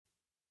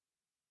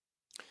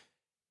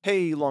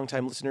Hey,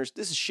 longtime listeners,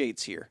 this is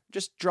Shades here.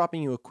 Just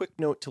dropping you a quick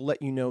note to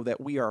let you know that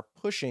we are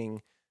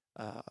pushing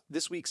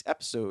this week's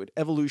episode,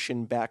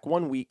 Evolution, back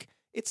 1 week.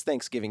 It's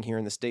Thanksgiving here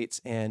in the States,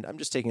 and I'm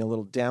just taking a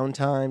little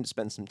downtime to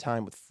spend some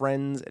time with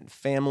friends and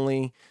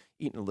family,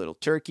 eating a little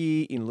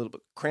turkey, eating a little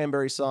bit of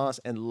cranberry sauce,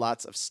 and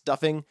lots of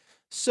stuffing.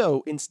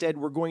 So instead,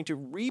 we're going to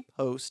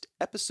repost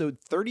episode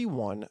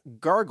 31,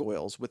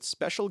 Gargoyles, with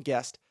special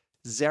guest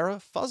Zara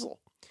Fuzzle.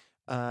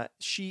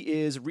 She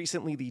is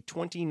recently the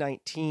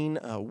 2019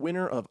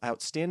 winner of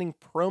Outstanding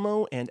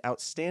Promo and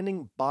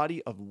Outstanding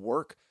Body of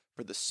Work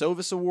for the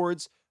Sovis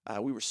Awards.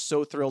 We were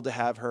so thrilled to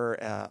have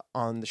her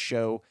on the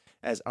show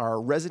as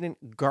our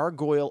resident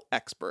gargoyle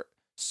expert.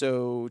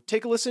 So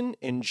take a listen,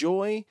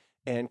 enjoy,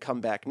 and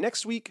come back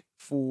next week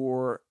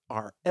for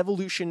our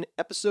Evolution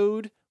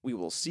episode. We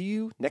will see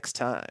you next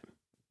time.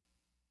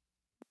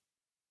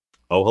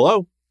 Oh,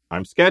 hello.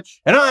 I'm Sketch.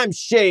 And I'm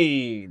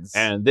Shades.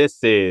 And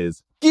this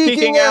is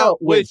Geeking Out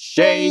with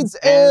Shades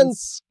and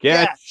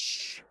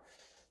Sketch.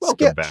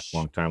 Welcome back,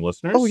 long-time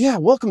listeners. Oh, yeah.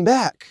 Welcome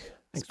back. Thanks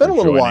It's been for a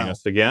little joining while.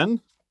 us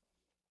again.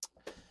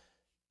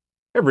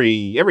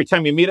 Every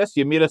time you meet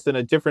us in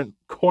a different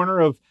corner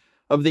of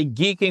the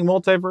geeking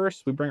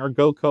multiverse. We bring our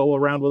GoCo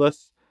around with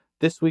us.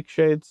 This week,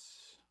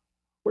 Shades,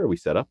 where are we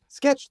set up?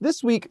 Sketch,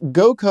 this week,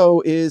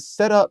 GoCo is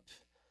set up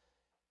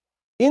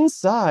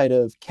inside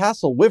of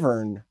Castle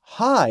Wyvern,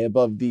 high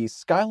above the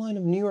skyline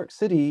of New York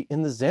City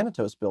in the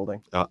Xanatos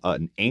building.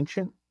 An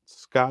ancient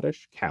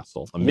Scottish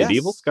castle, a Yes.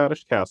 medieval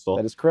Scottish castle,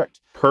 That is correct.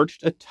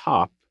 perched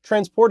atop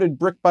Transported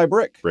brick by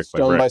brick,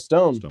 stone by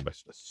stone,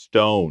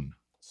 stone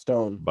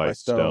stone by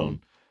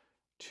stone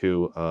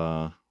to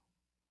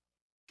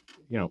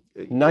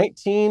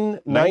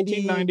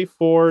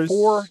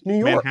 1994's New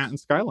York. Manhattan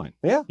skyline.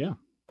 Yeah.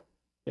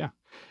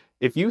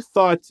 If you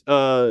thought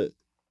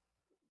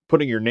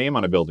putting your name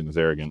on a building was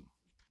arrogant,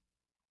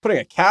 Putting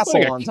a castle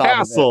putting a on top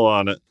castle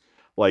on it,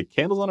 like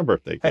candles on a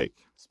birthday cake.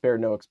 Spare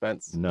no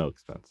expense. No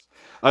expense.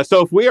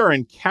 So if we are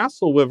in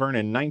Castle Wyvern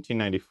in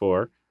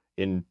 1994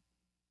 in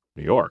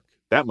New York,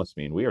 that must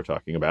mean we are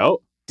talking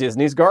about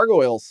Disney's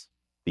Gargoyles.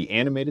 the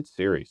animated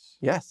series.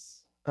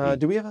 Yes.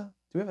 Do we have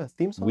a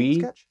theme song? We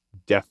Sketch?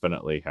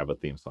 definitely have a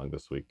theme song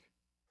this week.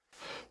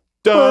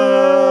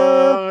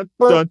 Dun,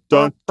 dun,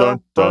 dun,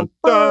 dun, dun,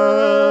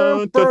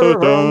 dun, dun, dun,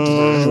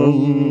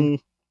 dun.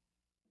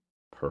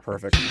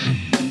 Perfect.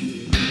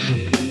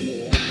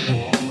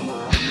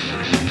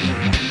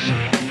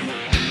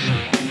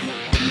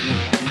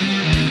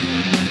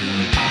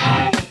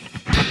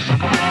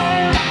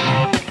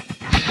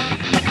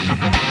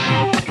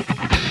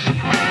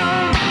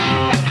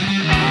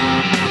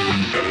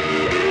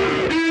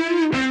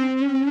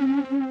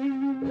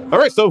 All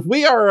right, so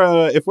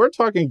if we're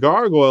talking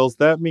gargoyles,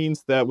 that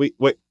means that wait,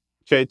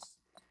 Shades,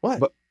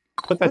 What?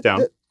 put that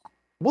down.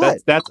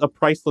 What? That's a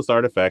priceless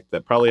artifact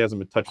that probably hasn't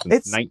been touched since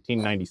It's-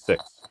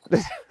 1996.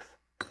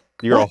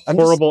 You're What? a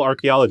horrible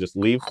archeologist.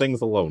 Leave things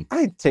alone.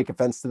 I take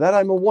offense to that.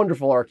 I'm a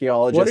wonderful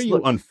archaeologist. What are you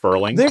Look,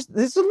 unfurling? there's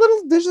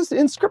this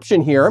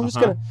inscription here. I'm just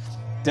Uh-huh. gonna.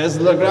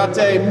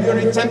 Deslegrate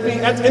muri tempi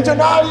et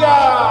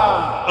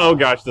internalia. Oh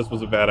gosh, this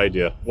was a bad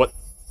idea. What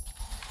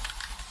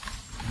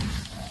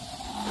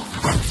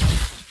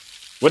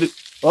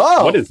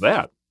Oh, What is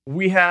that?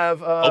 We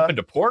have Opened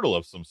a portal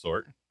of some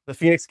sort. the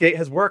Phoenix Gate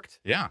has worked,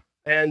 Yeah.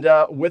 and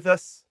with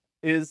us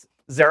is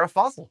Zara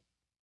Fuzzle.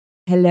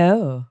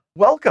 Hello.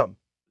 Welcome.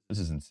 This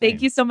is insane.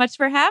 Thank you so much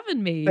for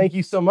having me. Thank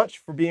you so much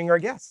for being our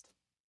guest.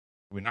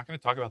 We're not going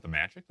to talk about the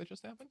magic that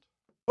just happened?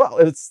 Well,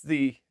 it's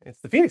the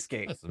Phoenix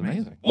Gate. That's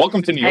amazing.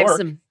 Welcome to New I have York.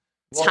 some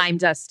Well- time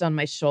dust on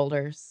my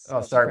shoulders.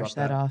 Oh, sorry Brush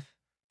about that off.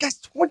 Guys,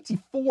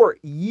 24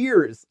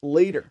 years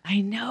later.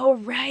 I know,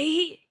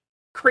 right?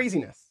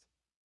 Craziness.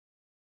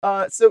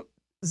 So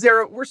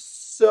Zara, we're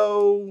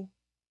so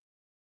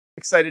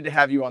excited to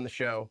have you on the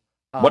show.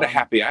 What a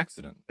happy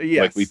accident.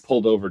 Yes. Like we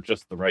pulled over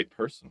just the right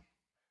person.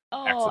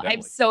 Oh, I'm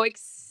Accidentally. so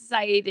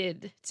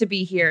excited to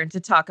be here and to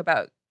talk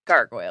about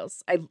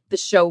gargoyles. The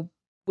show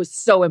was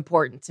so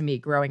important to me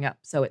growing up,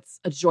 so it's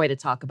a joy to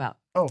talk about.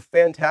 Oh,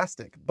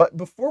 fantastic. But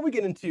before we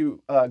get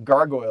into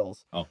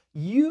gargoyles, Oh.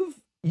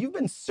 you've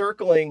been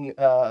circling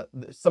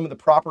some of the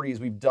properties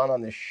we've done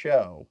on this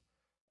show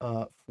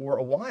for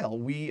a while.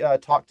 We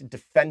talked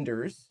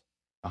Defenders,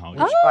 Uh-huh.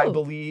 which I Oh.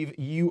 believe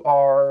you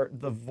are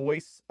the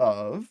voice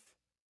of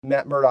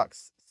Matt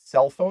Murdock's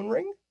cell phone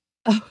ring.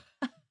 Oh.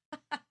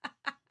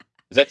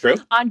 Is that true?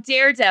 On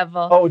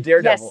Daredevil. Oh,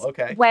 Daredevil. Yes,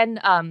 Okay. when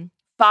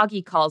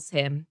Foggy calls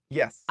him,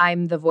 Yes.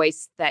 I'm the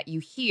voice that you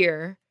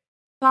hear.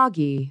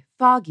 Foggy,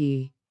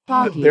 Foggy,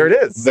 Foggy. There it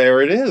is.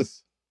 There it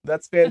is.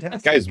 That's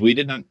fantastic. Guys, we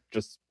did not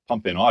just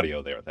pump in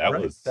audio there. That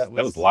Right, was that that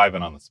was- was live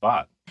and on the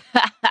spot.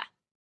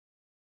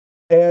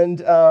 And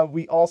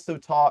we also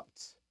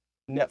talked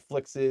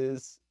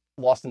Netflix's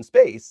Lost in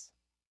Space,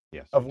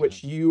 Yes. of we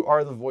which did. you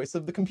are the voice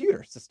of the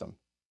computer system.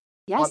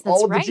 Yes, on that's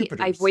all of the right. I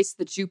Jupiters. voiced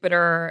the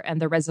Jupiter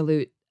and the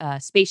Resolute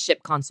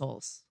spaceship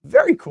consoles.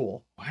 Very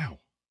cool. Wow.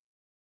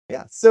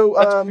 Yeah. So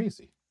That's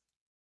crazy.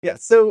 yeah,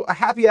 so a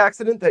happy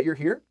accident that you're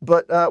here,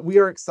 but we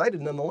are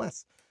excited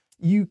nonetheless.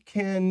 You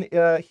can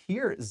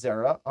hear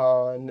Zara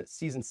on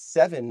season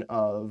 7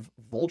 of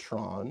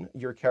Voltron,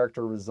 your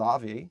character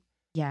Razavi.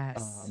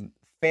 Yes.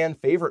 Fan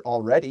favorite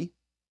already.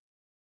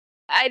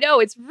 I know.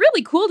 It's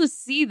really cool to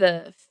see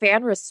the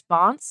fan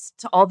response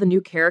to all the new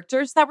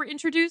characters that were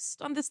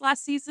introduced on this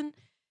last season.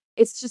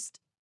 It's just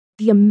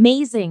the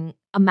amazing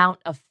amount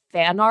of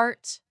fan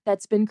art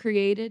that's been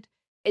created.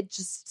 It's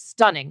just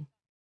stunning.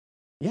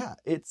 Yeah,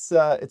 it's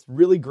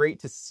really great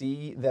to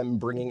see them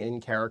bringing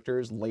in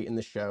characters late in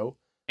the show.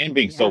 And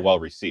being so Yeah. well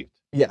received.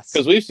 Yes.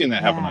 Because we've seen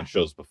that happen Yeah. on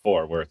shows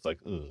before where it's like,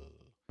 ugh.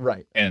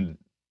 Right. And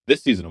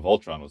this season of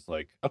Ultron was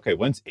like, okay,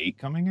 when's 8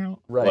 coming out?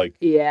 Right. Like,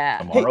 Yeah.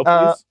 tomorrow,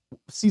 Hey,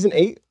 please? Season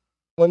 8?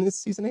 When is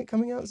season 8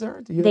 coming out,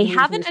 Zara? Do you have They any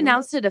haven't information on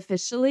announced it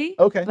officially,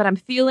 that? Okay. but I'm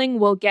feeling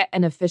we'll get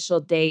an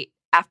official date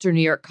after New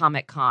York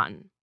Comic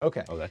Con.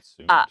 Okay. Oh, that's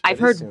soon. I've is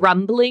heard soon.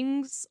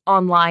 rumblings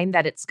online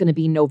that it's going to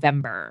be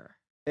November.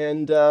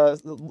 And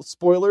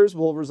spoilers,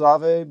 will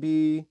Razave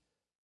be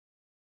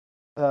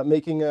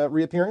making a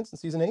reappearance in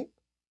season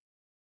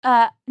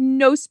 8?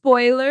 No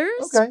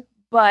spoilers. Okay.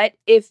 But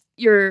if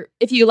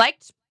you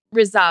liked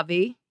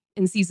Rizavi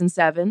in season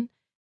 7,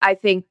 I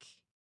think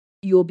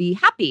you'll be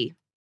happy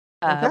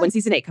Okay. when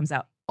season 8 comes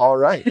out. All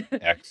right.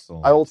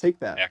 Excellent. I will take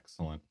that.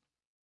 Excellent.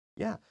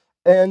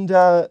 And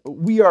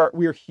we are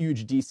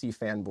huge DC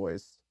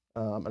fanboys. I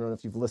don't know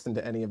if you've listened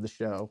to any of the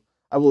show.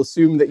 I will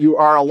assume that you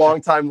are a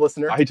longtime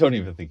listener. I don't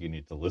even think you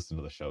need to listen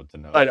to the show to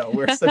know. I know,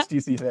 we're such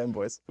DC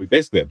fanboys. We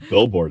basically have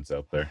billboards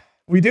out there.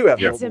 We do have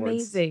Yeah. It's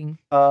billboards. amazing.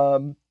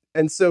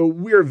 And so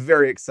we're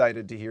very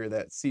excited to hear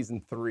that season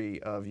 3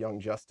 of Young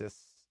Justice,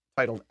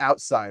 titled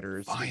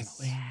Outsiders,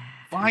 is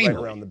Finally. right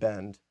around the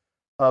bend.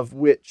 Of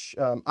which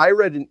I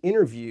read an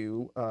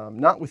interview,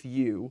 not with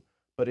you,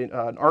 but in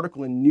an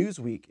article in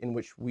Newsweek in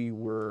which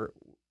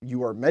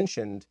you are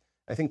mentioned.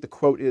 I think the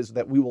quote is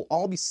that we will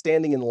all be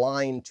standing in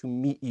line to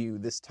meet you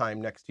this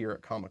time next year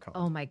at Comic-Con.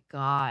 Oh my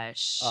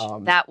gosh.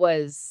 Um, That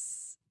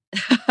was.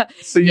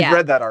 So you've yeah.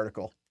 read that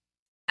article.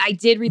 I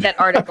did read that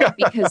article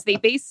because they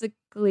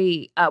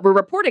basically were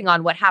reporting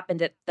on what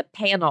happened at the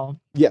panel.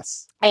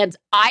 Yes. And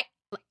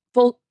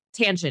full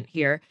tangent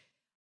here,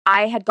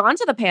 I had gone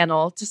to the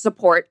panel to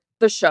support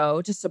the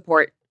show, to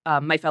support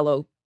my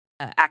fellow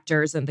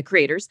actors and the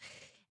creators.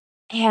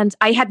 And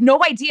I had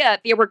no idea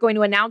they were going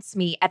to announce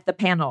me at the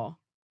panel.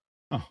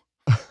 Oh.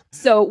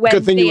 So when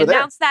Good thing you they were there.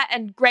 announced that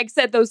and Greg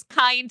said those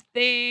kind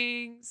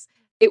things,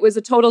 it was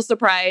a total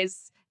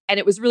surprise. And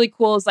it was really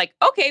cool. It's like,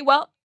 okay,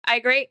 well, I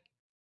agree.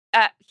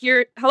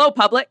 Hello,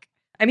 public.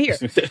 I'm here.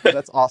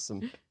 That's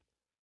awesome.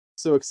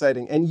 So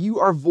exciting. And you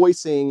are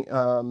voicing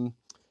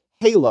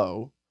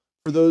Halo.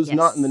 For those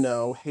not in the Yes.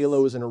 know,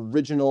 Halo is an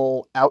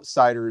original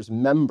Outsiders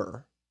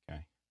member. Okay.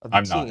 Of the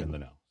I'm team. not in the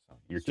know. So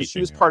you're So she teaching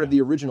was me part right of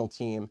the original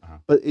team, Uh-huh.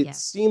 but it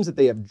Yes. seems that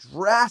they have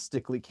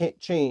drastically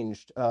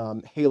changed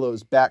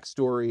Halo's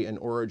backstory and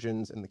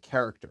origins and the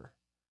character.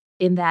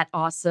 In that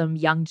awesome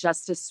Young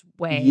Justice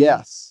way.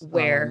 Yes.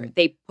 Where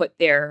they put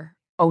their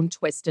own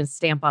twist and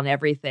stamp on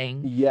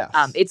everything. Yes.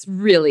 It's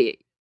really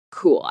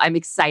cool. I'm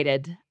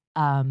excited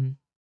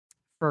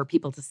for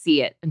people to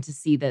see it and to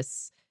see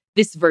this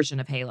version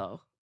of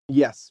Halo.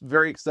 Yes,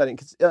 very exciting.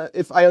 Because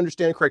if I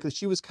understand correctly,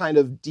 she was kind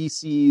of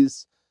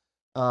DC's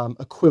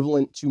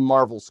equivalent to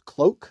Marvel's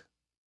Cloak.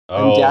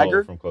 Oh,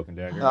 Dagger? from Cloak and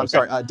Dagger. I'm Okay.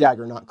 sorry,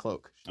 Dagger, not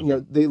Cloak. Okay.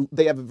 You know,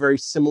 they have a very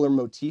similar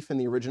motif in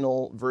the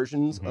original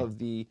versions Mhm. of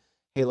the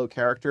Halo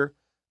character.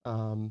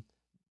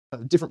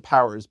 Different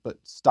powers, but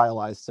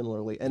stylized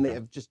similarly. And they Okay.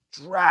 have just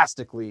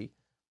drastically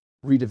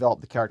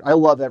redeveloped the character. I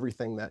love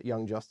everything that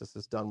Young Justice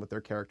has done with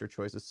their character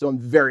choices. So I'm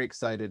very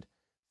excited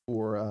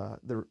for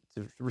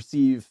to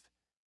receive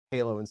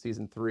Halo in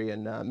season 3.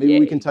 And maybe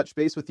we Yay. can touch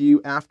base with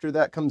you after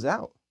that comes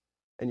out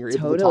and you're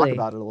able to talk Totally.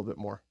 about it a little bit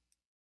more.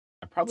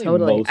 I'm probably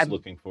Totally. most I'm-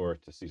 looking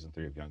forward to season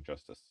 3 of Young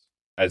Justice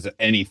as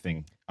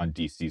anything on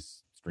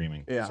DC's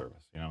streaming Yeah.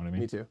 service. You know what I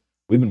mean? Me too.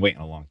 We've been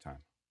waiting a long time.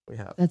 We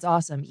have. That's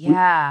awesome.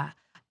 Yeah.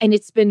 And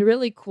it's been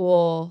really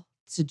cool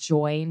to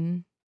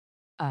join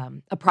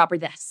a property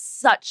that has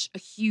such a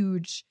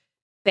huge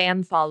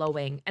fan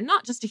following, and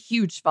not just a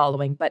huge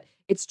following, but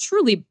it's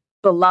truly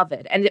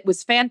beloved. And it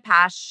was fan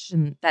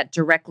passion that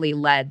directly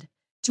led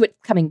to it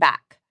coming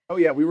back. Oh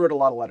yeah, we wrote a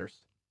lot of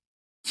letters.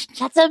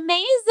 That's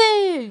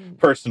amazing.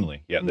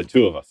 Personally, yeah, the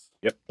two of us.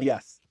 Yep.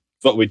 Yes.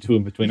 It's what we do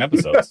in between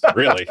episodes,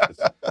 really.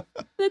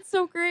 That's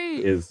so great.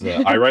 Is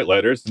I write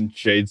letters and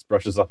Shades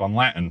brushes up on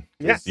Latin. 'Cause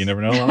Yes. You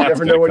never know when You that's never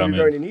gonna know when come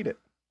you're in. going to need it.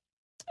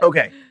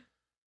 Okay.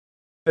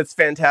 That's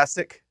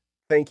fantastic.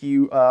 Thank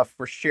you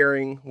for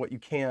sharing what you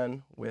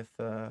can with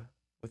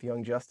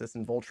Young Justice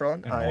and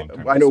Voltron. And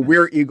longtime I know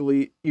we're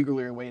listeners.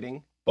 eagerly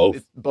awaiting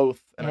Both.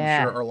 both, and I'm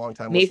Yeah. sure our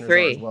longtime Me listeners are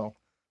as free. well.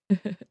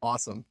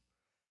 Awesome.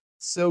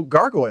 So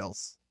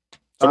Gargoyles.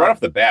 So right off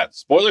the bat,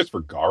 spoilers for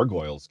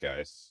Gargoyles,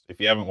 guys. If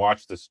you haven't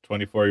watched this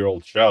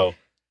 24-year-old show,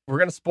 We're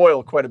going to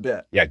spoil quite a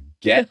bit. yeah,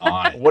 get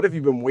on it. What have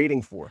you been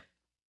waiting for?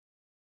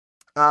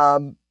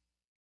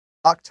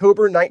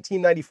 October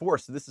 1994.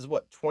 So this is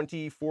what,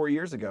 24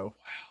 years ago.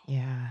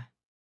 Yeah.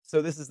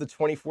 So this is the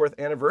 24th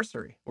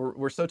anniversary.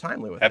 We're so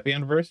timely with it. Happy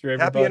anniversary,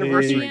 Happy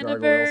everybody. anniversary. Happy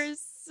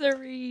Gargoyles.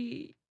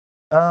 anniversary.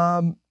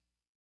 Wanna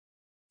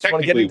get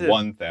Technically into-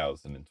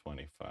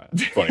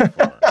 1025.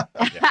 24.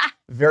 Yeah.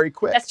 Very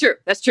quick. That's true.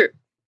 That's true.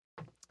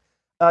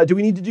 Do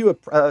we need to do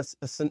a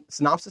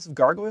synopsis of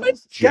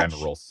Gargoyles? Sketch?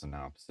 General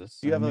synopsis.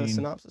 Do you have I a mean,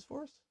 synopsis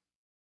for us?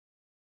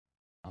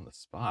 on the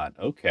spot?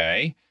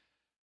 Okay.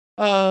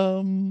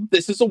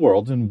 This is a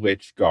world in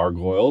which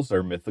gargoyles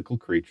are mythical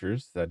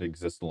creatures that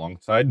exist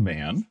alongside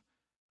man.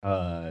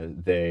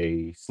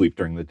 They sleep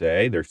during the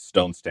day. They're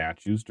stone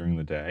statues during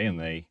the day, and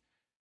they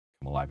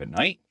come alive at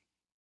night,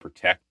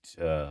 protect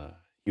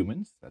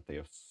humans that they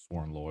have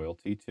sworn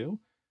loyalty to.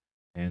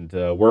 And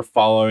we're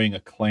following a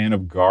clan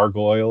of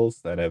gargoyles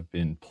that have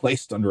been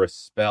placed under a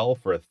spell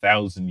for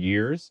 1,000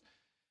 years,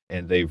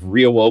 and they've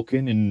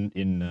reawoken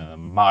in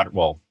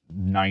modern,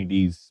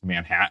 90s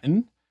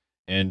Manhattan,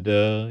 and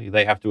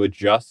they have to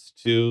adjust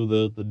to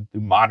the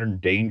modern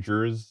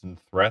dangers and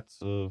threats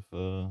of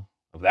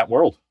that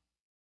world.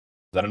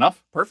 Is that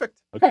enough? Perfect.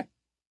 Okay,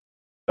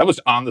 that was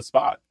on the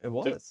spot. It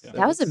was. Yeah.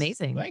 That was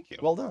amazing. Thank you.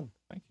 Well done.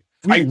 Thank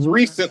you. I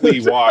recently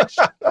watched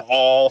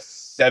all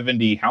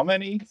 70. How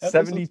many? Episodes?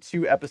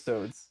 72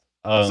 episodes.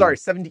 Um, Sorry,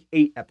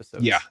 78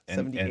 episodes. Yeah,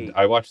 78. and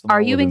I watched them. Are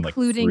all you within, like,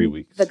 3 including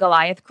weeks. the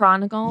Goliath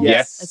Chronicles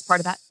Yes, as part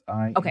of that?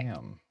 I Okay.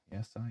 am.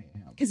 Yes, I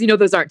am. Because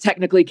those aren't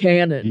technically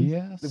canon.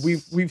 Yes,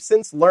 We've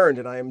since learned,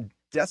 and I am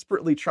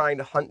desperately trying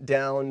to hunt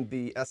down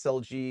the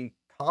SLG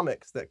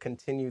comics that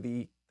continue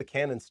the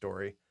canon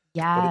story,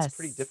 Yes. but it's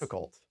pretty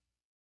difficult.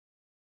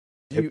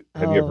 Do you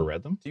Have you ever Oh.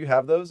 read them? do you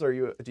have those? Are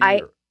you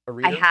a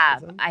reader? I of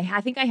have. them?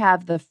 I think I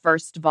have the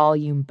first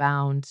volume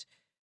bound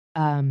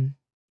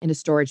in a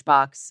storage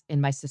box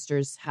in my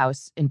sister's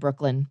house in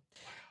Brooklyn.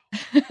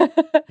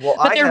 Well,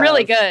 but they're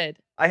really have- good.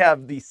 I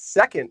have the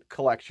second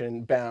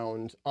collection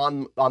bound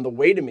on the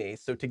way to me,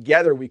 so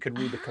together we could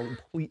read the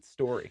complete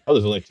story. Oh,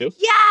 there's only 2.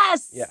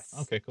 Yes. Yes.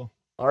 Okay, cool.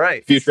 All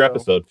right. Future so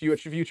episode.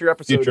 Future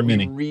episode. Future we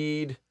mini.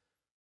 read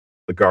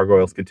The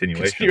Gargoyles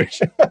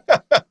continuation.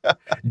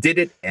 Did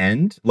it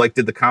end? Like,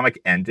 did the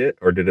comic end it,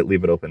 or did it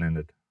leave it open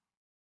ended?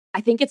 I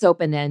think it's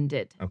open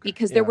ended Okay.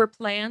 because there Yeah. were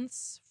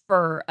plans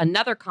for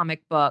another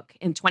comic book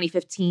in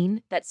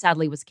 2015 that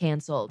sadly was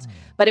canceled,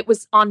 but it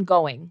was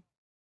ongoing.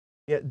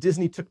 Yeah,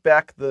 Disney took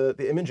back the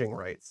imaging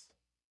rights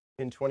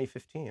in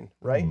 2015,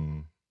 right?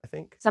 I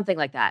think. Something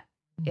like that.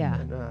 Yeah.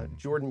 And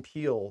Jordan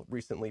Peele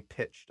recently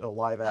pitched a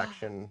live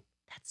action.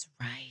 That's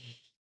right.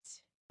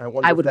 I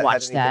wonder I if would that had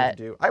watch anything that.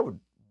 to do. I would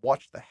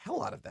watch the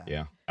hell out of that.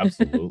 Yeah,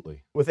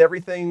 absolutely. With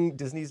everything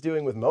Disney's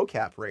doing with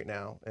mocap right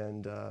now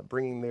and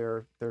bringing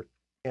their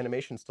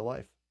animations to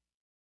life.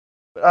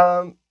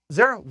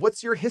 Zara,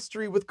 what's your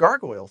history with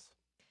gargoyles?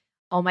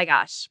 Oh my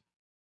gosh.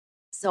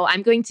 So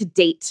I'm going to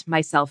date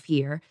myself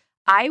here.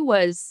 I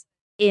was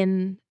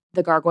in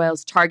the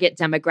Gargoyles target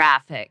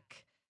demographic.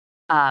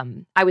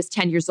 I was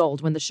 10 years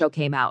old when the show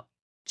came out,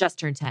 just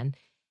turned 10.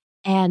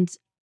 And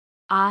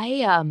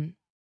I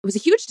was a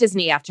huge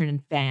Disney Afternoon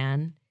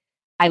fan.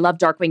 I love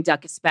Darkwing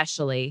Duck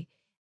especially.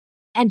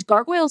 And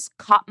Gargoyles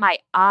caught my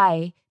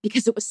eye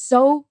because it was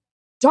so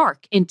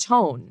dark in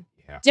tone,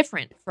 Yeah,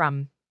 different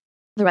from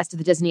the rest of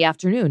the Disney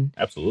Afternoon.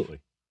 absolutely.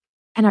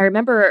 And I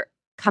remember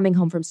coming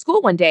home from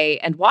school one day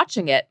and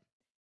watching it.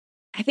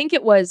 I think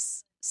it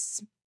was,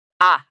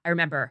 I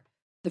remember.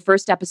 The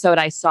first episode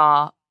I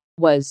saw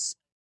was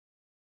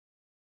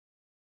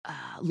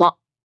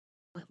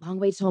Long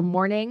Way Till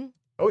Morning.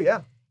 Oh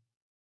yeah.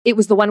 It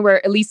was the one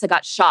where Elisa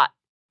got shot.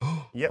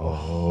 Yeah.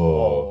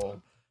 Oh.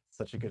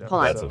 Such a good episode.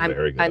 Hold on. That's a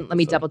very good Let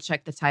me episode. double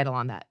check the title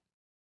on that.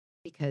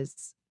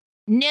 Because,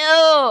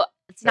 no,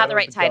 it's not Shadow the of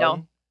right title.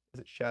 Gun? Is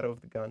it Shadow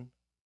of the Gun?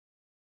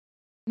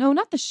 No,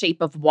 not The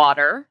Shape of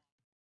Water.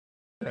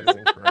 That is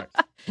incorrect.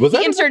 Was The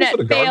that an internet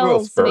episode of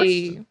Gargoyles fails first?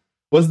 me.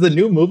 Was the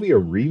new movie a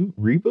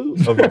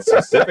reboot of a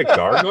specific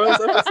Gargoyles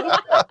episode?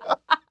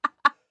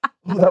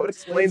 Well, that would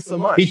explain so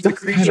much. He The does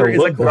creature kinda is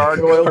a look like a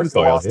gargoyle who's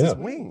gargoyle, lost his yeah.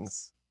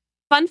 wings.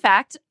 Fun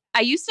fact, I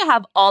used to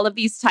have all of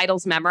these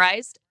titles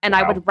memorized, and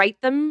I Wow. would write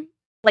them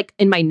like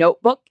in my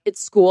notebook at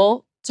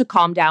school to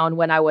calm down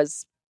when I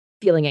was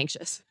feeling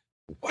anxious.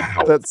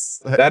 Wow, That's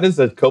that is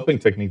a coping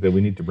technique that we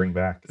need to bring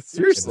back. in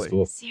Seriously.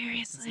 school.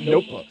 Seriously.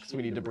 notebooks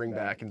we need to bring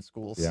back in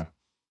schools. Yeah.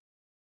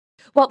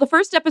 Well, the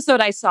first episode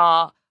I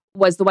saw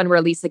was the one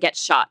where Lisa gets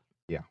shot.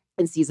 Yeah.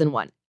 In season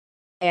 1.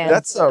 And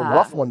That's a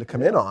rough one to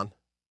come in on.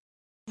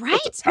 Right?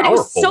 That's a But it was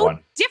powerful so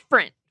one.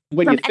 different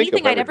When from you think of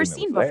anything I'd ever everything that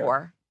seen was there.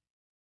 before.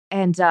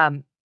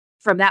 And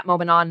from that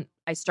moment on,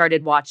 I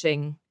started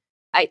watching.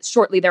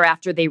 Shortly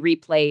thereafter, they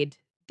replayed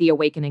the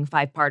Awakening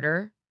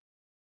 5-parter.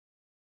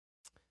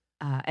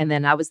 And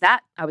then I was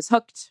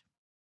hooked.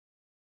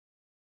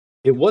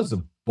 It was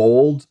a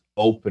bold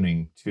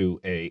opening to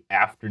a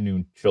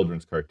afternoon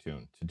children's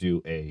cartoon to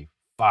do a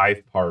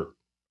 5-part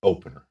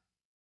opener.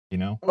 You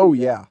know, Oh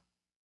yeah.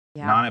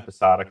 Yeah.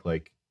 non-episodic.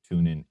 Like,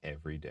 tune in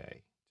every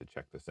day to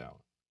check this out.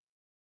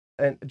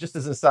 And just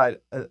as an aside,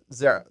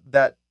 Zara,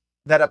 that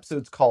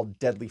episode's called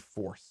Deadly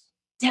Force.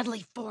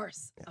 Deadly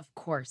Force, of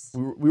course.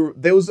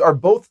 Those are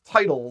both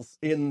titles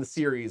in the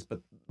series,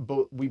 but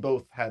we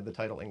both had the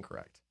title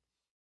incorrect.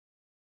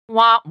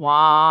 Wah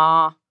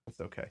wah. It's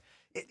okay.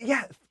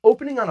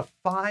 Opening on a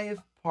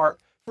 5-part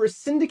for a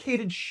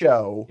syndicated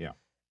show. Yeah.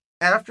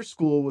 After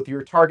school with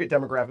your target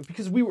demographic,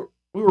 because we were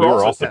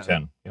also 10.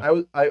 10.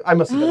 Yeah. I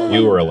must have been 11.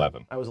 You were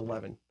 11. I was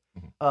 11.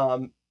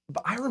 Mm-hmm.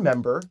 But I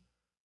remember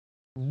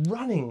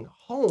running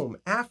home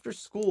after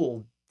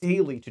school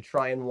daily to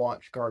try and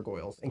watch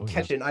Gargoyles and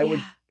catch it.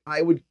 And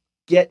I would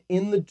get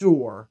in the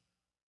door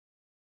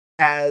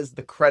as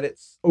the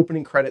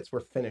opening credits were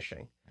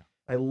finishing.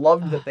 I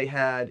loved that they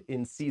had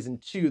in season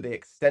 2, they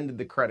extended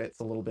the credits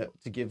a little bit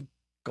to give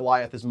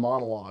Goliath his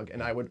monologue,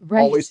 and I would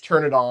always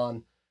turn it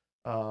on.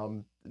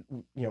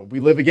 We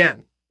live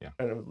again.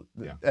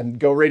 Yeah. And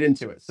go right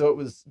into it. So it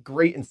was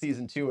great in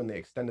season 2 when they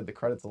extended the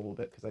credits a little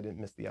bit because I didn't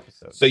miss the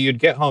episode. So you'd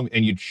get home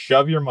and you'd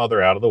shove your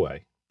mother out of the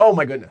way. Oh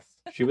my goodness.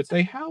 She would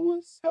say, "How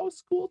was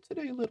school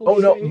today, little?" Oh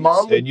no, Shades?"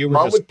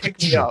 mom would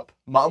pick me up.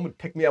 Mom would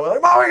pick me up.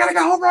 Like, Mom, we gotta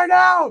go home right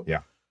now.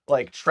 Yeah.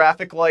 Like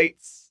traffic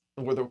lights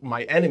were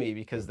my enemy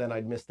because then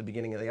I'd miss the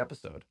beginning of the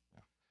episode.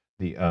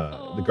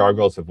 The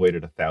Gargoyles have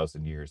waited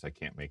 1,000 years. I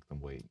can't make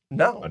them wait.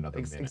 No, another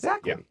minute.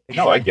 exactly. Yeah.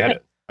 No, I get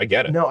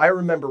it. No, I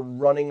remember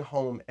running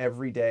home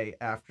every day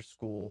after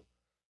school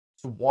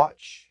to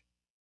watch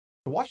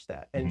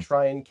that and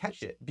try and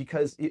catch it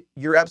because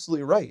you're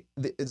absolutely right,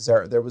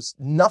 Zara. There was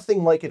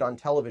nothing like it on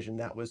television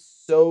that was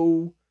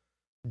so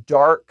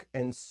dark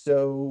and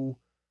so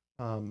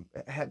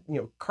had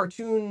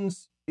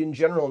cartoons in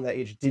general in that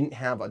age didn't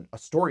have a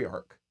story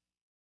arc.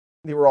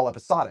 They were all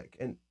episodic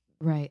and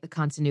the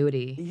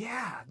continuity.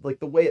 Yeah, like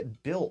the way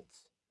it built.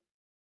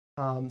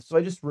 So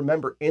I just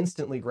remember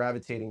instantly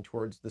gravitating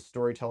towards the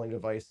storytelling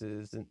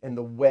devices and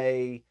the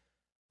way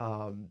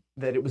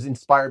that it was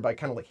inspired by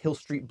kind of like Hill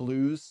Street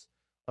Blues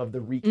of the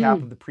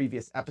recap of the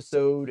previous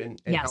episode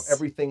and how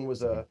everything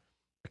was a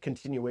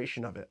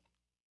continuation of it.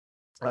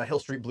 Hill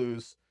Street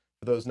Blues,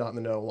 for those not in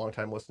the know,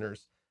 longtime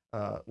listeners,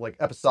 like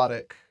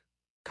episodic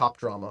cop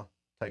drama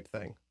type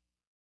thing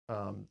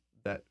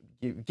that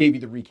gave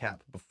you the recap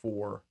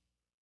before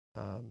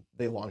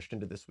they launched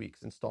into this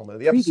week's installment of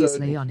the episode.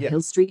 Previously on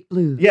Hill Street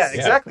Blues. Yeah,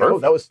 exactly. Yeah,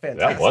 that was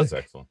fantastic. That was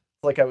excellent.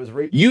 Like I was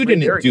You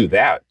didn't do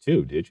that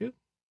too, did you?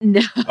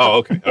 No. Oh,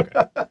 okay.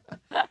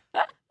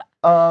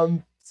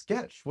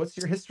 Sketch. What's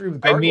your history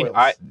with Gargoyles?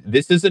 I mean,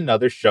 this is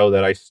another show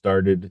that I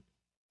started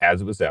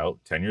as it was out,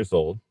 10 years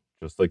old,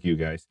 just like you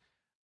guys.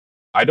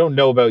 I don't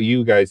know about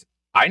you guys.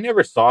 I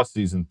never saw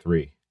season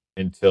 3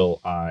 until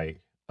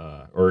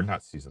or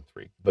not season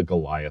 3, the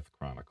Goliath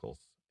Chronicles,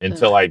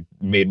 until I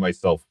made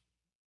myself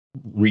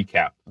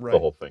recap the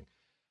whole thing.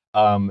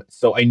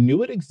 So I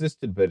knew it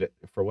existed, but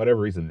for whatever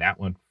reason, that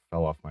one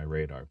fell off my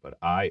radar. But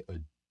I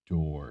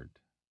adored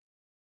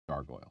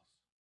Gargoyles,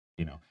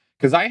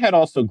 because I had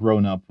also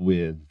grown up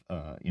with,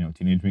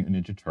 Teenage Mutant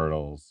Ninja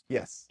Turtles,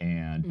 yes,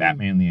 and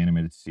Batman the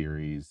Animated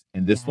Series,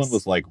 and this one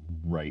was like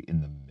right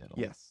in the middle.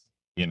 Yes,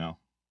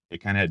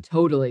 it kind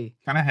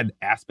of had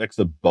aspects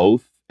of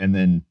both, and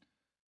then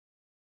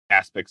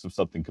aspects of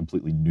something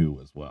completely new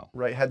as well.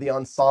 Right, had the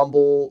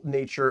ensemble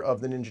nature of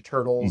the Ninja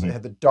Turtles. It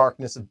had the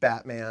darkness of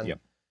Batman,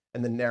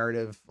 and the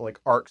narrative, like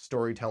arc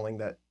storytelling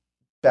that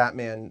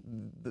Batman,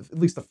 at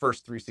least the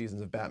first 3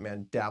 seasons of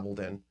Batman,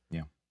 dabbled in.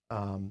 Yeah.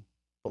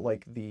 But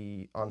like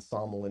the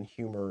ensemble and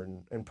humor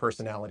and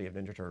personality of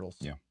Ninja Turtles.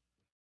 Yeah.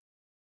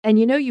 And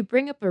you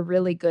bring up a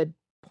really good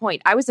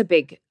point. I was a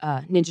big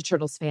Ninja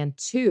Turtles fan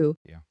too.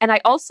 Yeah. And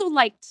I also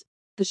liked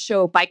the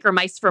show Biker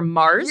Mice from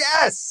Mars.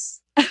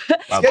 Yes.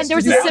 And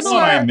there's a similar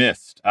one I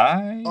missed.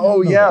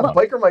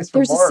 Biker Mice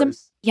from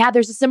Mars.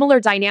 There's a similar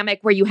dynamic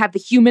where you have the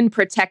human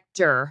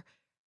protector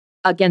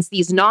against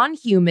these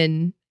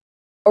non-human,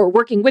 or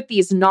working with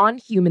these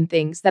non-human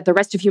things that the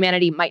rest of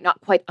humanity might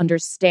not quite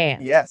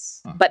understand.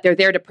 Yes. But they're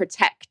there to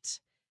protect.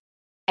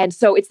 And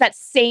so it's that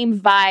same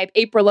vibe.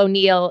 April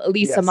O'Neil,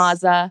 Elisa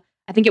Maza.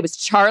 I think it was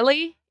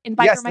Charlie in Biker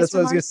Mice Yes, that's from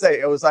what I was going to say.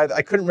 It was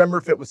I couldn't remember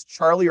if it was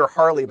Charlie or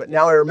Harley, but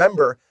now I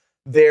remember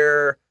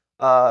their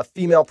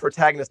female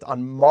protagonist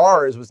on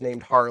Mars was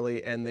named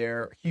Harley, and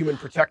their human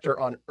protector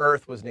on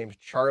Earth was named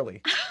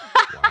Charlie.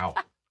 Wow.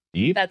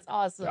 That's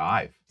awesome.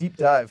 Deep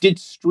dive. Did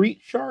Street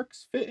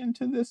Sharks fit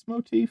into this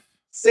motif?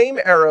 Same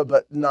era,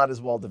 but not as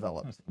well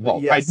developed.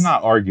 Well, yes, I'm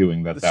not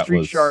arguing that Street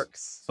was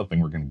Sharks. something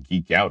we're going to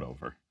geek out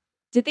over.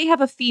 Did they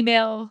have a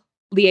female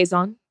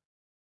liaison?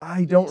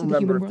 I don't To the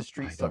remember human if world? the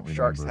Street I don't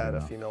Sharks remember had a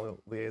enough. female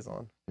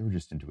liaison. They were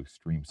just into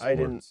extreme sports. I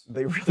didn't.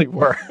 They really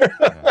were.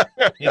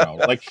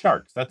 Like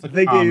sharks. That's a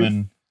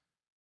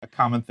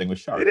common thing with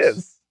sharks. It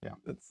is. Yeah.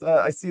 It's.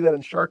 I see that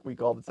in Shark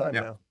Week all the time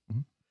Yeah. now.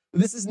 Mhm.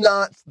 This is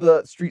not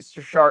the Street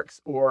Sharks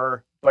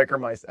or Biker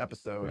Mice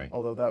episode, Right.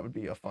 although that would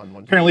be a fun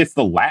one. Apparently, it's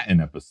the Latin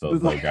episode,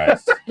 though,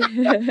 guys.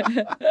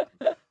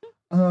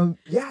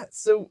 Yeah.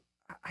 So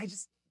I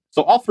just.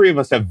 So all three of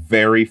us have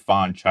very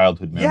fond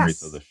childhood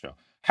memories Yes. of the show.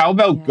 How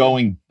about Yeah.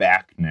 going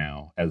back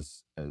now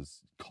as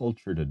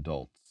cultured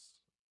adults,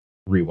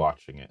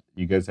 rewatching it?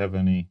 You guys have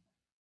any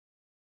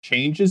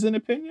changes in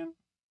opinion?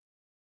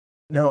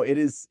 No, it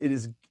is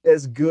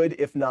as good,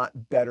 if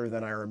not better,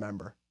 than I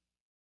remember.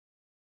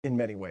 In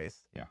many ways.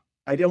 Yeah.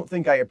 I don't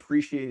think I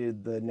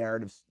appreciated the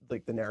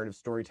narrative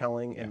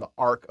storytelling and the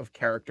arc of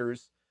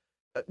characters.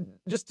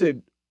 Just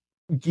to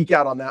geek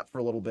out on that for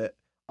a little bit,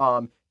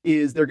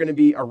 is there going to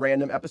be a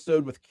random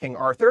episode with King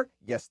Arthur?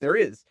 Yes, there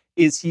is.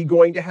 Is he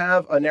going to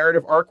have a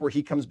narrative arc where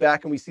he comes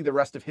back and we see the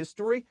rest of his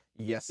story?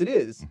 Yes, it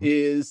is. Mm-hmm.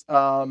 Is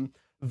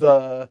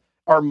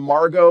are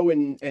Margot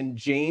and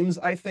James,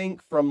 I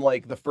think, from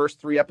like the first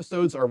 3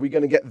 episodes, are we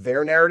going to get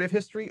their narrative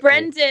history?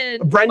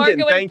 Brendan. Brendan,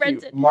 Margot thank and you.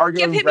 Brendan. Margot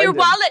Give and him your Brendan.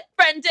 wallet,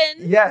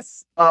 Brendan.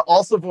 Yes,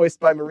 also voiced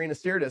by Marina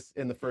Sirtis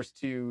in the first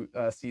 2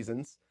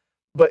 seasons.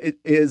 But it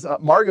is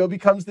Margot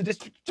becomes the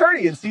district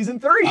attorney in season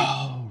 3.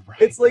 Oh,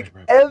 right. It's like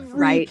every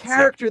Right.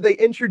 character they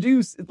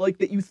introduce, like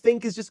that you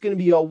think is just going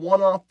to be a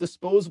one-off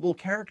disposable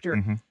character,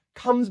 Mhm.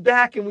 comes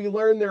back and we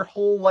learn their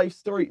whole life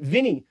story.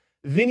 Vinny,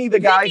 the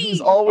guy Vinny!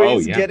 who's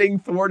always Oh, yeah. getting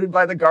thwarted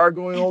by the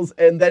gargoyles,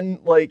 and then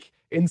like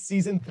in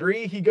season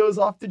 3 he goes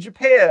off to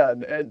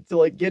Japan and to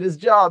like get his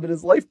job and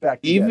his life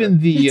back together. Even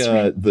That's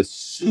right. the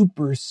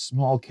super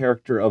small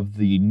character of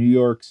the New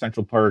York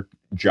Central Park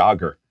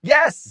jogger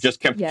yes, just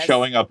kept Yes.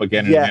 showing up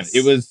again and again. Yes.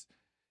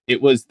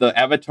 It was the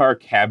Avatar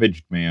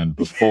Cabbage Man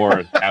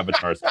before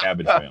Avatar's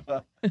Cabbage Man.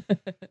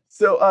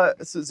 So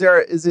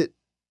Zara, is it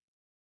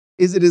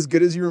as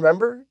good as you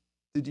remember?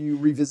 Did you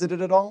revisit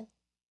it at all?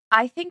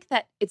 I think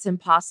that it's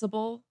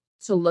impossible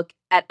to look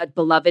at a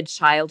beloved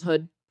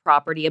childhood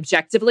property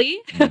objectively.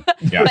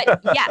 Yeah.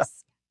 But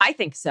yes, I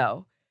think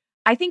so.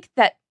 I think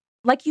that,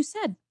 like you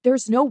said,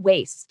 there's no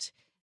waste.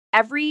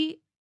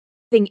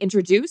 Everything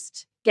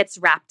introduced gets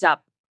wrapped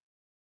up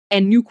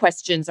and new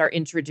questions are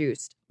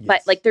introduced.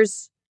 But Yes. like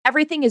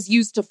everything is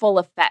used to full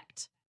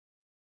effect.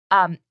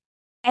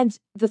 And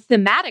the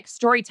thematic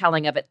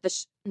storytelling of it,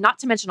 not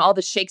to mention all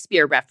the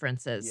Shakespeare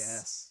references.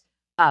 Yes.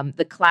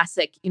 The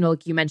classic,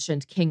 like you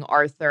mentioned, King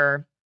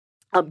Arthur,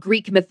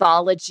 Greek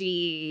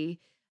mythology,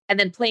 and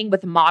then playing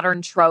with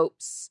modern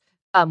tropes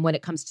when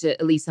it comes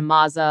to Elisa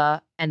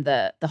Maza and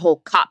the whole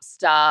cop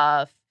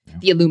stuff, Yeah.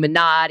 the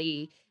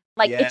Illuminati.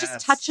 Like, it just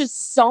Yes. touches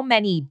so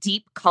many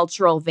deep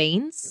cultural It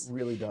veins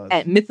really does.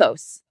 and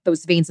mythos,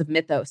 those veins of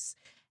mythos,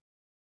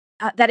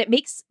 that it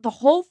makes the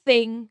whole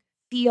thing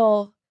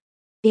feel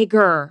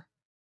bigger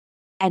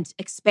and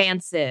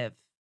expansive.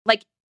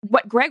 Like,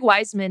 what Greg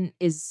Weisman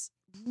is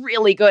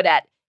really good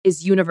at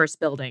is universe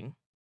building,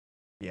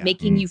 Yeah.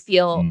 making you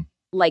feel Mm.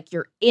 like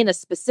you're in a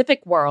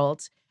specific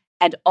world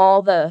and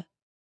all the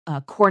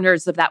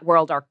corners of that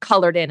world are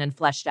colored in and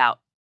fleshed out.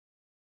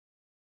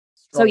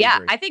 So Strongly yeah,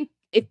 agree. I think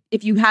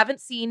if you haven't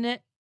seen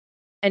it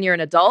and you're an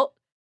adult,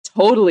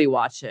 totally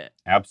watch it.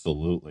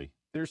 Absolutely.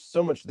 There's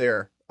so much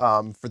there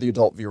for the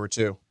adult viewer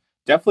too.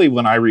 Definitely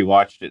when I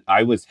rewatched it,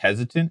 I was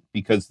hesitant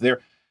because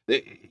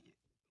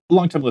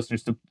long-time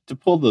listeners, to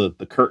pull the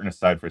curtain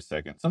aside for a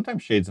second,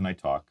 sometimes Shades and I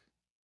talk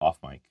off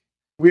mic.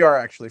 We are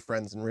actually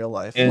friends in real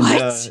life. And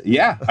What?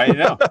 yeah, I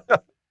know.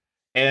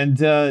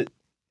 And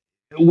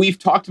we've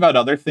talked about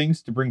other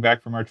things to bring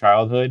back from our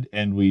childhood,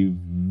 and we've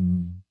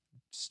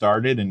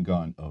started and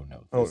gone, oh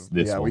no,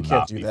 this yeah, will we can't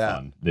not do be that.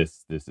 fun.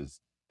 This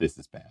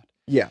is bad.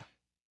 Yeah.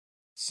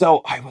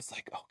 So I was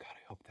like, oh God,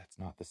 I hope that's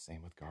not the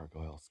same with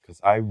Gargoyles, because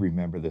I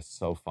remember this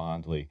so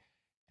fondly,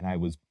 and I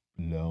was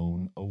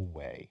blown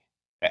away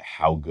at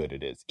how good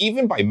it is,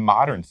 even by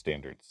modern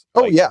standards.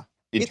 Oh like, yeah.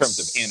 in It's terms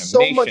of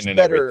so animation much and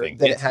better everything.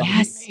 than it It's had to be.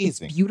 Yes, it's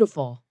amazing.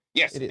 beautiful.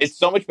 Yes, It is. it's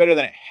so much better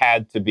than it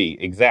had to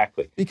be.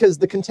 Exactly. Because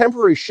the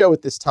contemporary show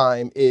at this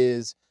time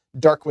is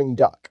Darkwing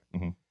Duck.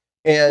 Mhm.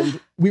 And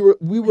we were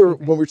when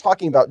we were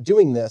talking about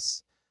doing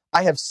this,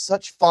 I have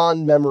such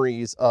fond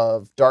memories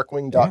of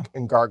Darkwing Duck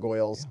and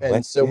Gargoyles. Yeah, and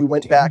let's so we get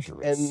went back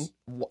dangerous.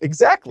 and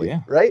exactly,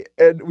 Yeah. right?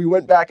 And we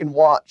went back and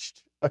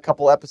watched a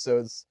couple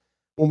episodes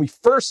when we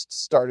first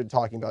started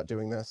talking about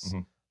doing this.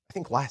 Mhm. I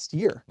think last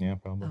year. Yeah,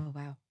 probably. Oh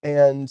wow.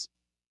 And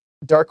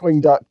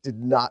Darkwing Duck did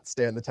not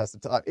stand the test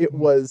of time. It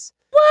was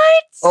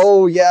What?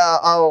 oh yeah,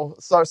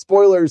 sorry,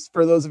 spoilers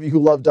for those of you who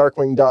love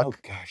Darkwing Duck. Oh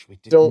gosh, we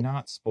did Don't-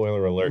 not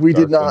spoiler alert. We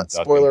did Darkwing not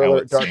Duck spoiler and how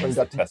alert it stands Darkwing the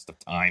Duck. test of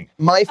time.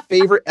 My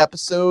favorite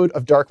episode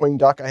of Darkwing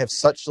Duck, I have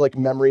such like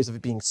memories of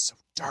it being so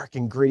dark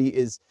and gritty,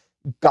 is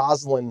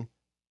Goslin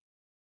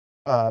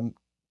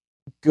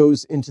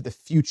goes into the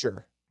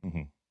future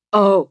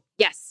Oh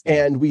yes.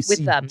 and we With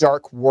see them.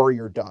 Dark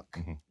Warrior Duck.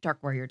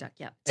 Dark Warrior Duck.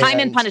 Yeah. Time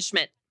and And-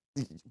 punishment.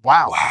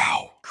 Wow.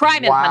 Wow,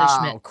 Crime and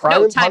punishment. Crime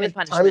No, and time and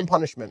Time and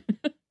punishment.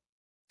 punishment.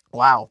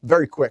 Wow.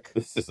 Very quick.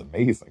 this is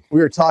amazing.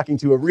 We are talking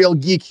to a real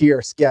geek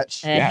here,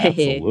 Sketch. Yeah,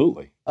 Hey.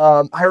 absolutely.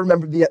 I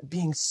remember it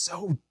being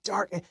so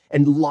dark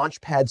and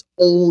Launchpad's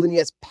old and he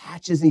has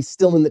patches and he's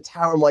still in the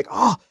tower. I'm like,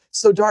 oh,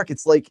 so dark.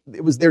 It's like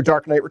it was their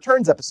Dark Knight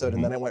Returns episode. Mhm.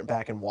 And then I went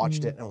back and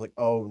watched it and I was like,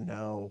 oh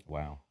no.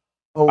 Wow.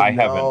 Oh I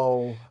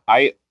no.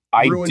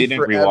 I Ruined didn't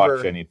forever.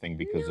 rewatch anything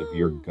because of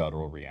your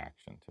guttural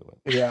reaction to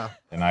it, Yeah.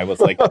 and I was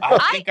like,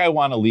 I think I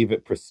want to leave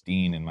it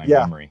pristine in my Yeah.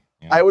 memory.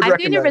 Yeah. I would I'm going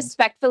to recommend.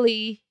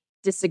 respectfully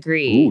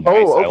disagree. Ooh, nice.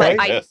 Oh, I okay.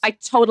 like this. I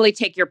totally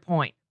take your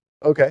point.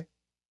 Okay.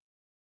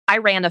 I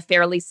ran a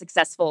fairly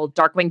successful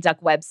Darkwing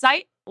Duck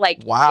website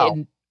like Wow.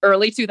 in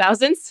early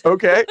 2000s.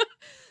 Okay.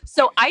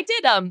 So I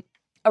did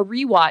a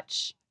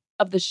rewatch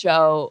of the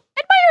show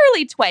in my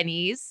early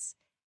 20s.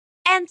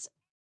 And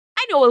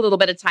I know a little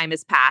bit of time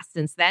has passed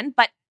since then,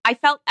 but I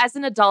felt as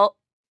an adult,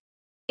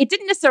 it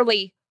didn't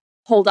necessarily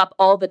hold up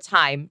all the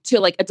time to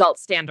like adult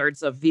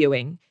standards of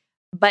viewing,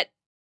 but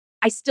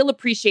I still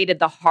appreciated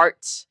the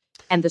heart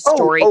and the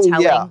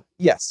storytelling yeah.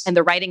 Yes. and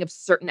the writing of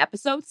certain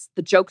episodes.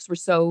 The jokes were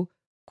so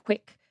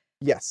quick.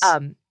 yes.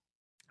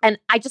 And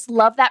I just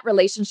love that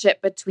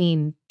relationship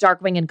between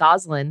Darkwing and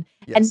Goslin.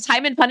 yes. And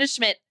Time and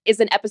Punishment is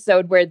an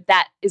episode where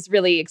that is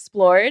really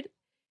explored.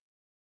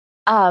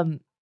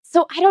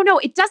 So I don't know.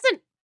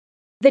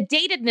 The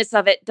datedness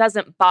of it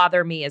doesn't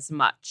bother me as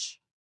much.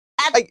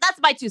 That's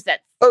my 2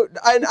 cents. Oh,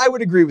 and I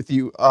would agree with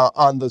you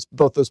on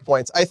both those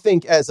points. I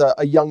think as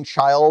a young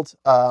child,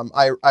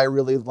 I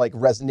really like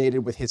resonated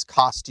with his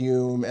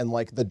costume and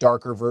like the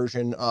darker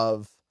version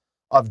of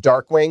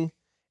Darkwing.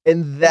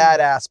 And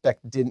that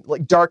aspect didn't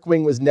like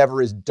Darkwing was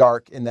never as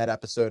dark in that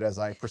episode as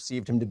I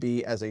perceived him to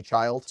be as a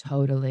child.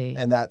 Totally.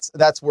 And that's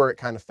where it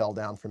kind of fell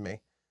down for me.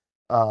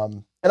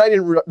 And I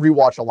didn't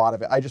rewatch a lot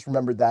of it. I just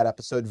remembered that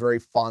episode very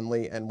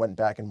fondly and went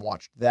back and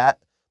watched that.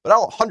 But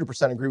I'll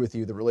 100% agree with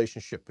you. The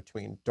relationship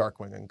between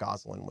Darkwing and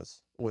Goslin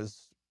was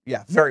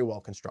very well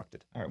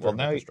constructed. All right. Very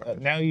Well,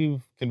 constructed. now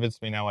you've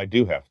convinced me. Now I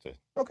do have to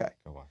Okay.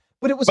 go on.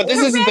 But it was But this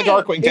only- isn't the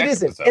Darkwing It Duck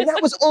isn't. episode. And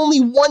that was only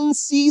one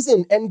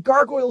season. And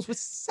Gargoyles was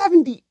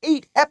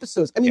 78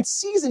 episodes. I mean, Yeah.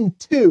 season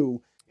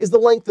 2 is the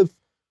length of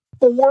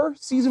 4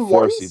 season 1s?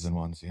 4 season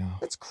 1s, yeah.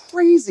 That's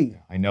crazy.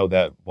 I know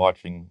that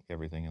watching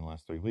everything in the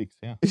last 3 weeks,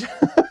 yeah.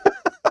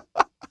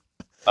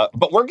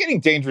 But we're getting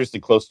dangerously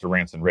close to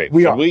rants and raves.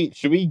 We are.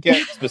 Should we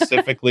get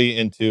specifically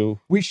into?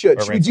 We should.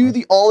 Or Should we rants do and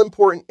the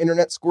all-important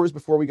internet scores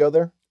before we go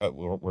there?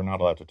 We're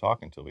not allowed to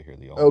talk until we hear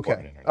the all Okay.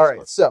 important internet All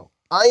right. score. So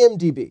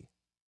IMDb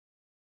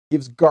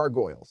gives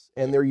Gargoyles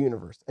and their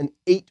universe an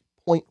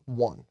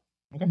 8.1.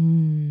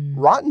 Mm.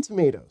 Rotten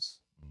Tomatoes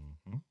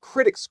Mhm.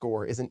 critic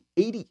score is an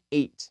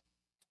 88.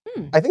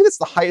 Hmm. I think that's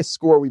the highest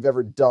score we've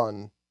ever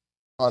done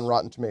on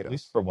Rotten At Tomatoes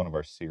least for one of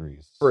our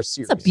series. for a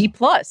series. It's a B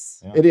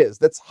plus. Yeah. It is.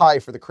 That's high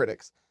for the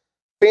critics.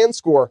 Fan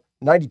score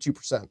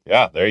 92%.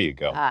 Yeah, there you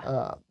go.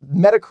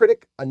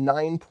 Metacritic a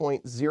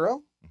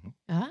 9.0.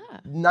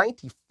 Ah.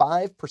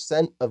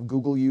 95% of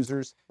Google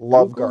users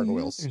love Google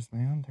Gargoyles. users,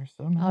 man, they're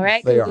so nice. All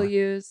right, They Google are.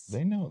 use.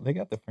 They know. They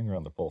got their finger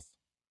on the pulse.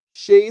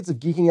 Shades of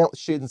Geeking Out with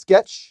Shades and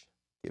Sketch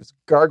gives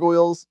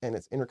Gargoyles and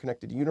its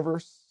interconnected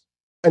universe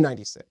a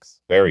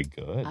 96. Very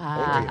good. Very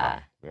Ah.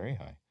 high. Very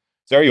high.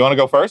 Sarah, you want to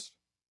go first?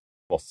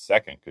 Well,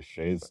 second, because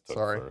Shades took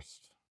Sorry.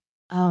 first.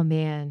 Oh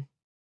man.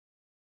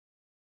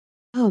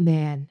 Oh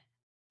man.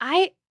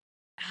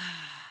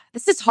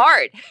 This is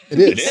hard. It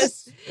is. It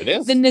is. It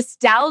is. The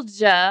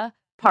nostalgia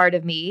part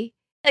of me,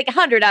 like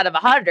 100 out of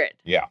 100.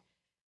 Yeah.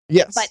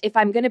 Yes. But if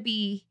I'm going to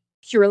be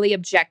purely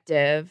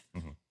objective,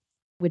 Mhm.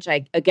 which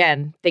I,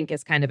 again, think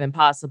is kind of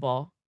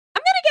impossible,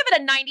 I'm going to give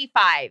it a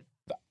 95.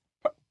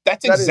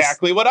 That's That is-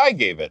 exactly what I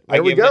gave it. I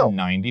There we gave it go. a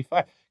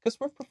 95 because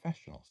we're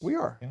professionals. we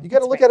are. Yeah. You got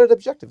to That's look right. at it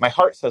objectively. My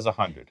heart says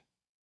 100.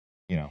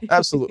 You know,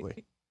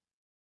 Absolutely.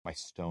 my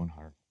stone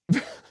heart.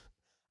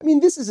 I mean,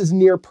 this is as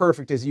near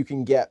perfect as you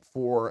can get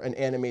for an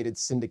animated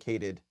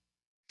syndicated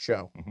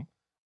show. Mhm.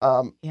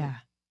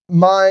 Yeah.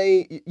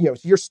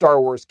 You're Star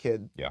Wars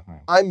kid. Yeah. I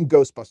am. I'm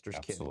Ghostbusters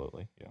kid.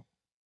 Absolutely. Yeah.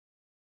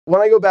 When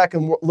I go back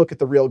and look at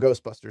the real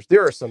Ghostbusters,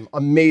 there are some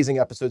amazing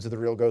episodes of the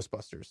real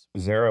Ghostbusters.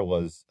 Zara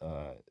was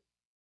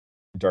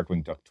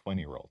Darkwing Duck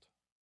 20-year-old.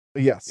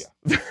 Yes.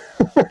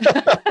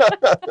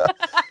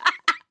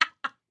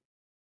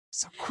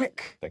 So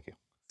quick, Thank you.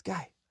 this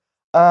guy.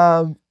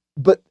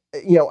 But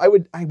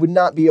I would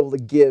not be able to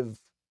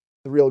give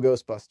the real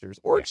Ghostbusters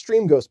or Yeah.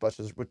 Extreme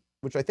Ghostbusters,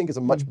 which I think is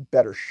a much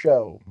better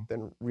show Mhm.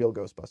 than real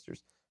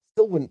Ghostbusters.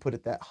 Still wouldn't put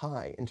it that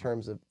high in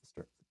terms of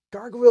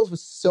Gargoyles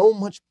was so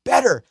much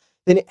better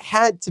than it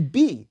had to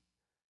be.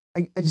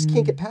 I just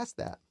can't get past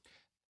that.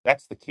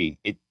 That's the key.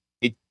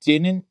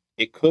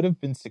 It could have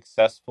been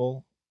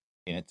successful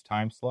in its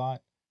time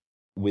slot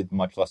with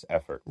much less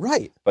effort,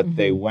 Right. but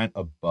they went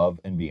above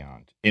and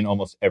beyond in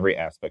almost every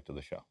aspect of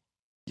the show.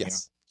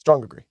 Yes.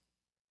 Strong agree.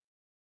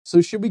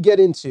 So should we get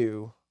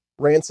into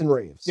rants and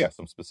raves? Yeah,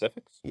 some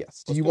specifics.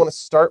 Yes. Do Let's you do want it. to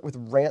start with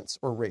rants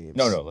or raves?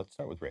 No, let's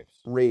start with raves.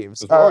 Raves.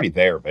 Because we're already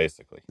there,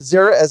 basically.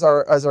 Zara, as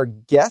our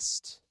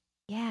guest,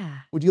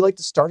 Yeah. would you like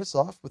to start us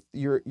off with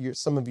your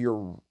some of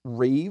your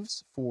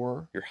raves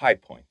for Your high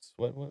points.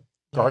 What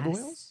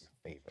Gargoyles?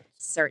 favorites?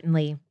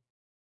 Certainly.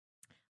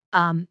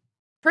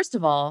 First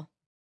of all,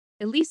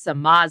 Elisa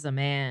Maza,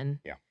 man.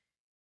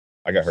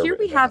 I got her. Here we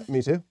written down. have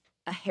Me too.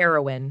 a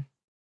heroine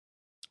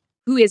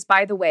who is,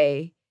 by the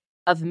way,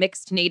 of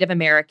mixed Native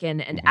American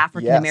and Mhm.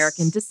 African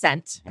American Yes.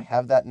 descent. I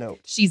have that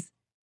note. She's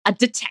a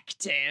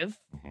detective.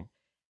 Mhm.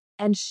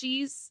 And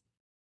she's,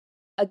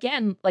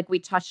 again, like we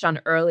touched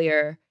on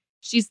earlier,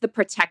 she's the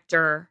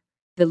protector,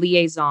 the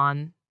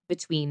liaison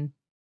between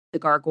the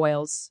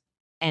gargoyles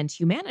and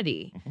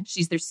humanity. Mhm.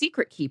 She's their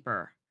secret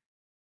keeper.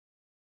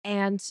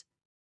 And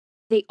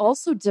they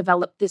also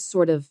develop this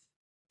sort of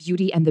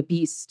Beauty and the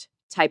Beast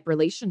type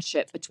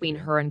relationship between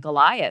her and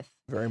Goliath,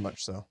 Very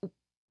much so.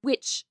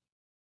 which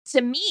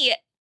to me,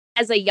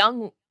 as a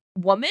young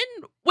woman,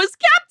 was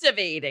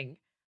captivating.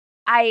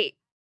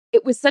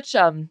 It was such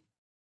a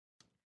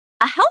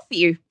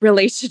healthy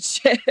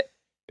relationship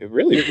It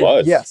really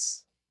was.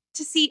 Yes.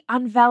 to see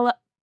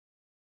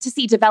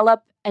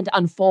develop and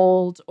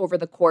unfold over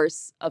the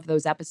course of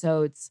those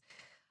episodes.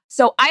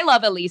 So I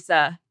love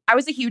Elisa. I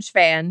was a huge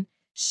fan.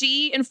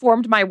 She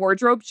informed my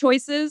wardrobe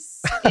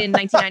choices in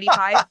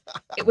 1995.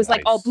 It was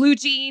like all Nice. blue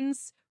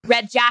jeans,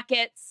 red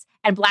jackets,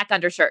 and black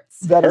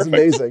undershirts. That is Perfect.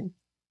 amazing.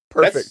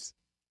 Perfect. That's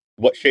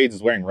what Shades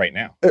is wearing right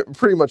now. It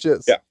pretty much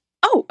is. Yeah.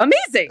 Oh,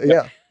 amazing.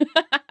 Yeah.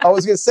 I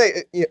was going to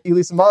say,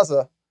 Elisa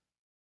Maza,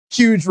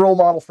 huge role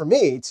model for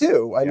me,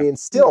 too. I Yeah. mean,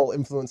 still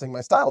influencing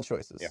my style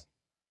choices. Yeah.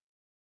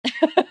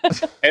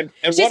 And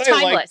She's what I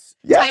liked, timeless.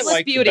 Yes. what I Timeless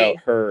liked beauty. about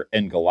her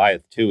and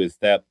Goliath too is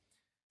that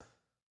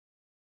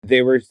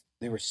they were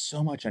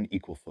so much on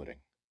equal footing.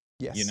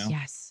 Yes. You know?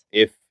 Yes.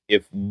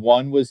 If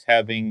one was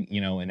having,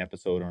 an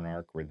episode or an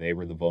arc where they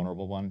were the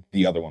vulnerable one,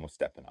 the other one was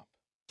stepping up.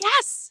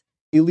 Yes.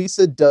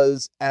 Elisa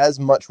does as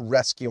much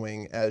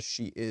rescuing as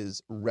she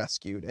is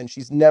rescued, and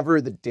she's never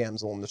the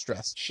damsel in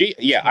distress. I Her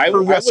wouldn't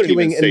even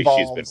rescuing say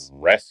involves- she's been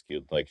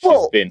rescued. Like she's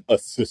Well- been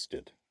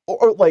assisted.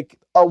 Or like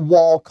a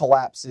wall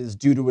collapses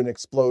due to an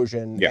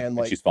explosion, Yeah, and and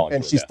like she's falling to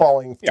her she's death.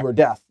 falling to Yeah. her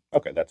death.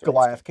 Okay, that's a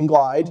Goliath can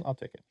glide. rescue. I'll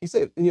take it. He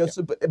saved, Yeah.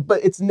 so,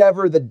 but it's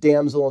never the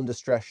damsel in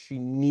distress she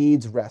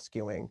needs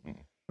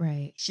rescuing.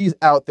 Right. She's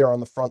out there on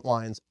the front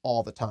lines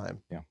all the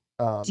time. Yeah.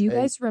 Do you and-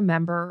 guys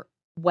remember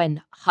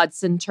when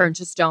Hudson turned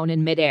to stone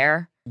in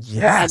midair and was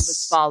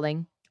Yes.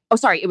 falling? Oh,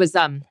 sorry. It was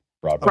Broadway.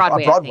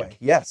 Broadway, I Broadway. think.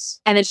 Yes.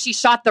 And then she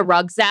shot the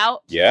rugs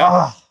out Yeah,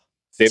 Ah,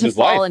 saved to his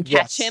fall life. and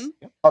catch Yes. him.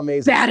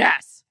 amazing.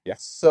 Badass. Yeah.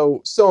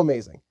 So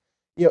amazing.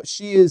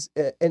 She is,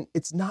 and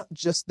it's not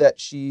just that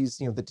she's,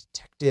 the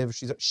detective.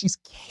 She's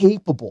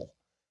capable.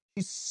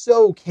 She's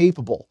so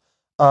capable.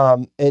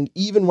 And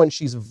even when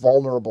she's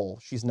vulnerable,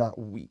 she's not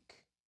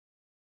weak.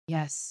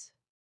 Yes.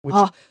 Which,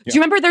 Oh, do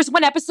you remember there's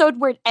one episode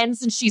where it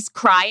ends and she's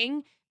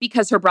crying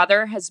because her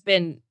brother has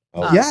been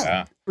Oh,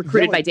 Yeah.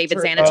 recruited yeah, by like, David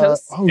sorry,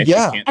 Xanatos? oh And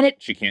yeah.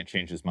 she can't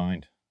change his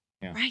mind.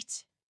 Yeah.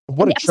 Right.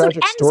 What And a the episode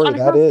tragic ends story on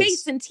that her is.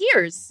 face in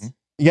tears. Mhm.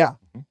 Yeah.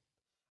 Mhm.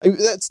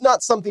 That's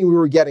not something we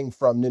were getting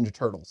from Ninja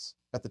Turtles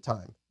at the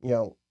time.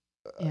 Yeah.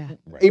 Right.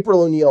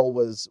 April O'Neil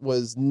was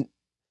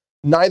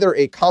neither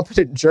a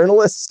competent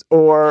journalist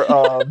or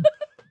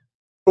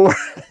or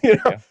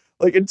Yeah.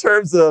 like in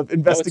terms of fair.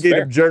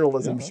 investigative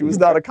journalism, Yeah, she was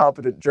not a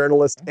competent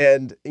journalist,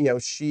 and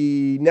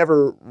she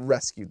never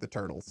rescued the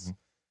turtles. Mhm.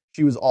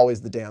 She was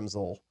always the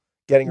damsel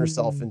getting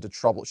herself Mhm. into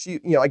trouble. She,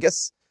 I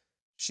guess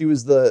she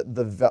was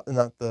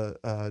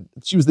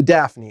she was the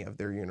Daphne of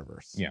their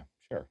universe. Yeah,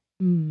 sure.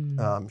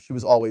 Mm. She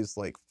was always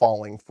like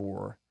falling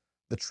for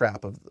the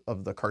trap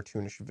of the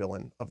cartoonish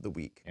villain of the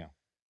week. Yeah.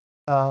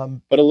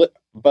 Um, But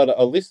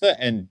Elisa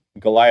and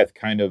Goliath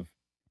kind of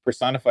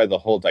personify the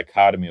whole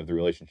dichotomy of the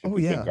relationship Oh,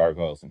 between yeah.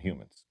 gargoyles and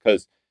humans,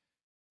 because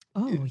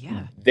Oh,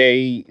 yeah.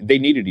 they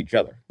needed each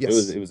other.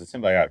 Yes. It was a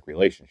symbiotic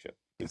relationship.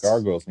 The Yes.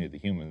 gargoyles needed the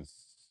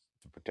humans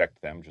to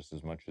protect them just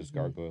as much as Mhm.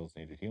 gargoyles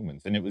needed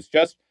humans, and it was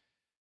just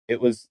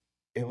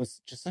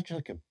such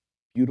like a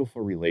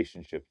beautiful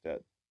relationship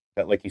that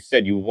like you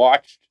said, you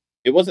watched.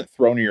 It wasn't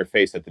thrown in your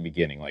face at the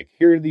beginning, like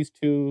here are these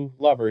two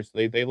lovers,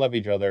 they love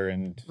each other,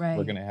 and we're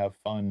Right. gonna have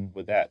fun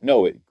with that.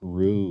 No, it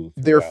grew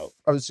I throughout.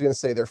 was going to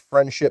say their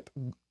friendship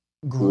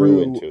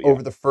grew into, yeah.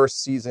 over the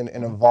first season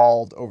and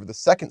evolved over the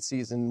second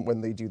season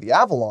when they do the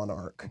Avalon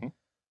arc,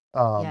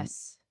 Mhm.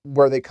 Yes.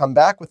 where they come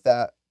back with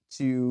that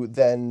to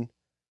then,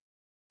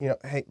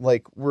 hey,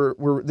 like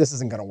we're this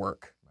isn't going to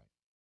work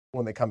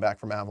when they come back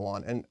from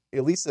Avalon, and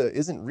Elisa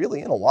isn't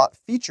really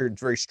featured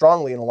very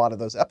strongly in a lot of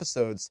those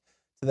episodes.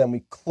 So then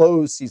we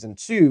close season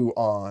 2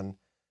 on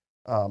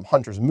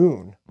Hunter's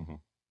Moon.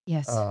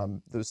 Yes.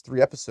 Those 3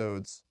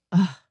 episodes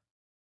Ugh,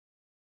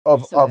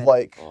 of so good.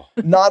 like Oh,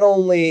 not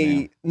only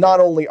Yeah. not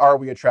only are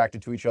we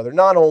attracted to each other,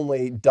 not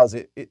only does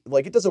it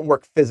doesn't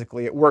work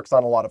physically, it works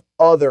on a lot of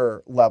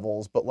other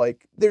levels, but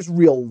like there's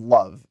real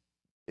love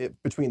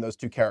between those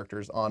two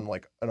characters on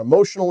like an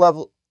emotional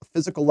level,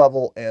 physical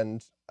level,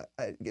 and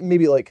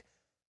maybe like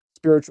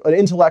spiritual, an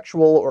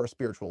intellectual or a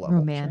spiritual level.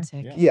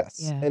 romantic. Yeah. Yes,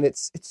 Yeah. and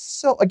it's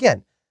so,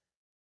 again,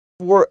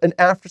 for an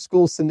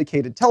after-school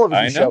syndicated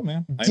television I show, know,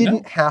 man. I know.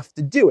 didn't have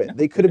to do it.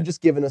 They could have just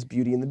given us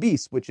Beauty and the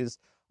Beast, which is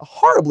a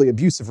horribly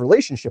abusive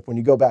relationship when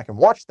you go back and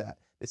watch that.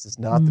 This is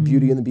not the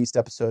Beauty and the Beast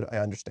episode, I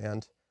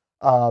understand.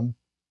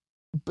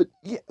 But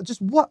yeah,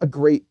 just what a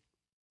great,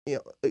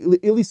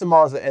 Elisa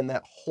Maza and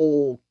that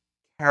whole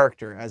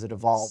character as it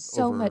evolved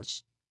So over.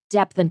 much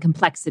depth and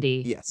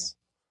complexity. Yes.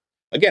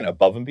 Again,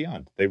 above and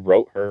beyond. They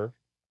wrote her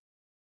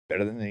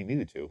better than they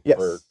needed to Yes.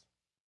 for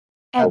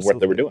And what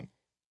they were doing.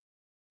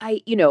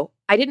 I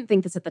didn't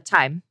think this at the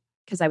time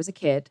because I was a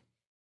kid.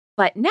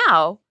 But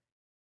now,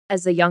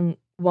 as a young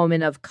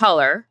woman of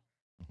color,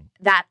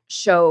 that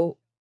show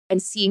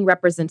and seeing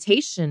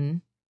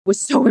representation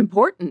was so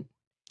important.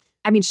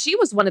 I mean, she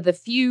was one of the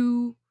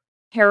few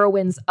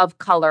heroines of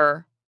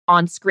color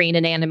on screen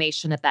in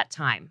animation at that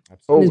time,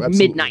 Oh, in the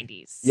absolutely.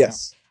 mid-90s.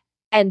 Yes.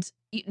 And,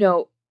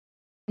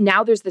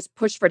 now there's this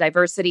push for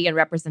diversity and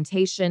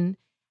representation.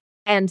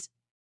 And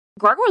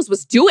Gargoyles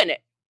was doing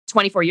it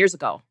 24 years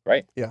ago.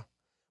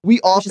 We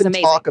is often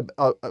amazing. talk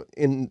about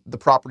in the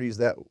properties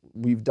that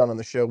we've done on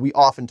the show. We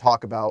often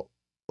talk about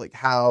like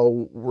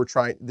how we're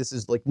trying. This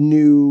is like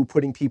new,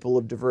 putting people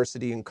of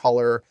diversity and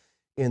color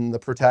in the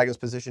protagonist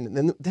position,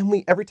 and then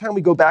we every time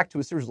we go back to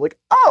a series, like,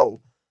 oh,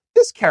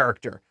 this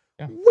character.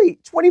 Yeah.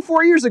 Wait,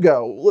 24 years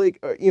ago,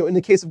 like in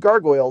the case of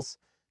Gargoyles,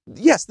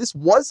 yes, this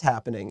was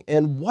happening,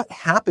 and what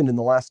happened in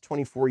the last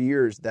 24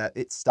 years that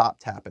it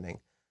stopped happening?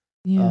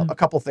 A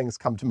couple things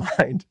come to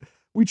mind.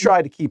 We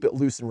try to keep it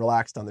loose and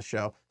relaxed on the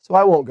show, so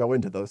I won't go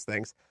into those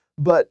things.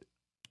 But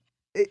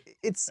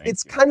it's Thank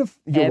you. kind of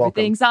you're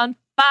Everything's on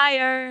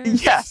fire. welcome.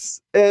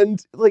 Yes,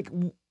 and like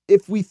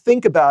if we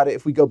think about it,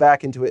 if we go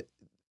back into it,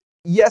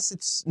 yes,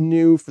 it's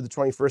new for the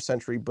 21st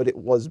century, but it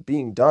was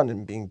being done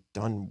and being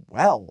done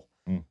well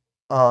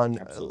on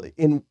Absolutely.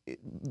 in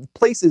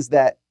places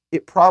that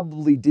it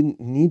probably didn't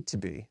need to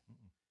be.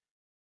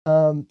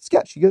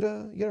 Sketch, you got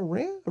a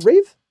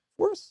rave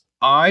for us?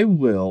 I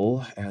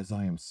will, as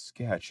I am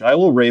Sketch, I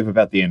will rave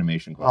about the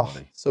animation Oh,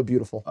 quality so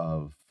beautiful.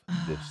 of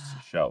this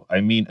show. I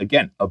mean,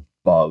 again,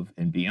 above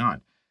and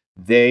beyond.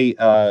 They,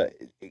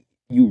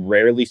 you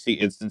rarely see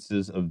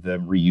instances of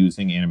them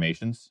reusing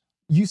animations.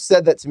 You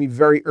said that to me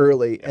very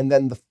early, and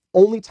then the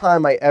only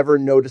time I ever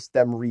noticed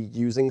them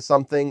reusing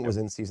something was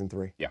in season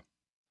 3. Yeah.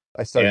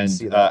 I started to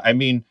see that. I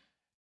mean,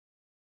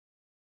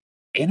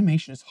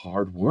 animation is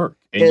hard work,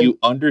 and And- you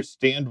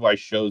understand why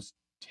shows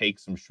take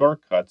some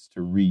shortcuts to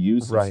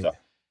reuse some Right. stuff.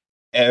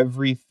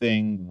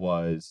 Everything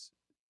was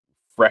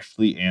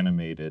freshly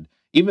animated,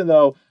 even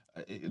though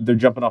they're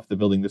jumping off the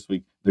building this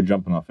week, they're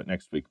jumping off it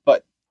next week.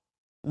 But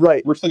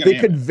Right. we're still gonna They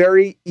could animate.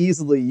 very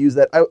easily use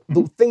that.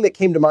 The thing that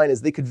came to mind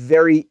is they could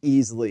very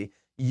easily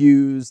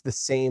use the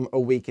same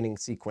awakening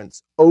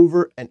sequence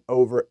over and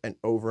over and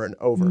over and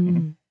over.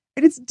 Mm.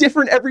 And it's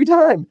different every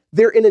time.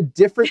 They're in a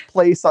different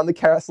place on the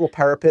castle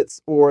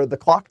parapets or the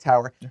clock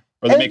tower.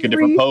 Or they make a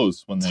different Every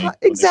pose when they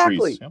Exactly. When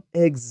they freeze. Yep.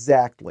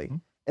 Exactly.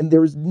 Mhm. And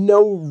there was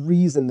no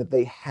reason that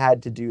they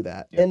had to do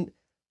that. Yeah. And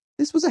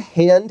this was a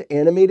hand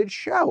animated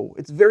show.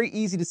 It's very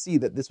easy to see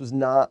that this was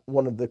not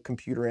one of the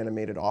computer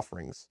animated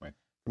offerings Right.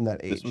 from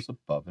that age. This was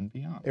above and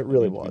beyond. It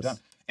really needed to be was. done.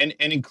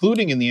 And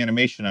including in the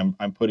animation,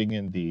 I'm putting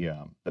in the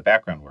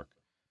background work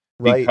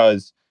right.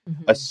 because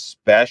Mhm.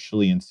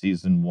 especially in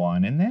season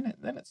 1, and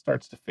then it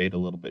starts to fade a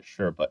little bit,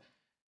 sure, but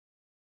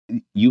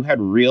you had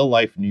real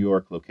life New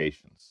York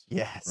locations,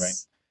 Yes.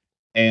 right?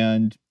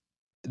 And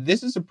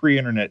this is a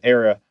pre-internet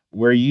era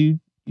where you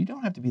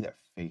don't have to be that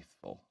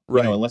faithful,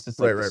 Right. unless it's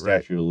like Right, the right,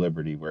 right. Statue of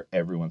Liberty where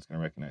everyone's going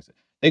to recognize it.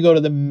 They go to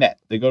the Met,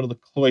 they go to the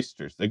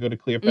cloisters, they go to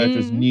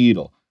Cleopatra's Mhm.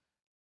 Needle.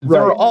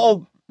 They're Right.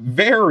 all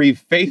very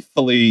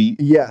faithfully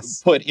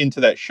Yes. put into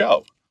that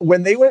show.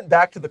 When they went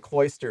back to the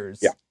cloisters,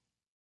 Yeah.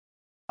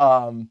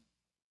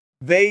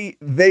 They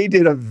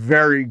did a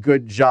very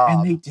good job.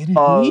 And they didn't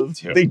of- need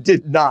to. They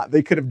did not.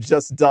 They could have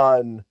just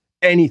done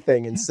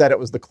anything and said it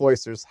was the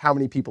cloisters. How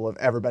many people have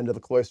ever been to the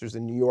cloisters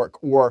in New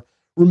York or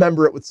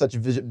remember it with such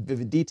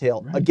vivid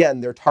detail? Right.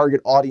 Again, their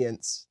target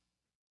audience,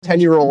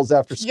 10-year-olds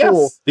after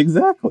school. Yes,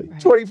 exactly. Right.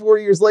 24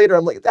 years later,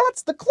 I'm like,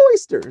 that's the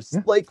cloisters,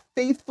 Yeah. like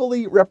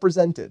faithfully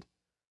represented.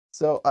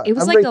 So It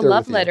was I'm like right a there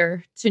love with you.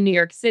 letter to New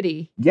York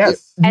City.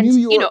 Yes. And, New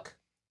you know, York.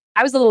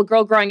 I was a little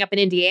girl growing up in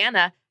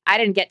Indiana. I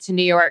didn't get to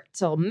New York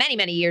till many,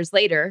 many years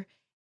later.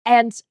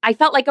 And I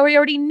felt like I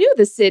already knew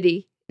the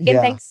city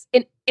Yeah.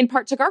 in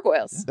part to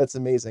Gargoyles. That's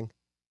amazing.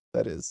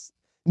 That is.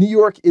 New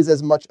York is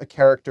as much a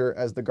character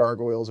as the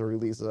Gargoyles or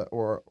Elisa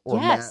or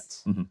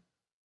Yes. Matt. Mhm. I mean,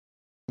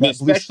 Matt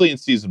Blue- especially in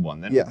season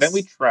 1. Then Yes.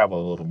 we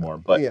travel a little more.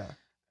 But yeah.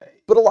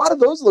 But a lot of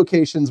those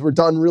locations were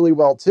done really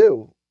well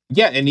too.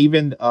 yeah, and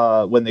even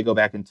when they go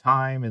back in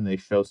time and they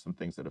show some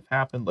things that have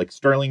happened, like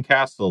Stirling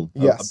Castle, a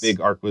Yes.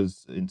 big arc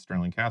was in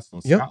Stirling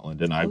Castle in Yep.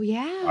 Scotland, and Oh,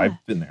 yeah.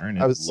 I've been there, and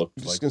it I was looked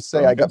just like going to say,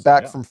 Stirling I got Castle,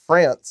 back yeah. from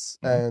France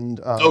Mhm.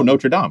 and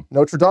Notre Dame.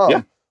 Notre Dame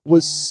Yeah.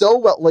 was so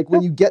well. Like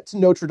when you get to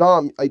Notre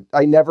Dame,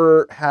 I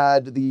never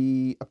had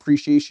the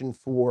appreciation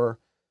for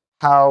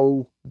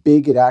how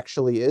big it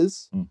actually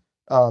is Mm.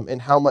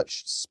 and how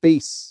much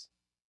space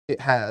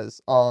it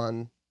has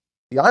on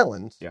the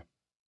island, Yeah.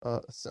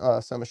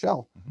 Saint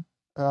Michel. Mhm.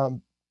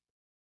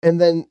 And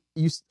then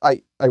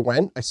I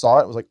went, I saw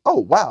it, I was like, oh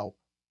wow,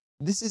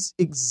 this is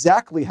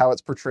exactly how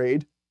it's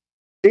portrayed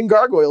in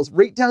Gargoyles,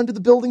 right down to the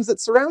buildings that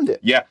surround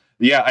it.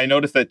 Yeah, I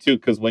noticed that too,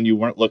 because when you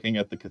weren't looking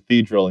at the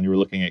cathedral and you were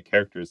looking at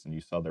characters and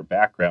you saw their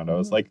background, I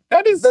was like,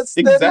 that is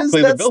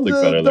exactly the buildings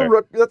that are there.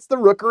 That's the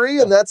rookery,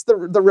 and that's the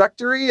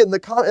rectory, and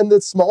the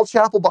small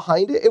chapel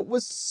behind it. It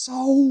was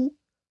so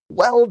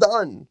well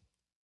done.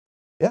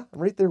 Yeah, I'm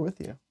right there with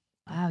you.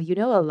 Wow, you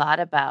know a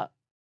lot about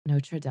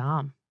Notre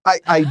Dame.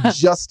 I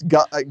just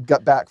got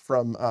back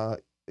from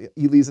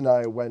Elise and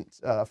I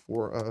went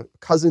for a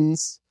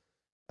cousin's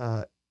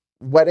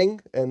wedding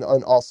and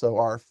also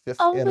our 5th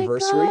Oh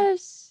anniversary my gosh.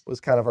 was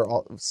kind of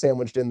our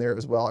sandwiched in there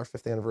as well, our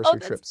 5th anniversary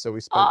that's trip. So we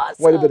spent Awesome.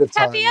 quite a bit of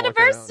time. Happy walking around.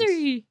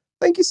 anniversary.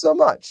 Thank you so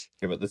much.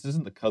 Okay, but this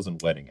isn't the cousin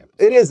wedding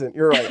episode. It isn't.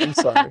 You're right. I'm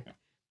sorry.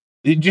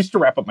 Just to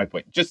wrap up my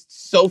point,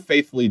 just so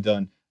faithfully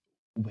done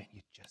when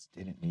you just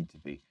didn't need to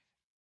be.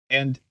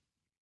 And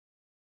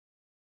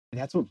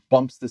that's what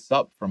bumps this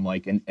up from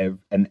like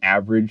an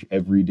average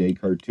everyday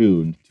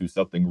cartoon to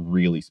something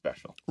really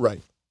special.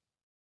 Right.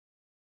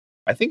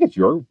 I think it's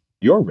your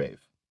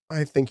rave.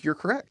 I think you're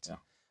correct.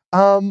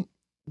 Yeah.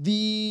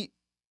 The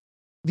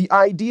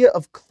idea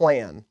of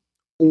clan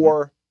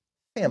or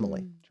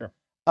family, Sure.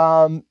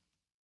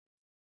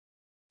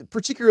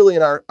 particularly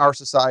in our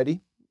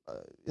society,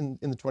 in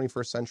the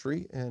 21st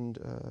century, and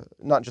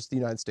not just the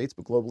United States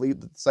but globally,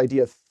 this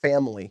idea of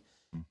family,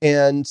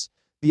 and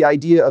the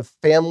idea of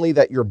family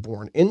that you're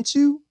born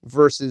into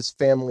versus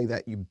family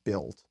that you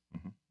build.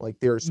 Like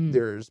there's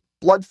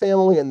blood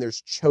family and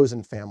there's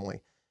chosen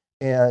family.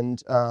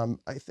 And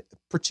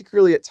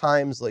particularly at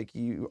times, like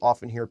you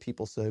often hear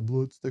people say,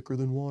 blood's thicker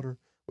than water,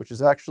 which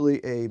is actually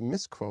a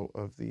misquote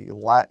of the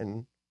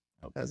Latin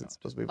as it's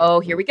supposed to be. Oh,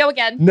 here we go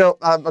again. No,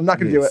 I'm not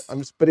going to do it.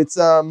 But it's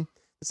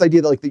this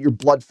idea that like that your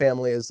blood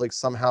family is like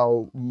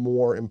somehow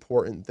more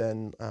important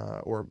than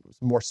or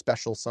more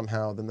special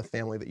somehow than the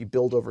family that you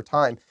build over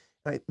time.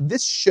 Right?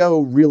 This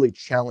show really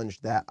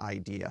challenged that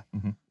idea,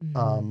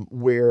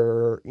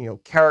 where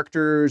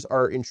characters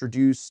are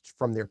introduced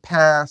from their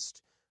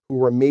past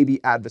who are maybe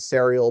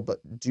adversarial but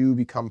do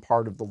become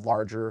part of the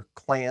larger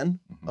clan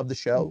of the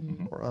show,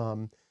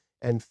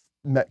 and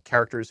met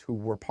characters who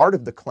were part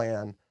of the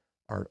clan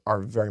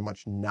are very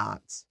much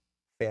not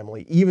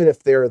family, even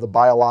if they're the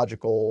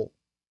biological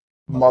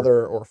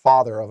mother or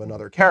father of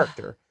another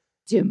character.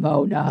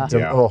 Demona.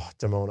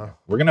 Demona.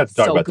 We're gonna have to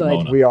talk So about good.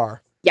 Demona. We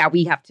are. Yeah,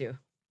 we have to.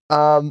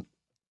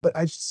 But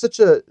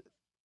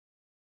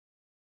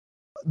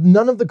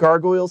none of the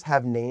gargoyles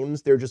have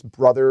names. They're just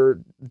brother,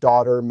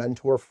 daughter,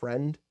 mentor,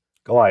 friend.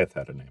 Goliath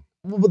had a name.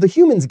 Well, the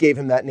humans gave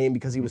him that name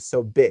because he was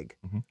so big.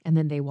 And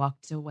then they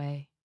walked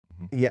away.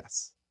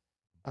 Yes.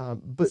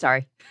 But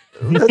Sorry.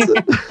 that's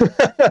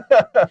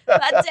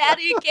My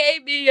daddy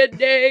gave me a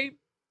name.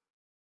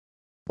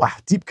 wow,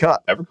 deep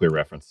cut. Everclear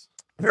reference.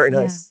 Very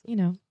nice.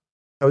 Yeah,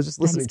 I was just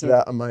listening to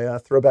that on my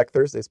Throwback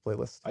Thursdays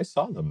playlist. I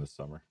saw them this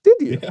summer. Did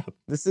you? Yeah.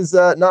 This is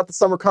not the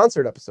summer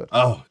concert episode.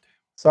 Oh,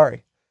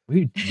 Sorry.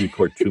 we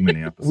record too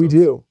many episodes. We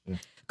do. Yeah.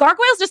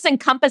 Gargoyles just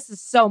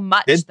encompasses so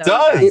much. It though,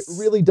 does. guys.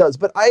 It really does.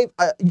 But I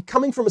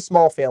coming from a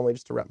small family,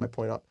 just to wrap my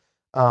point up,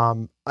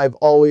 I've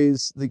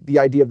always the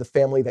idea of the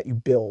family that you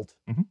build.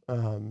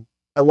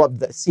 I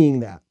love seeing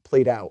that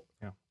played out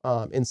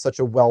in such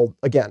a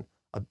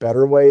a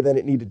better way than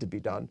it needed to be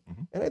done.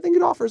 And I think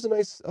it offers a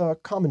nice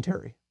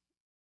commentary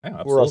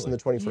Yeah, for us in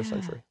absolutely. the 21st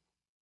century.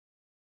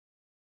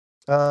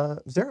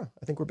 Zara,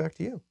 I think we're back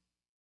to you.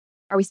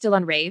 Are we still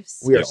on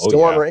raves? We are Yeah, oh,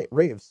 still on yeah.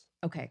 raves.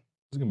 Okay.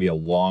 This is gonna be a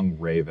long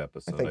rave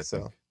episode. I think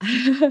so.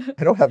 I'm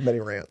I don't have many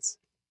rants.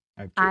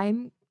 I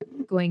do.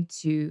 going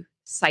to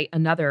cite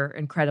another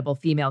incredible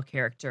female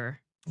character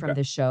from Okay.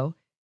 this show,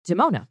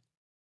 Demona.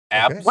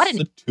 What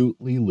an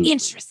Absolutely.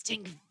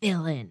 Interesting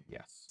villain.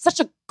 Yes. Such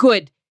a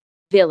good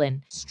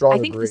villain. Strong I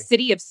think agree. the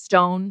City of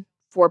Stone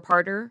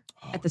 4-parter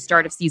at the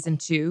start of season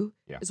 2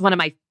 Yeah. is one of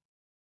my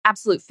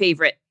absolute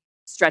favorite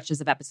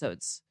stretches of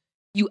episodes.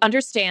 You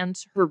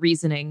understand her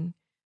reasoning,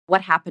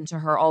 what happened to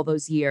her all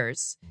those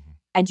years,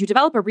 and you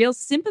develop a real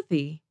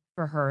sympathy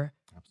for her,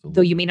 Absolutely.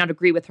 though you may not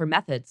agree with her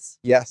methods.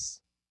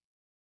 Yes.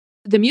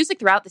 The music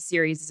throughout the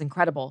series is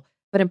incredible,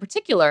 but in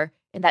particular,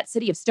 in that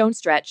City of Stone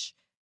stretch,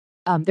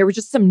 there was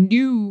just some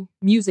new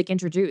music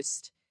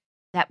introduced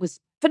that was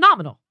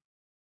phenomenal.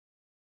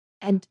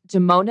 And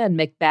Demona and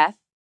Macbeth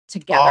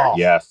together, Oh,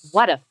 Yes.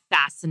 what a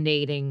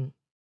fascinating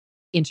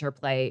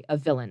interplay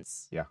of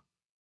villains.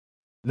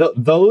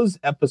 Those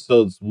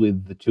episodes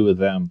with the two of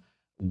them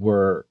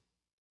were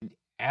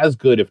as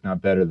good, if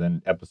not better,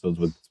 than episodes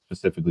with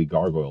specifically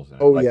gargoyles in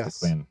it. Oh, like the yes.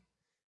 clan.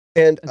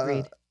 And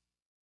Agreed.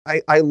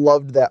 I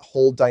loved that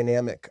whole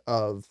dynamic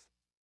of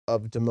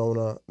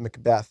Demona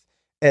Macbeth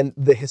and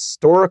the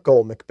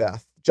historical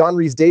Macbeth. John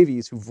Rhys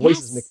Davies, who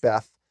voices Yes.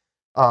 Macbeth,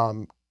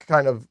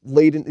 kind of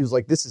laid in. He was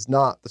like, "This is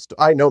not the.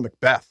 I know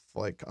Macbeth.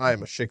 Like I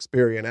am a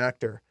Shakespearean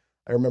actor."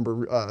 I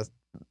remember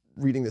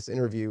reading this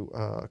interview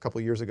a couple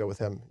of years ago with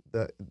him.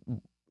 The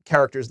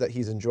characters that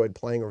he's enjoyed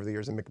playing over the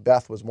years, and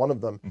Macbeth was one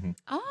of them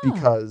Ah.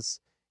 because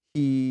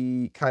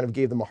he kind of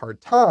gave them a hard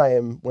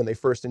time when they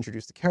first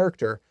introduced the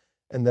character.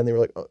 And then they were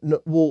like, oh,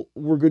 no, well,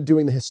 we're good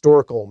doing the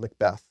historical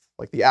Macbeth,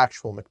 like the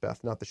actual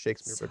Macbeth, not the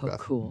Shakespeare So Macbeth.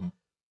 cool.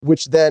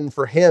 Which then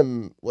for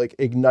him, like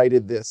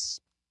ignited this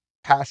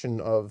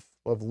passion of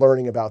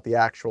learning about the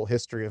actual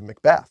history of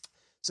Macbeth.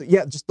 So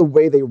yeah, just the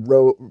way they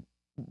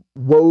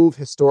wove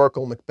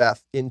historical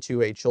Macbeth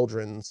into a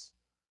children's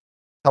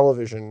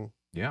television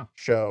Yeah.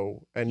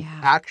 show and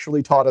Yeah.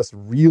 actually taught us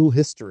real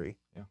history.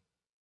 Yeah.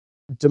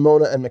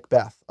 Demona and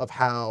Macbeth, of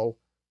how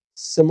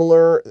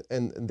similar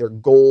and their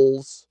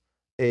goals,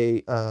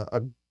 a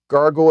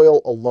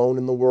gargoyle alone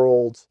in the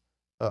world,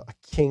 a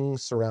king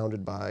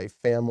surrounded by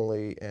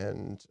family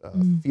and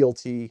Mm.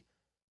 fealty,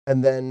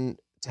 and then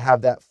to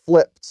have that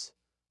flipped,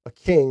 a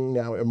king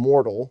now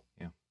immortal,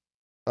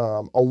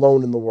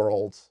 alone in the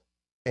world,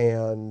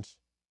 and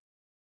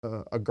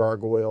a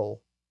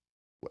gargoyle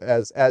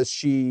as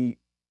she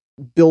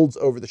builds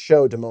over the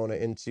show Demona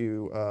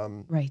into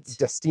Right.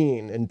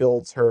 Destine and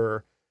builds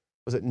her,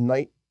 was it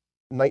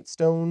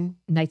Nightstone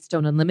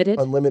Nightstone Unlimited.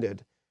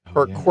 Unlimited, Oh,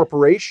 her yeah.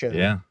 corporation,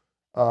 Yeah.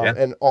 Yeah.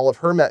 and all of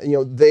her,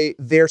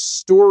 their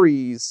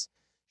stories.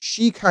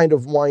 She kind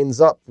of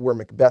winds up where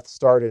Macbeth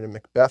started, and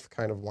Macbeth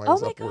kind of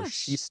winds my up where gosh.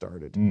 she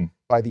started Mm.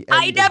 by the end.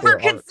 I of never their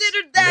arcs.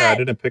 considered Yeah, I that.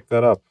 didn't pick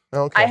that up.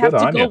 Okay. I have Good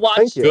to on go ya. watch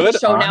Thank you. the Good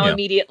show on now ya.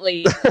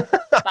 immediately.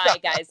 Bye,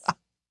 guys.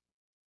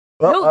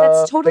 Well, No,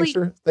 that's totally-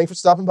 Thanks for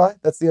stopping by.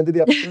 That's the end of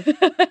the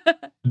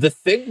episode. The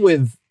thing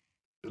with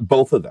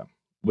both of them,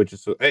 which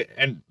is,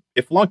 and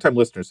if longtime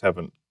listeners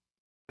haven't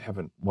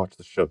watched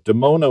the show,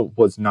 Demona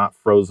was not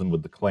frozen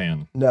with the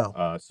clan,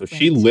 No. so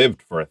she Right.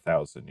 lived for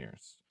 1,000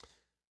 years.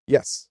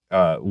 Yes.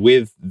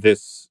 With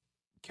this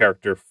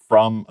character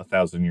from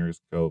 1,000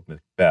 years ago,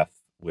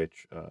 Macbeth,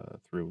 which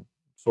through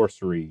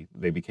sorcery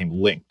they became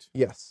linked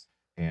Yes.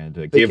 and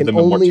They gave can them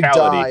only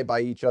immortality. die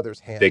by each other's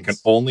hands. They can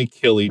only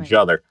kill each Right.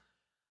 other.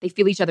 They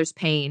feel each other's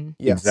pain.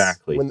 Yes.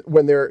 Exactly.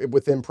 When they're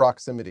within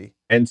proximity.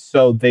 And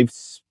so they've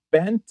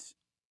spent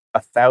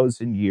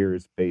 1,000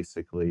 years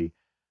basically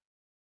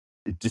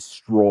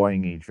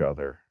destroying each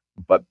other,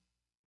 but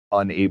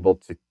unable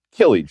to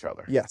kill each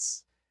other.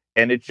 Yes.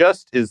 And it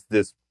just is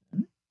this,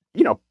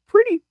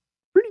 pretty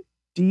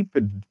deep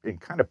and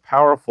kind of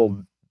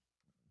powerful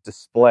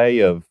display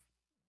of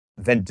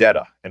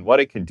vendetta and what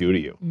it can do to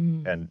you.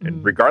 Mm,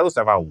 And regardless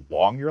of how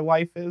long your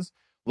life is,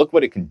 look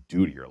what it can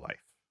do to your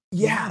life.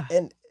 Yeah.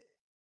 And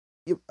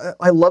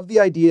I love the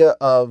idea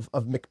of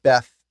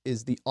Macbeth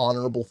is the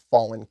honorable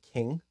fallen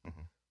king Mhm.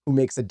 who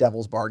makes a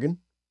devil's bargain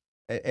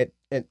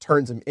and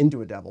turns him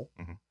into a devil.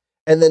 Mhm.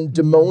 And then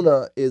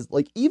Demona is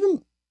like,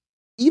 even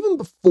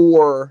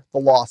before the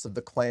loss of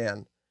the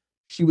clan,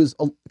 she was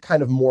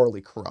kind of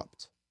morally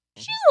corrupt.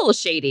 She's a little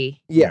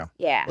shady. Yeah.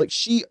 Yeah. Like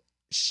she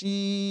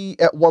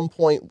at one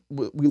point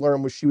we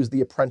learned she was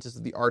the apprentice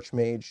of the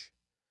Archmage,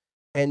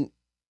 and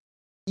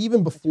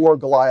even before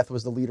Goliath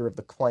was the leader of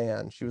the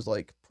clan, she was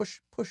like, push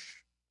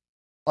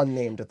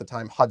unnamed at the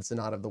time Hudson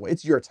out of the way.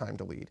 It's your time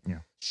to lead. Yeah.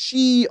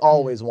 She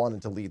always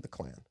wanted to lead the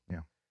clan.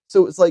 Yeah.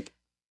 So it's like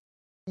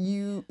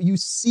you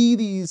see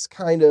these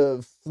kind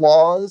of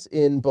flaws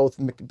in both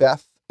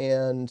Macbeth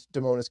and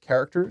Demona's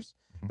characters,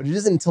 Mhm. but it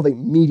isn't until they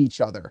meet each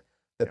other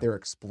that Yeah. they're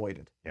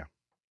exploited.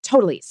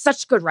 Totally.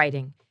 Such good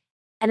writing.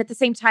 And at the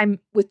same time,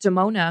 with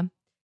Demona,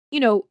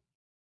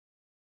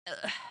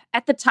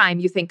 at the time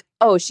you think,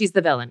 oh, she's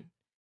the villain.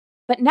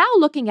 But now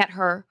looking at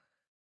her,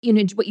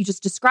 what you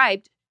just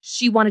described,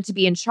 she wanted to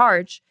be in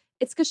charge.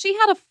 It's because she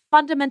had a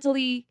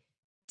fundamentally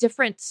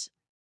different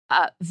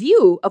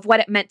view of what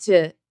it meant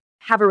to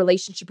have a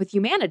relationship with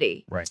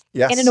humanity.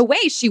 Yes. And in a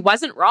way, she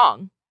wasn't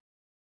wrong.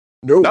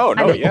 No,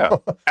 I mean, yeah.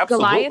 Absolutely.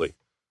 Goliath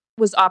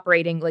was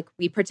operating like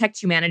we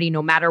protect humanity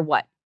no matter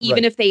what, even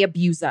Right. if they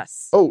abuse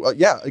us. Oh,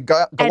 yeah.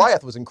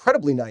 Goliath was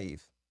incredibly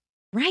naive.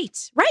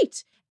 Right.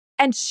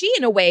 And she,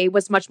 in a way,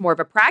 was much more of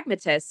a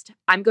pragmatist.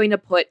 I'm going to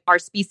put our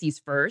species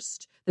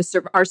first.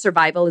 Our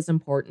survival is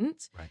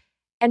important. Right.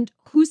 And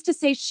who's to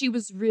say she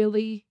was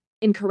really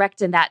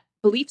incorrect in that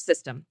belief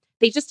system?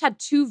 They just had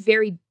two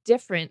very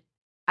different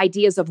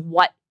ideas of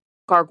what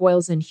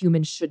gargoyles and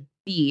humans should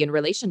be in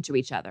relation to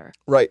each other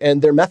Right.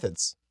 And their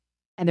methods.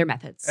 and their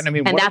methods. And I mean,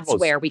 and one of that's the most-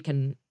 where we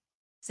can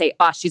say,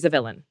 she's a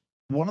villain.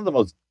 One of the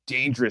most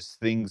dangerous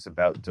things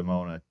about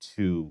Demona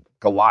to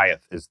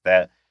Goliath is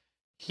that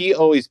he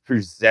always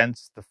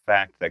presents the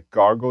fact that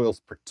gargoyles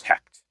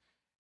protect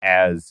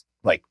as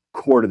like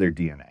core to their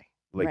DNA.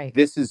 Like Right.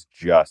 this is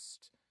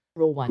just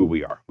Rule one. who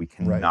we are. We Right.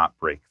 cannot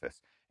break this.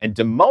 And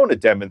Demona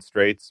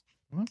demonstrates,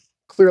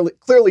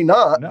 Clearly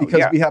not, No, because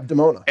yeah. we have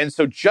Demona. and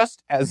so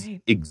just as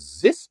Right.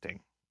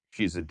 existing,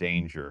 she's a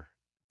danger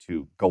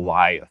to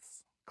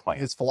Goliath's clan,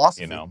 His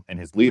philosophy. and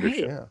his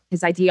leadership. Yeah.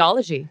 His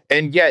ideology.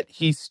 And yet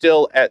he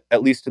still,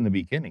 at least in the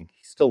beginning,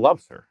 he still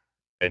loves her.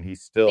 And he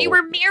still They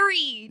were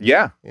married.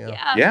 Yeah.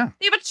 Yeah. Yeah.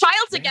 They have a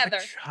child They have a together.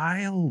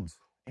 child.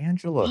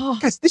 Angela. Oh,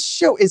 Guys, this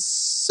show is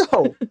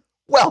so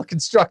well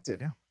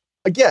constructed. Yeah.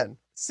 Again,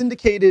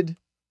 syndicated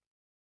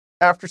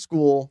after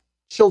school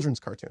children's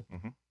cartoon.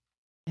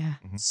 yeah.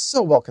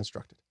 So well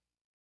constructed.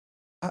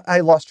 I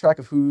lost track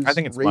of whose I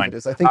think it's rave mine. it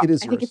is. I think it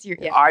is I yours. think it's your.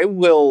 Yeah.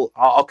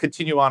 I'll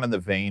continue on in the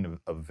vein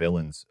of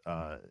villains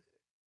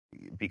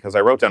because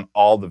I wrote down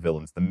all the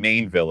villains, the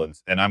main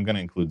villains, and I'm going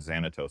to include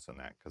Xanatos in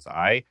that because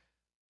I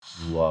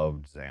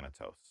loved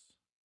Xanatos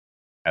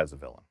as a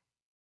villain.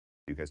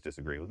 Do you guys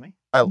disagree with me?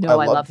 No,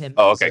 I love him.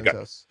 Oh, okay,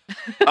 good. Santos.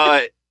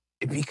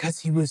 Because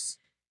he was,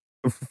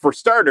 for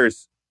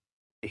starters,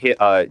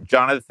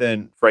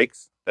 Jonathan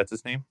Frakes, that's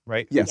his name,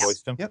 right? Who Yes.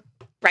 voiced him? Yep.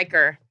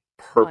 Riker.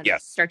 on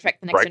Yes. Star Trek: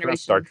 The Next Riker on Generation.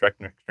 Star Trek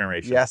Next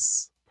Generation.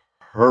 Yes.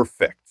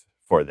 Perfect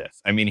for this.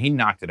 I mean, he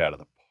knocked it out of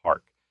the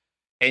park.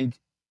 And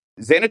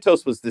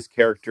Xanatos was this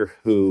character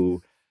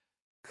who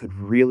could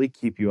really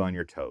keep you on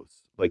your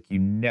toes. Like, you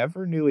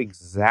never knew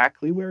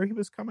exactly where he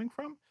was coming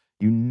from.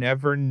 You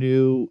never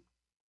knew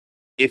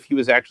if he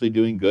was actually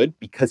doing good,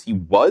 because he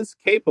was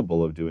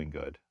capable of doing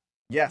good.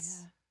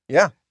 Yes.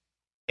 Yeah.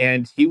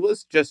 And he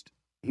was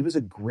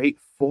a great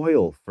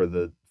foil for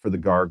the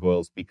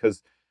gargoyles,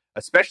 because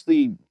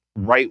especially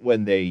right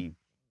when they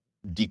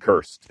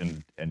decursed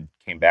and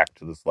came back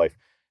to this life,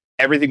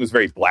 everything was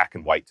very black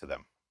and white to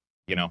them.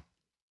 You know,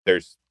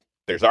 there's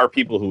our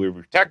people who we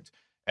protect,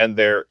 and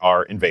there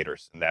are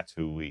invaders, and that's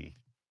who we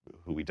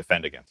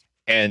defend against.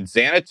 And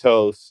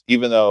Xanatos,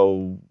 even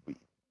though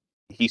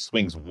he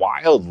swings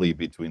wildly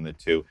between the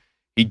two,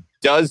 he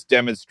does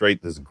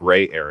demonstrate this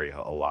gray area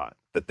a lot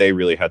that they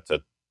really had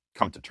to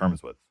come to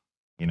terms with,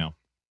 you know?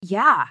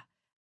 Yeah.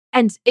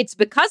 And it's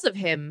because of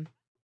him.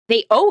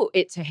 They owe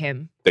it to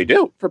him They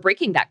do. for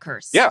breaking that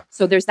curse. Yeah.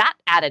 So there's that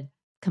added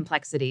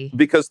complexity.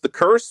 Because the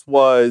curse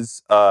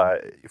was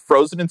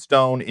frozen in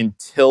stone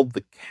until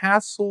the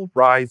castle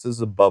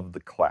rises above the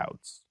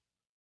clouds.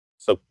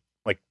 So,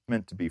 like,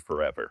 meant to be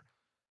forever.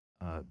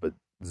 But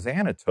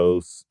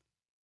Xanatos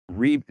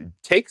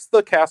takes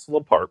the castle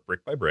apart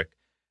brick by brick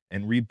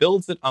and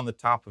rebuilds it on the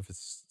top of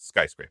his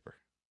skyscraper,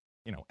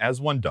 you know, as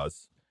one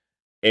does.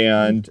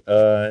 And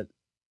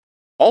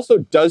also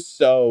does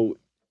so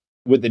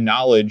with the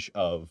knowledge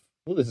of,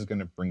 well, this is going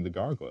to bring the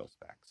gargoyles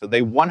back. So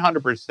they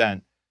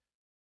 100%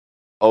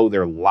 owe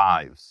their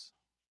lives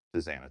to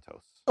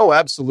Xanatos. Oh,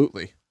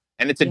 absolutely.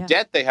 And it's a Yeah.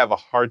 debt they have a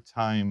hard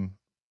time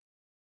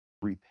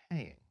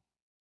repaying,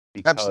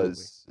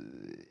 because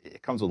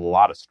it comes with a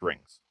lot of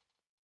strings.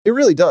 It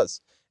really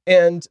does.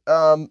 And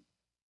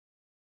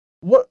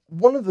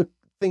one of the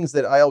things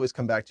that I always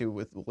come back to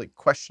with like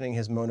questioning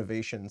his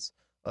motivations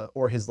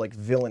or his like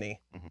villainy,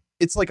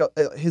 it's like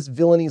his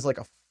villainy is like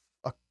a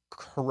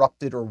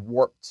corrupted or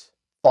warped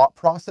thought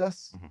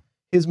process.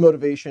 His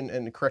motivation,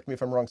 and correct me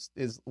if I'm wrong,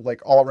 is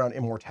like all around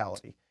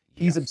immortality.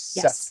 He's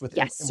obsessed with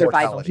survival.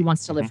 immortality. He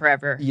wants to live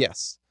forever.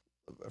 Yes.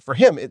 For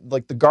him,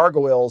 like the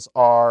gargoyles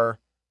are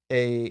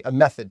a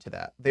method to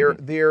that. They're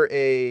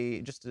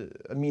just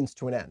a means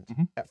to an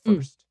end at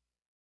first.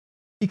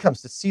 He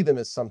comes to see them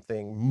as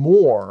something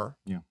more.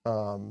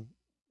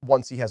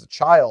 Once he has a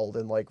child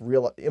and like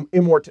real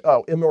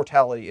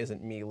immortality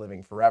isn't me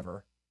living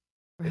forever.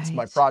 It's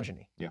my Right.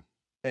 progeny. Yeah.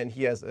 And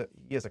he has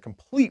a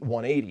complete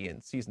 180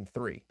 in season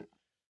 3.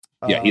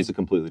 Yeah, he's a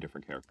completely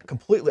different character.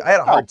 Completely. I had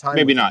a hard time.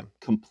 Maybe with not him.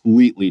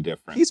 completely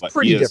different. He's but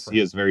pretty different. He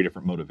has very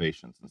different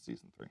motivations in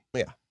season 3.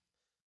 Yeah.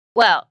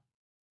 Well,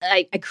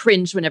 I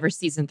cringe whenever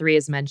season 3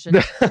 is mentioned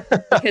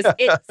because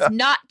it's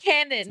not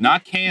canon. It's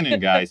not canon,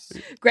 guys.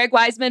 Greg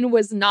Wiseman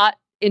was not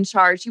in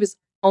charge. He was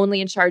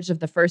only in charge of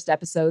the first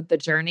episode, The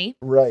Journey.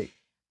 Right.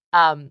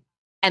 And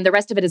the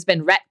rest of it has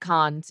been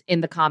retconned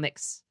in the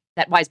comics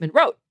that Wiseman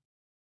wrote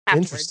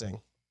afterwards.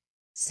 Interesting.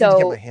 So I need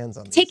to get my hands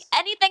on take this.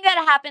 anything that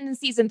happened in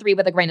season 3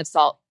 with a grain of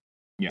salt.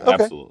 Yeah,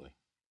 Okay. absolutely.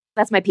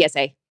 That's my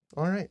PSA.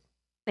 All right.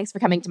 Thanks for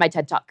coming to my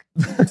TED Talk.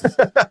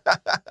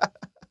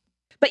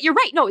 But you're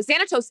right. No,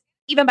 Xanatos,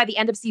 even by the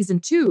end of season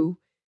 2,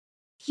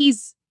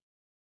 he's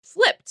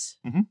flipped.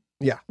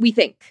 Yeah. We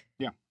think.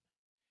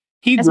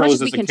 He As much grows as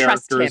we as a can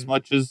trust character as him.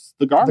 much as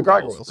the gargoyles. The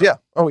gargoyles. Yeah.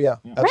 Oh, yeah.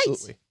 Yeah.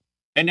 Absolutely.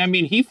 And I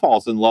mean, he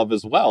falls in love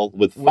as well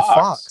with With Fox.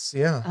 Fox.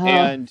 Yeah. Oh,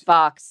 And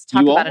Fox.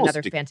 Talk you about almost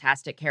another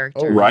fantastic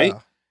character. Oh, Right? yeah.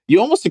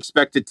 You almost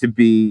expect it to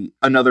be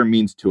another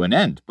means to an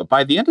end, but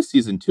by the end of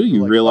season 2,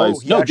 you Like,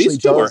 realize, he no, actually these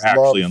two are does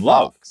actually in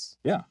love. Fox.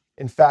 Yeah.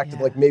 In fact,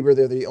 Yeah. like maybe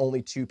they're the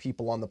only two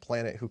people on the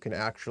planet who can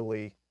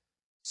actually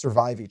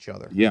survive each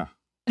other. Yeah.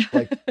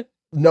 Like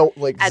no,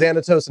 like And-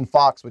 Xanatos and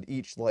Fox would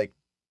each like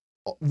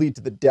lead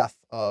to the death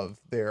of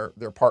their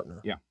partner.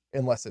 Yeah.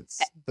 Unless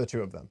it's the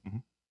two of them.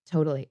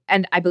 Totally.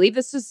 And I believe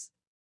this was,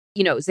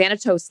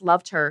 Xanatos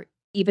loved her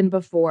even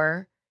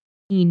before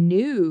he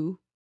knew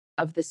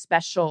of the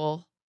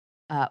special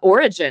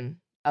origin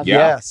of Yeah.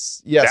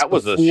 Yes. Yes. that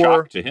was a before-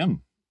 shock to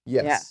him.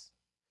 Yes.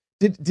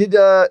 Did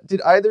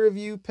either of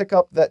you pick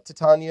up that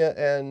Titania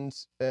and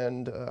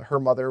her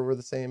mother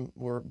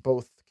were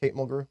both Kate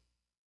Mulgrew?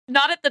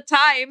 Not at the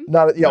time.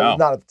 Not at No.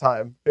 not at the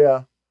time.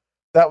 Yeah.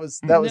 That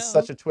was No.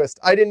 such a twist.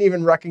 I didn't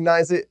even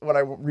recognize it when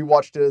I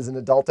rewatched it as an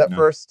adult at No.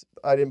 first.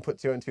 I didn't put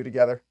 2 and 2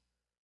 together.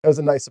 It was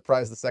a nice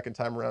surprise the second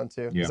time around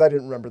too, because Yeah. I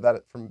didn't remember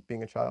that from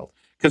being a child.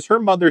 Because her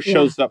mother Yeah.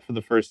 shows up for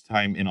the first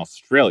time in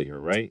Australia,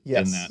 right?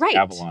 Yes. In that Right.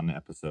 Avalon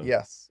episode.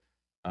 Yes.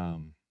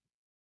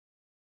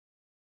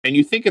 And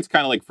you think it's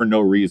kind of like for no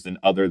reason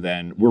other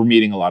than we're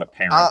meeting a lot of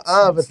parents.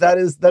 and But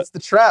stuff. that's the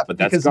trap. but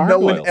that's because no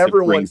one Gargoyles. It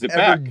ever brings it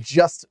ever back.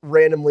 just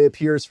randomly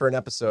appears for an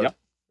episode. Yep.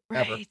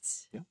 Ever.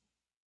 Right. Yeah.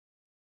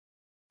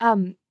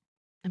 I'm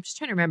just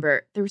trying to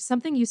remember. There was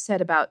something you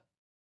said about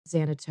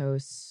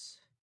Xanatos.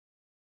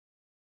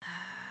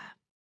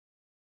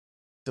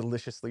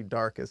 Deliciously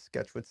dark, as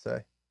Sketch would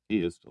say.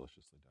 He is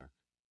deliciously dark.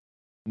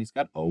 And he's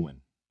got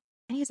Owen.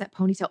 And he has that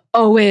ponytail.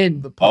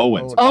 Owen. The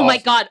Owen's Oh my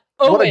awesome. God.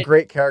 Owen. What a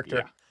great character.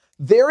 Yeah.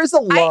 There is a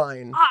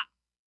line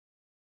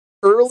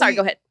early. Sorry,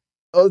 go ahead.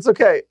 Oh, it's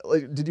okay.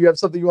 Like, did you have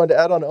something you wanted to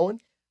add on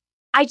Owen?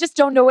 I just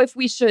don't know if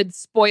we should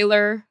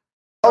spoiler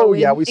Oh, Owen,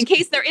 yeah, in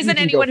case there you isn't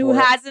can go anyone who for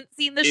it. hasn't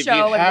seen the If show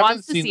you and haven't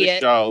wants to seen see the it,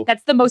 show,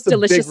 that's the most It's a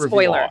big delicious reveal.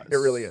 spoiler. It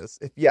really is.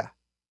 Yeah,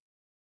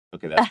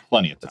 okay, that's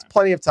plenty of time. it's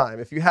plenty of time.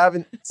 If you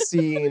haven't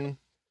seen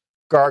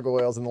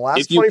Gargoyles in the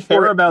last If you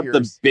 24 care about years,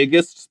 the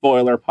biggest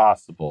spoiler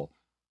possible,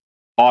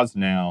 pause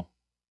now,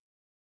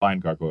 find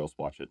Gargoyles,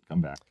 watch it,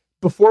 come back.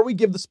 before we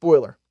give the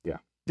spoiler, Yeah.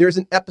 there's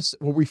an episode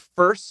where we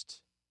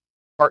first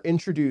are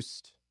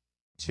introduced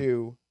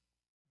to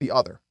the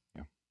other.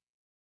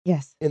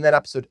 Yes. In that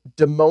episode,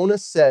 Demona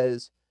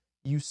says,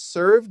 "You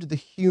served the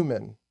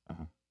human.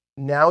 Uh-huh.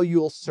 Now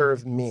you'll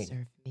serve me."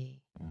 Serve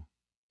me.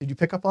 Did you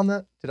pick up on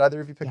that? Did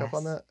either of you pick up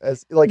on Yes. that?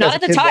 As Not as a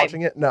at the kid time.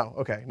 watching it? No.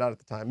 Okay, not at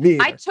the time. Me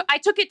either. I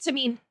took it to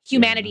mean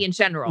humanity in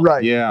general.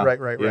 Right. Yeah.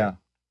 Right. Yeah.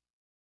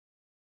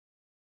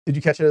 Did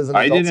you catch it as an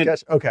I adult didn't-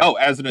 sketch? Okay. Oh,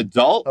 as an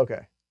adult,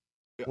 Okay.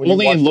 When you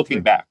only watched in it looking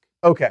through? back.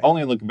 Okay.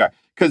 Only in looking back.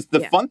 Because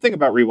the Yeah. fun thing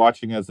about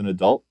rewatching as an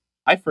adult,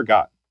 I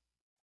forgot.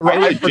 Right.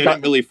 I forgot.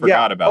 legitimately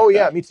forgot about Oh that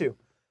yeah, me too.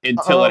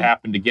 until it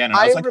happened again. And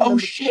I I was like, oh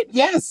remember- shit,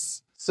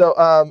 yes.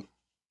 So,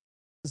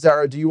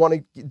 Zara, do you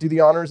want to do the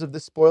honors of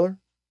this spoiler?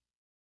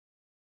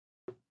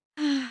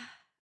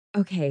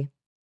 Okay.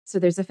 So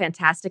there's a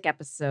fantastic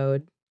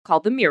episode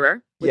called The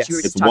Mirror, which Yes. you were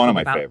It's just talking one of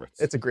my about.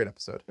 favorites. It's a great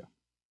episode.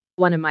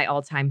 One of my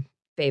all-time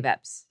fave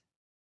eps.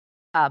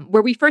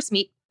 Where we first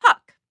meet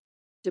Puck.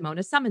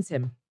 Demona summons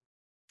him.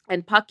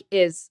 And Puck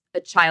is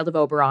a child of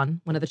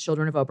Oberon, one of the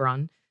children of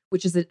Oberon,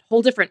 which is a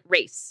whole different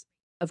race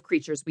of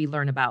creatures we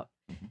learn about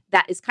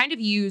that is kind of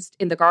used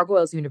in the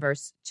Gargoyles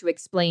universe to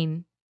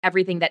explain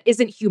everything that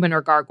isn't human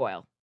or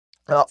gargoyle.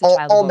 It's a child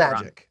of All Oberon.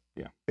 magic.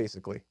 Yeah.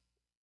 Basically.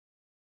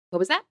 What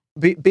was that?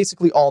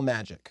 Basically, all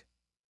magic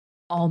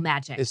All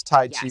magic. is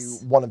tied Yes.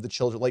 to one of the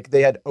children. Like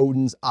they had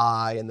Odin's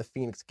Eye and the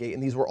Phoenix Gate,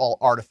 and these were all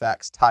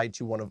artifacts tied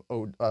to one of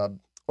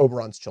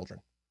Oberon's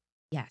children.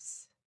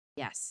 Yes.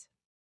 Yes.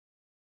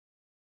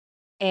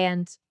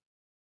 And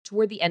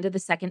toward the end of the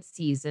second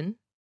season,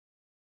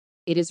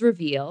 it is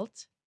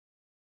revealed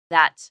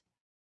that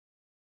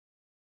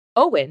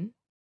Owen,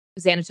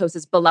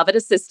 Xanatos' beloved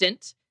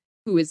assistant,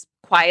 who has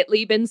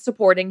quietly been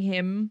supporting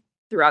him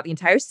throughout the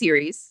entire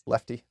series,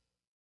 Lefty.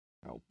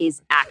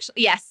 is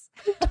actually, yes.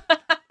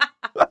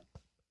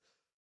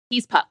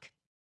 He's Puck.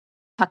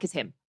 Puck is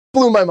him.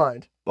 Blew my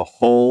mind the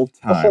whole the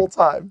time. whole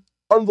time.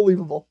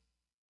 Unbelievable.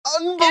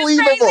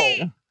 It's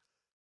crazy.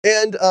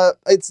 And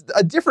it's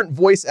a different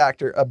voice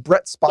actor,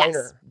 Brent Spiner.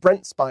 Yes.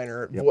 Brent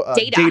Spiner,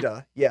 Data.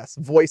 Data, yes,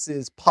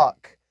 voices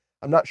Puck.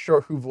 I'm not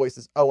sure who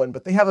voices Owen,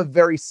 but they have a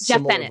very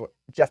similar Bennett.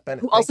 Jeff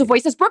Bennett, Who thank also you.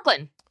 voices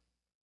Brooklyn.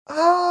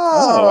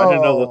 Oh, I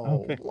didn't know that.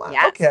 Okay. Wow,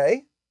 Yes.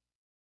 okay.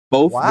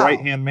 Both Wow.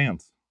 right-hand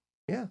mans.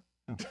 Yeah.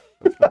 Oh,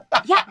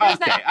 Yeah, there's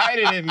okay, that. I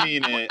didn't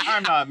mean it.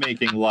 I'm not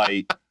making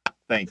light.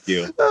 Thank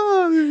you.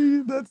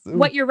 Oh, that's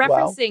What you're wow.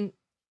 referencing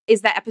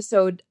is that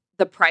episode,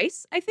 The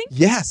Price, I think,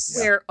 Yes.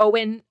 where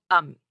Owen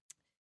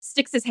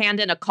sticks his hand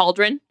in a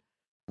cauldron.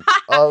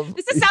 Of-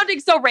 This is sounding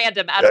so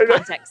random out of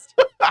context.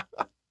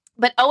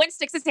 But Owen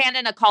sticks his hand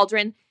in a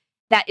cauldron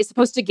that is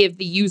supposed to give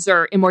the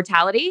user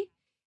immortality.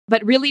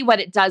 But really what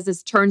it does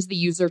is turns the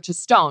user to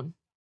stone.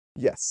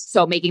 Yes.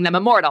 So making them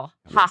immortal.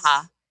 Yes.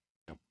 Haha.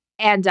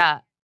 And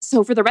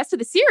so for the rest of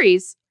the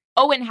series,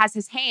 Owen has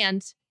his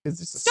hand It's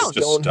just a Stone. It's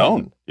just stone.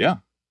 hand. Yeah.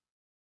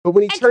 But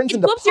when he and turns it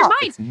into blows your Puck,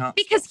 mind It's not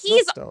because stone.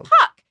 he's stone.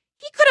 Puck.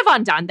 He could have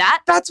undone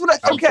that. that's what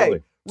I okay.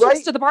 Absolutely. Right?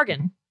 Tricks to the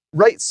bargain.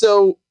 Right.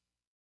 So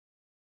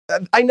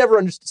I never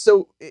understood.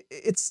 So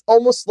it's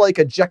almost like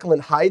a Jekyll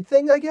and Hyde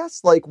thing, I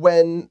guess. Like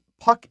when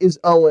Puck is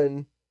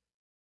Owen,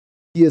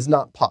 he is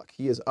not Puck.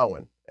 He is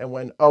Owen. And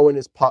when Owen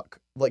is Puck,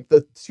 like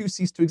the two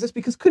cease to exist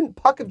because couldn't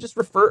Puck have just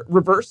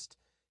reversed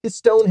his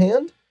stone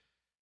hand?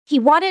 He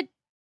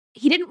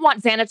didn't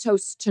want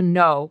Xanatos to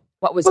know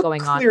what was But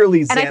going on.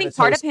 clearly, And I think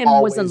part of Xanatos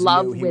him was in always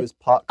love knew he with was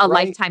Puck, A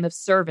right? lifetime of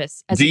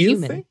service as Do a you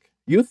human.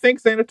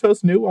 think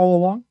Xanatos knew all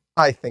along?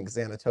 I think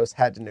Xanatos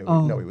had to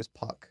know he was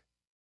Puck.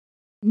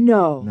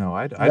 No. No,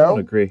 I No? don't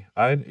agree.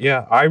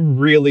 I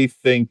really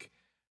think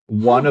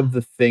one of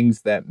the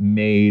things that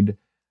made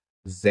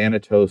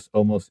Xanatos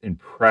almost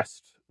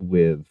impressed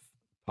with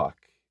Puck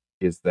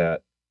is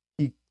that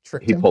He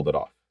tricked he him. pulled it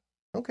off.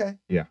 Okay.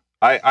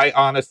 I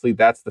honestly,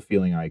 that's the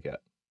feeling I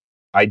get.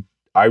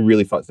 I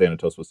really thought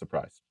Xanatos was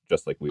surprised,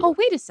 just like we were. Oh,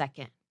 wait a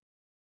second.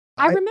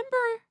 I remember,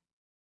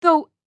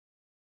 though,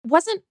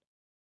 wasn't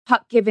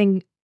Puck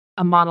giving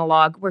a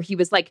monologue where he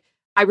was like,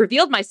 I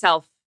revealed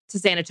myself to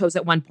Xanatos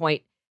at one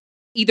point.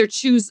 Either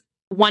choose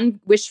one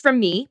wish from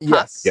me,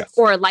 Puck, Yes.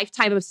 or a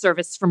lifetime of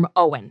service from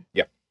Owen.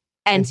 Yeah.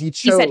 And he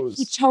said chose-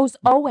 he chose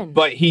Owen.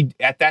 But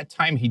at that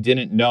time, he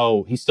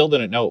still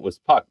didn't know it was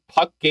Puck.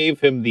 Puck gave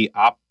him the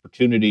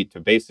opportunity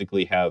to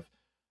basically have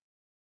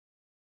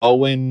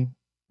Owen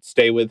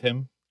stay with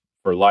him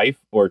for life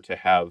or to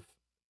have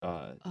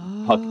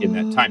Puck in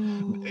that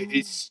time.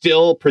 It's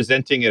still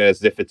presenting it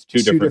as if it's two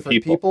different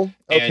people.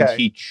 Okay. And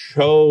he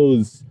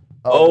chose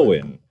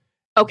Owen.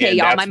 Okay, And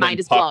y'all, that's my when mind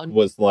is Puck blown.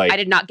 Was like, I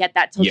did not get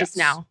that till Yes. just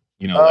now.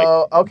 you know,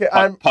 like Okay.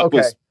 Puck okay.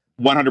 was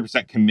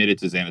 100% committed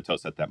to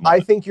Xanatos at that moment. I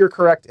think you're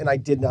correct, and I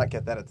did not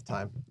get that at the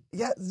time.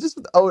 Yeah, just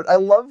with Owen, I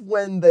love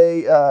when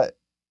they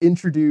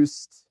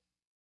introduced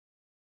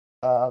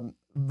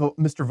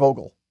Mr.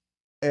 Vogel,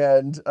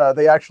 and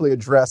they actually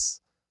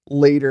address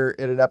later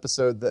in an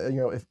episode that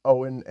if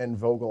Owen and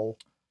Vogel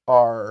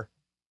are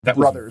That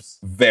brothers.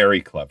 was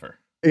very clever.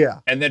 Yeah,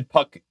 And then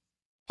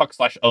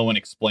Puck/Owen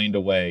explained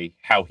away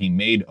how he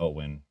made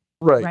Owen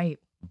right.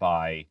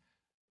 by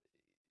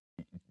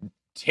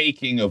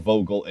taking a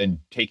Vogel and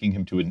taking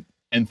him to an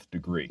nth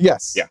degree.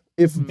 Yes. Yeah.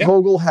 If Yeah.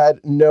 Vogel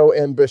had no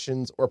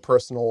ambitions or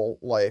personal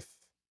life,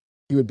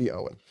 he would be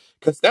Owen.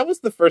 Because that was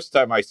the first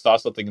time I saw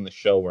something in the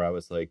show where I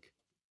was like,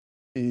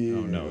 oh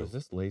Ew. no, is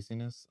this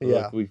laziness?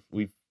 Yeah. Like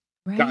we've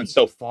Right. gotten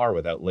so far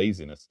without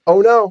laziness. Oh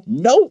no,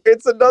 No.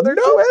 it's another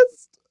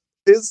twist.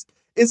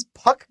 Is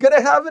Puck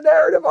gonna have a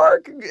narrative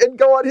arc and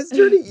go on his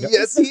journey? Yep.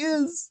 Yes, he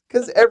is,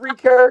 because every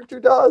character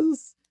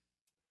does.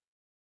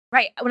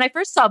 Right. When I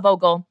first saw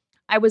Vogel,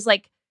 I was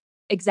like,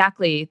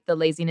 exactly the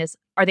laziness.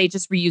 Are they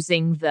just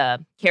reusing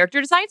the character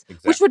designs?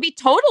 Exactly. Which would be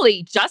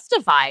totally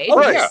justified.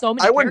 Oh, There's yeah. so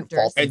many I wouldn't characters.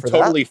 fault them And for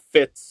totally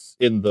fits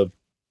in the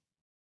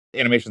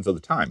animations of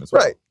the time as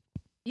well. Right.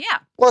 Yeah.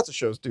 Lots of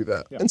shows do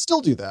that Yeah. and still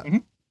do that.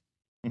 Mhm.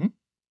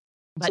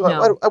 But So no. I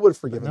would have But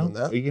forgiven no,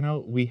 them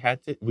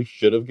that. we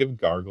should have given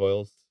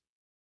Gargoyles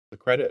the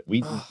credit.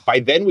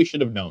 By then we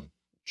should have known.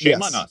 Shame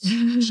Yes. on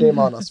us. Shame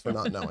on us for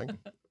not knowing.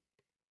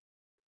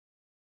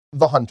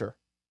 The Hunter.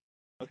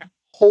 Okay.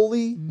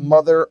 Holy Mm.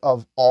 mother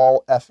of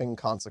all effing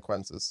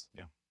consequences.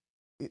 Yeah.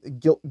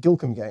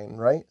 Gilkumgain,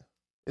 right?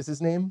 Is his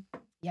name?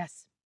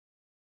 Yes.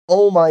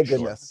 Oh my Sure.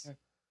 goodness.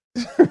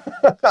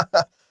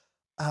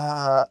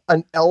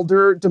 An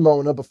elder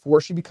Demona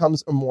before she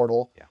becomes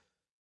immortal. Yeah.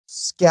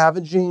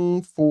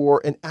 Scavenging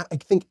for I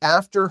think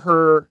after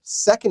her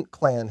second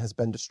clan has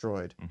been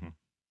destroyed. Mhm.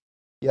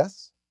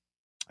 Yes?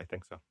 I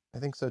think so. I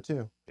think so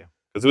too.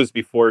 Because it was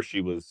before she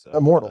was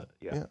Immortal.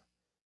 yeah.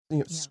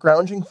 Yeah.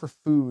 Scrounging for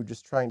food,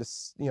 just trying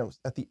to,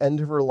 at the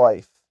end of her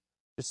life,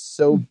 just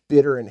so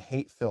bitter and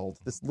hate filled.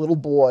 This little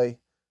boy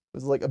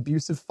who's like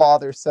abusive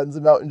father sends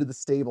him out into the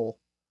stable,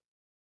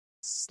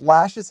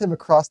 slashes him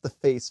across the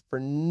face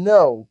for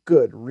no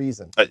good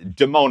reason.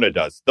 Demona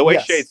does. The way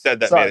Yes. Shade said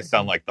that Sorry. made it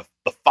sound like the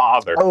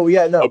father. Oh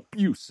yeah, no,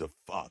 Abusive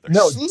father.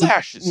 No,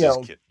 Slashes you his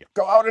know, kid. Yeah.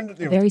 go out and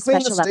Very clean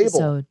the special stable.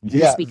 episode Yeah.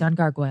 this week on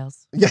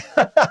Gargoyles. Yeah.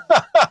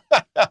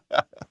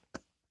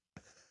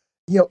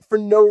 For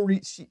no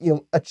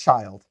reason, a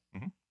child,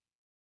 Mhm.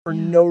 for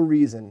Yeah. no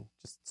reason,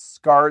 just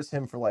scars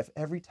him for life.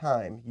 Every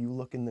time you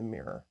look in the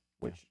mirror,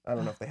 which I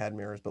don't know if they had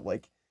mirrors, but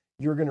like,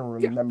 you're going to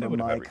remember would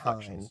have my had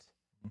reflections.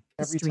 kind.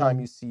 The Every time stream.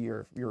 you see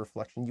your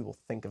reflection, you will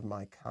think of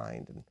my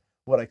kind and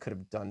what I could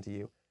have done to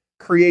you.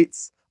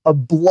 Creates a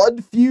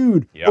blood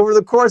feud Yep. over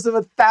the course of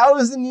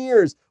 1,000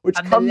 years, which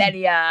A comes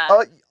millennia.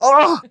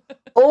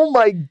 oh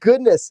my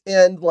goodness.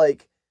 And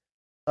like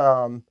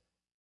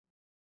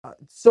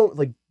so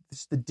like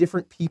just the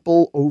different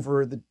people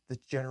over the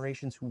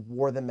generations who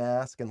wore the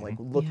mask and like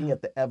looking Yeah.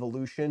 at the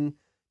evolution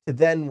to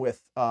then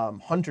with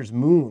Hunter's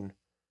Moon.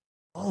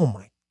 Oh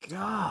my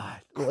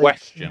god. Like,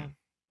 Question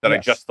that I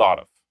Yes. just thought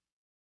of.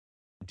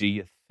 Do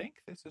you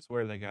think this is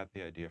where they got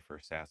the idea for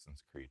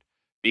Assassin's Creed?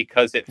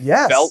 Because it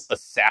Yes. felt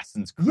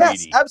Assassin's Creed.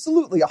 yes,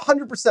 absolutely,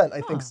 100%.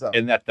 I think Huh. so.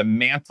 In that the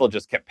mantle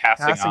just kept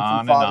passing Passing from on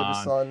and father to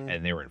on. son.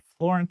 And they were in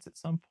Florence at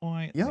some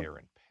point. Yep. And they were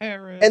in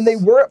Paris. And they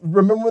were,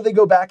 remember when they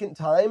go back in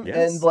time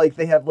Yes. and like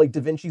they have like Da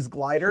Vinci's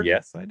glider?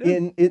 Yes, I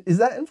did. Is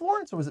that in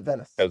Florence or was it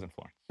Venice? That was in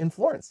Florence. In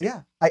Florence,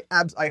 yeah. I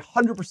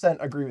 100%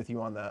 agree with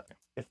you on that.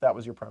 If that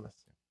was your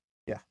premise,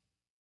 yeah.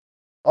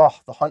 Oh,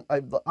 the hunt!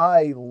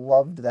 I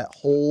loved that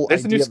whole.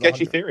 There's a idea new of the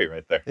sketchy hunter. theory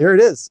right there. There it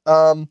is.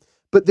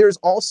 But there's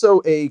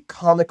also a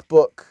comic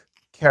book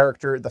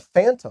character, the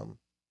Phantom,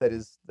 that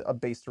is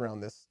based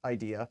around this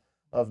idea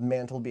of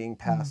mantle being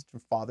passed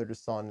from father to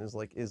son.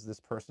 Is this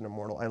person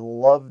immortal? I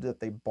loved that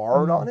they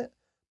borrowed on it,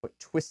 but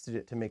twisted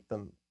it to make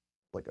them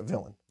like a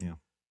villain. Yeah.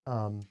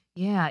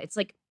 Yeah, it's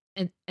like,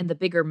 and the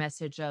bigger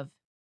message of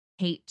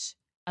hate,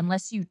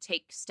 unless you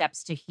take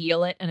steps to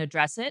heal it and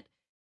address it,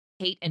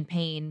 hate and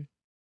pain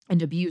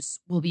and abuse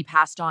will be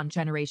passed on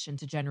generation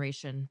to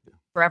generation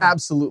forever.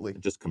 Absolutely.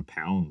 Just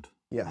compound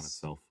on Yes.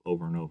 itself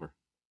over and over.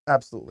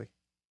 Absolutely.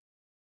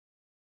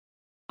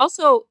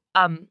 Also,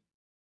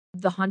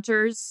 the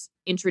hunters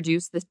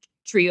introduced the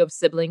trio of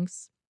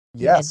siblings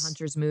in Yes.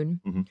 Hunter's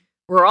Moon. Mhm.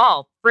 We're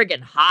all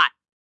friggin' hot.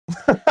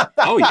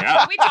 Oh, yeah.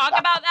 Can we talk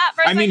about that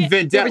for a I mean, second? There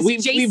Vendetta, was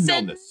we've known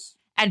Jason this.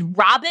 and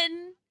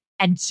Robin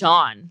and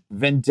John.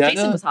 Vendetta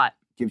Jason was hot.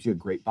 gives you a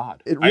great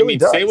bod. It I really mean,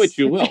 say does. what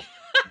you will,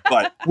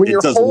 but When it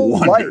your does whole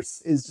wonders.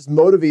 life is just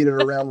motivated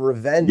around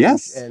revenge,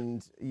 Yes.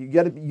 and you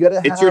gotta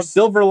have It's your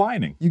silver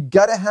lining. you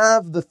gotta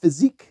have the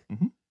physique.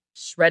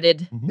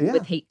 Shredded Yeah.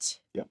 with hate.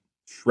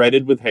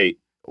 Shredded with hate.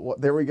 Well,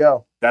 there we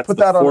go. That's Put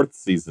the that on- fourth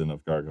season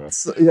of Gargoyle.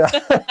 So, yeah.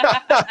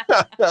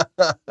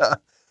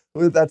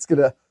 Well,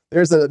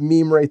 there's a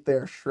meme right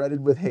there,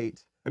 shredded with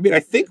hate. I mean, I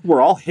think we're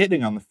all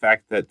hitting on the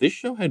fact that this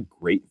show had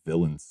great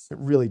villains. It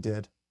really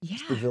did. Yeah.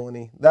 The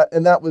villainy.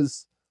 That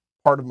was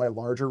part of my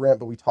larger rant,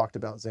 but we talked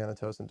about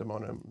Xanatos and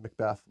Demona and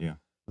Macbeth. Yeah.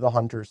 The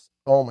hunters.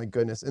 Oh my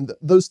goodness. And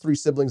those three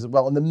siblings as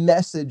well. And the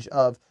message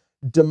of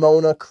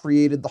Demona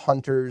created the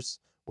hunters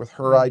with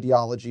her Right.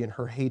 ideology and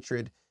her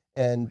hatred,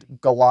 and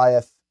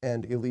Goliath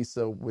and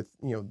Elisa with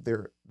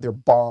their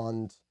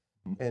bond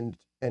and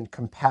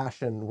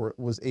compassion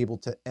was able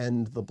to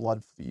end the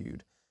blood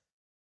feud.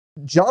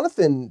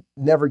 Jonathan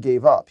never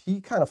gave up. He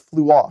kind of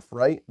flew off,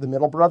 right? The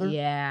middle brother.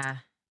 Yeah.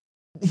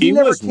 He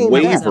never was came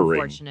That back. was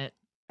wavering. unfortunate.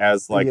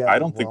 As like, Yeah, I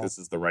don't think well. this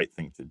is the right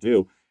thing to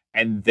do.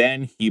 And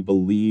then he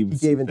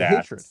believes He gave into that,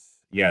 hatred.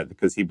 Yeah,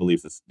 because he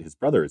believes his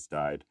brother has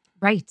died,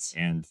 Right.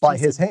 and By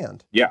his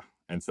hand. yeah,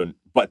 and so,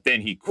 but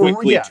then he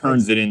quickly yeah,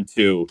 turns it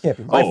into, Can't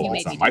be my You oh, fault. made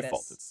it's me not do my this.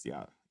 fault. It's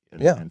yeah.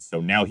 Yeah. And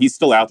so now he's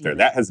still out there. Demon.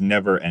 That has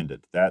never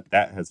ended. That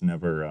has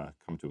never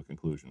come to a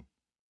conclusion.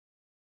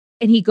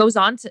 And he goes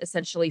on to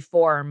essentially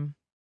form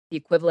the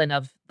equivalent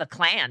of the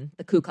Klan,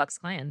 the Ku Klux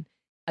Klan,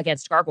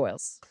 against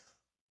gargoyles.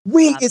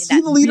 Wait, is in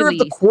he that the leader of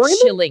the really quarrymen?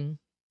 chilling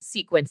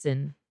sequence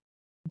in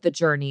The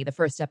Journey, the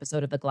first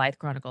episode of the Goliath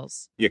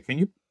Chronicles. Yeah, can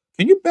you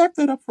back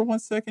that up for 1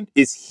 second?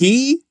 Is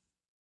he's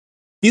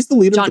the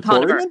leader John of the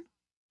Conover. quarrymen?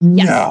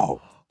 Yes.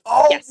 No,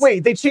 Oh, Yes.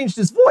 wait, they changed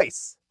his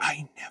voice.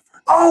 I never.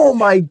 Oh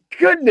my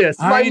goodness.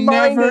 My I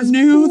mind never is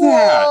knew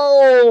that.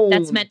 blown.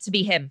 That's meant to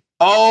be him.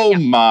 Oh Yeah.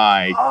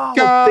 my Oh,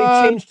 God.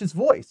 they changed his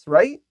voice,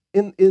 right?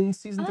 In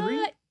season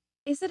 3?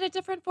 Is it a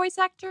different voice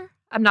actor?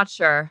 I'm not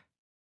sure.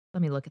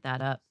 Let me look at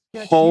that up.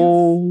 Yeah,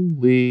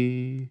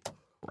 Holy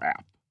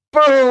crap!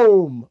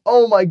 boom.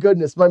 Oh my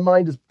goodness, my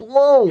mind is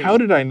blown. How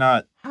did I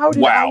not? How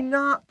did wow. I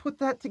not put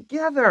that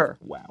together?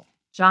 Wow.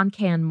 John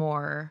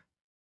Canmore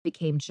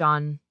became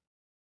John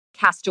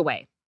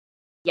Castaway.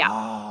 Yeah.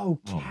 Oh,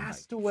 Oh my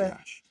Castaway.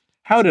 gosh.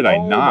 How did I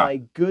oh not?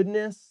 my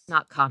goodness.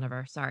 Not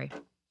Conover, sorry.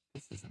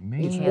 This is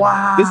amazing.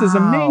 Wow. This is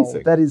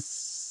amazing. That is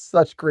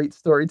such great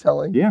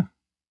storytelling. Yeah.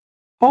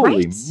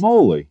 Holy Right?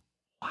 moly!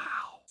 Wow.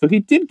 So he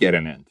did get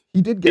an end.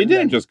 He did get He an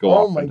didn't end. just go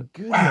Oh off my into-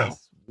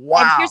 goodness.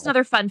 Wow. And here's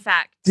another fun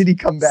fact. Did he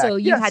come back? So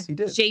you Yes, he had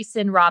did.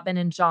 Jason, Robin,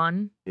 and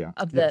John Yeah.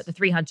 of Yes. the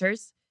three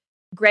hunters.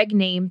 Greg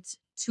named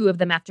two of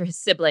them after his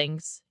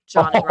siblings,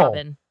 John and Oh.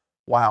 Robin.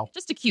 Wow.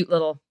 Just a cute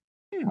little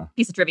Yeah.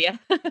 piece of trivia.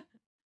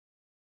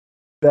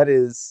 That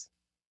is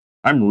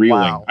I'm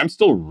reeling. Wow. I'm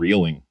still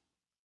reeling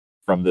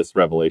from this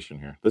revelation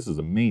here. This is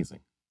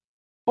amazing.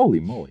 Holy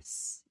moly!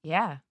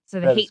 Yeah. So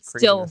the that is hate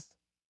still craziness.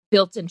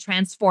 built and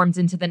transformed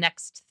into the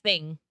next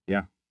thing.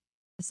 Yeah.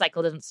 The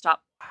cycle doesn't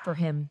stop for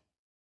him,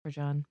 for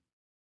John.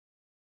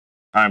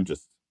 I'm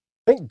just.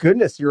 Thank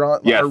goodness you're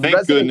on. Yeah. our Thank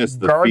resident goodness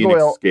the Phoenix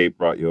gargoyle Escape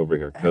brought you over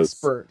here because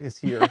expert is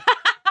here.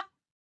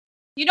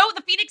 You know,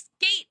 the Phoenix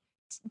Gate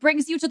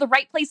brings you to the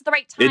right place at the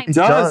right time. it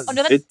does. Oh,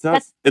 no, that's- it does.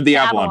 that's the the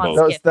Avalon Avalon boat.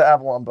 That was the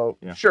Avalon boat.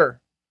 Yeah.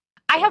 Sure.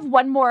 I have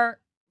one more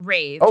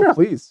rave. Oh, Sure.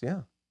 please.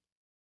 Yeah.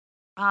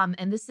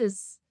 And this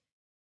is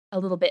a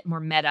little bit more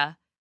meta.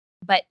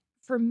 But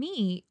for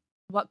me,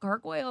 what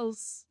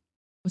Gargoyles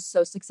was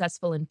so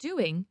successful in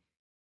doing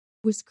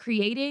was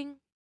creating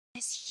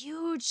this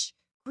huge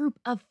group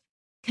of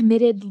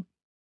committed,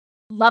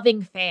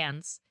 loving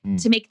fans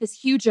Mm. to make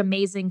this huge,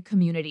 amazing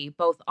community,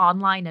 both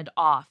online and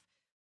off.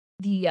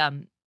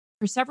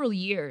 For several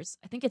years,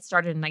 I think it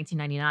started in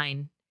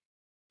 1999,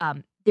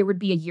 there would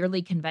be a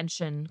yearly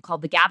convention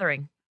called the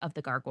Gathering of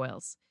the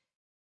Gargoyles.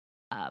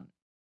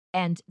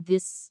 And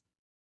this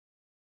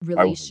wanna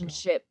go.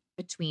 relationship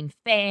between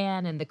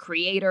fan and the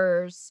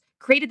creators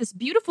created this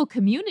beautiful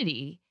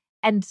community.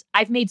 And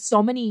I've made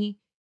so many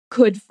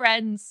good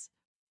friends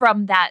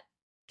from that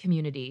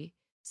community.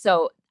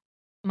 So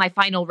my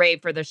final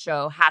rave for the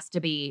show has to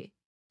be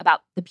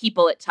about the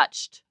people it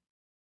touched.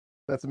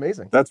 That's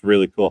amazing. That's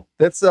really cool.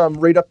 That's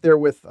right up there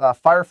with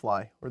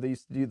Firefly, where they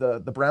used to do the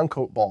brown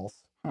coat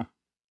balls. Huh.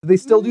 Do they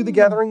still do the Mm.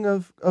 gathering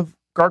of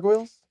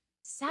gargoyles?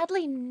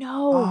 Sadly,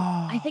 no.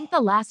 I think the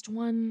last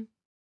one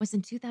was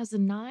in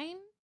 2009.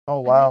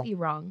 Oh I wow. might be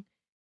wrong.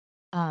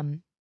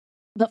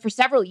 But for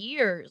several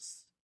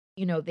years,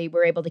 they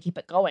were able to keep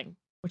it going,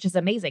 which is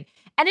amazing.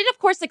 And it, of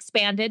course,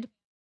 expanded.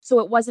 So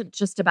it wasn't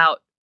just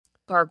about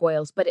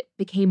gargoyles, but it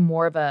became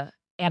more of a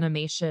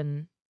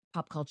animation,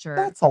 pop culture.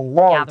 That's a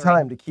long gathering.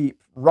 time to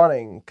keep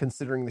running,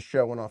 considering the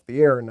show went off the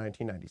air in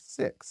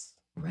 1996.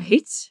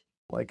 Right?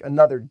 Like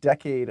another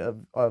decade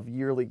of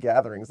yearly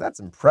gatherings. That's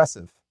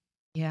impressive.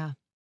 Yeah.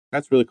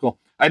 That's really cool.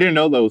 I didn't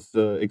know those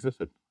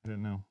existed. I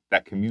didn't know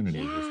that community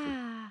existed.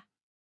 Yeah.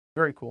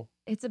 Very cool.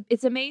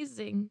 It's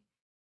amazing.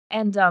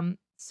 And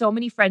so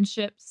many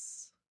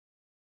friendships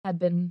had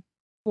been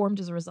formed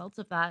as a result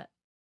of that.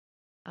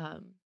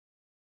 It's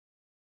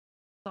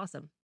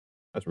awesome.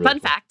 That's really Fun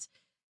cool. fact,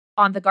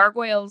 on the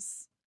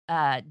Gargoyles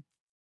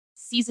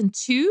season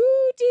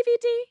 2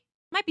 DVD,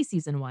 might be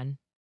season 1,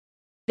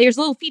 there's a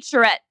little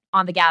featurette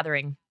on The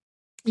Gathering.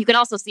 You can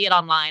also see it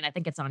online. I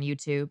think it's on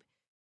YouTube.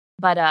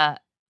 But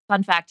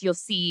fun fact, you'll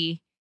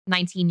see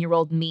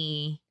 19-year-old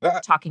me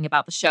talking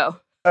about the show.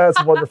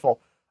 That's wonderful.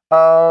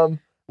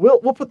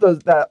 We'll put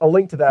a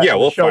link to that. Yeah, in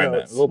we'll the show find that.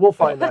 notes. We'll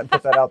find that and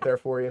put that out there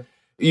for you.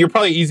 You're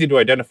probably easy to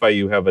identify.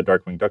 You have a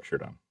Darkwing Duck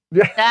shirt on.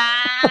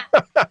 Ah!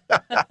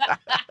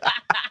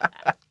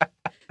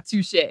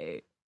 Touche.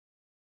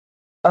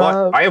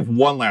 But I have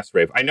one last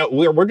rave. I know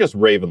we're just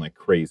raving like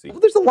crazy. Well,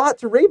 there's a lot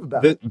to rave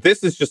about.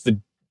 This is just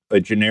a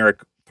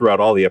generic throughout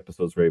all the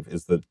episodes rave.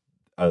 Is that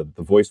the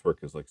voice work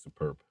is like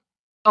superb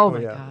Oh my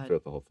yeah. god.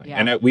 throughout the whole thing. Yeah.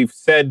 And we've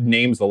said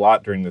names a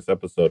lot during this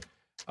episode,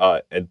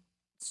 and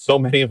so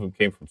many of them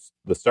came from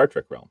the Star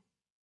Trek realm.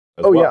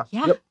 As Oh, well.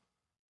 Yeah. Yep.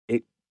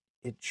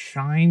 It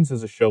shines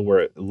as a show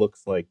where it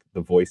looks like the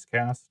voice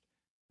cast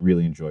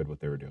really enjoyed what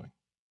they were doing.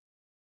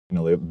 You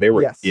know, they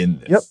were Yes.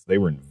 in this. Yep. They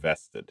were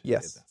invested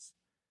Yes. in this.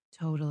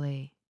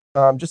 Totally.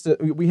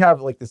 We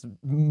have like this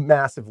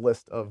massive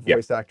list of Yeah.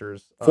 voice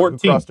actors who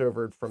 14. crossed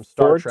over from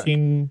Star Trek.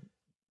 14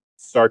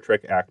 Star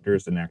Trek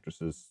actors and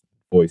actresses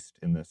voiced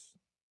in the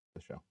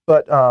show.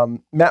 But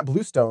Matt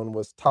Bluestone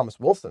was Thomas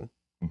Wilson,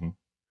 Mhm.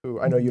 who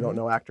I know you don't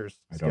know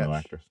actors. I don't know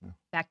sketch. actors. No.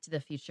 Back to the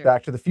Future.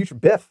 Back to the Future.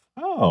 Biff.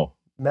 Oh,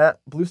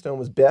 Matt Bluestone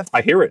was Biff.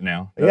 I hear it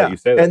now. Now Yeah. that you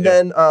say that. And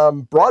yeah.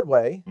 then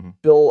Broadway, Mhm.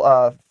 Bill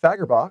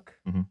Fagerbach.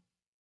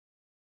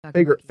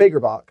 Fagerbach.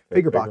 Fagerbach.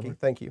 Fagerbach.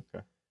 Thank you.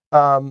 Okay.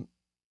 Bill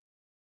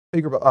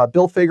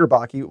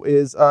Fagerbach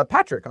is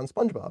Patrick on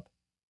SpongeBob.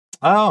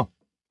 Oh,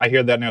 I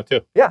hear that now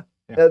too. Yeah.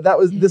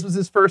 This was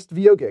his first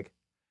VO gig.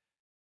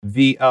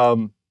 The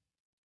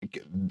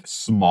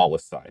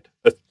smallest side,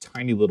 a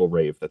tiny little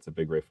rave. That's a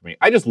big rave for me.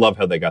 I just love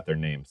how they got their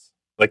names.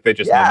 Like they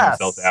just named Yes.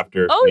 themselves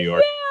after Oh, New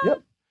York. yeah.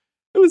 Yep.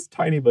 It was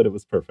tiny, but it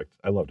was perfect.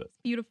 I loved it.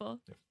 Beautiful.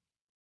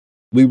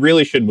 We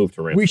really should move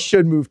to rants. We though.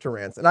 should move to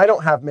rants, and I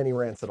don't have many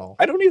rants at all.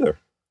 I don't either.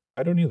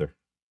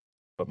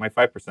 But my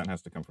 5%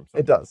 has to come from something.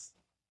 It does.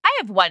 I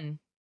have one.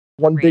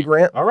 One big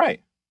rant. All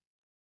right.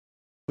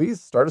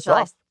 Please start us Shall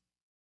I off.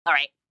 All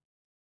right.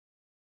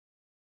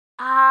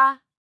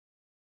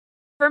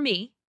 For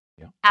me,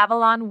 Yeah.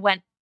 Avalon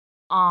went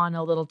on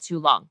a little too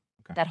long.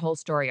 Okay. That whole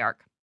story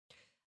arc.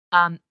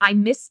 I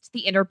missed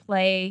the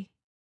interplay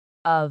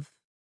of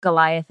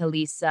Goliath,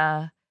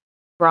 Elisa,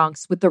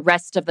 Bronx with the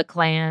rest of the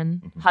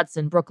clan, Mhm.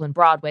 Hudson, Brooklyn,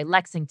 Broadway,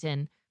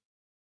 Lexington.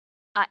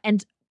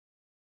 And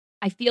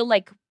I feel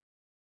like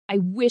I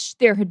wish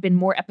there had been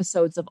more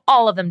episodes of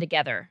all of them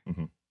together.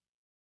 Mhm.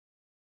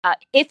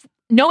 If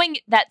knowing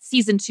that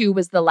season 2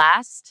 was the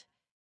last,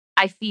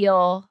 I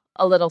feel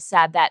a little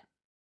sad that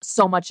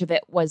so much of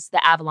it was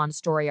the Avalon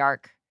story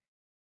arc.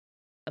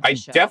 Of the I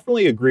show.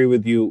 definitely agree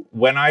with you.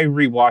 When I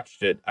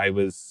rewatched it, I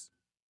was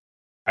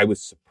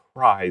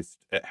surprised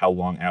at how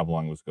long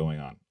Avalon was going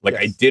on. Like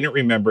I Yes. didn't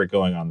remember it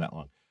going on that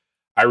long.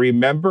 I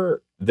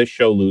remember the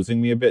show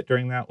losing me a bit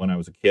during that when I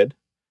was a kid.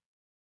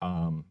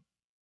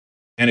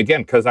 And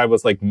again, because I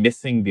was like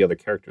missing the other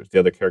characters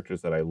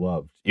that I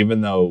loved,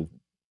 even though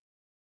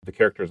the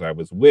characters I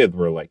was with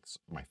were like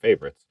my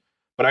favorites.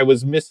 But I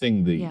was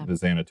missing the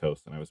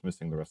Xanatos, and I was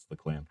missing the rest of the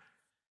clan.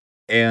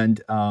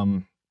 And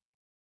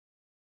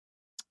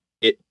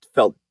it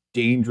felt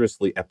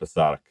dangerously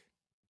episodic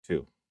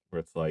too, where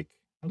it's like,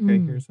 okay,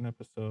 here's an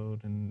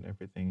episode, and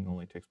everything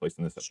only takes place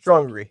in this episode.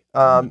 Strong agree.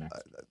 And the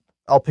next.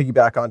 I'll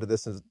piggyback onto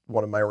this as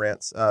one of my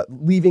rants.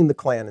 Leaving the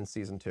clan in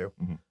season 2.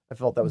 Mhm. I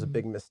felt that was a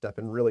big misstep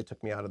and really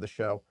took me out of the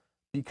show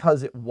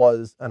because it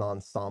was an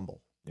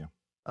ensemble.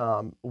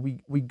 Yeah.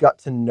 We got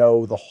to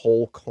know the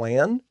whole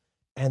clan,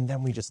 and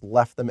then we just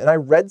left them. And I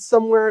read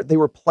somewhere they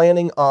were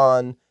planning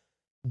on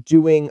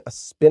doing a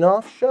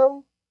spin-off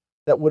show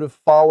that would have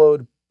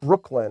followed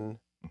Brooklyn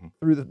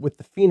Mhm. with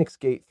the Phoenix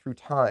Gate through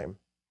time.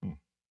 Hmm.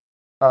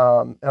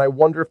 And I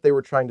wonder if they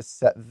were trying to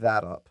set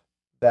that up,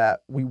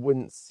 that we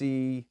wouldn't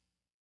see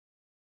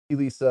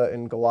Elisa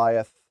and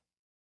Goliath,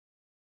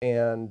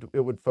 and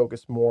it would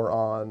focus more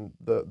on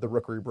the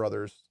Rookery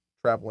brothers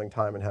traveling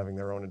time and having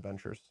their own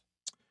adventures.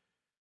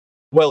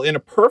 Well, in a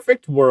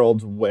perfect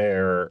world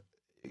where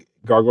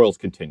Gargoyles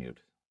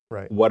continued,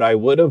 Right. what I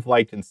would have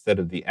liked instead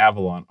of the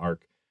Avalon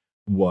arc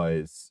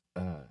was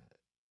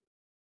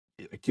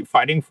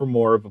fighting for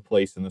more of a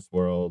place in this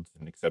world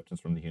and acceptance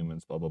from the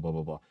humans, blah, blah, blah,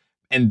 blah, blah.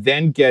 And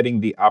then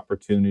getting the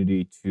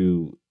opportunity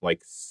to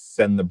like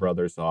send the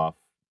brothers off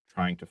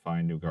trying to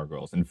find new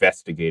gargoyles,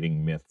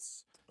 investigating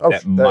myths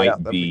that might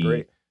that'd be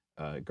great.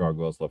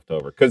 gargoyles left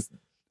over. Because of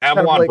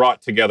Avalon like-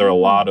 brought together a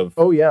lot of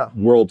Oh yeah,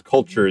 world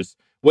cultures,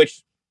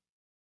 which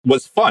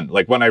was fun.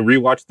 Like when I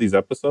rewatched these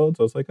episodes,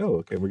 I was like, oh,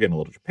 okay, we're getting a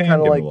little Japan, Kinda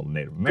getting like a little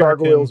Native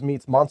American. Gargoyles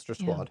meets Monster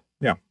Yeah. Squad.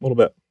 Yeah, a little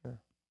bit. Yeah.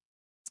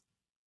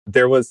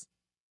 There was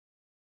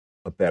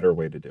a better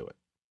way to do it.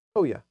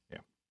 Oh yeah.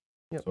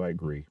 Yep. So I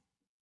agree.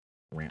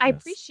 I Rantness.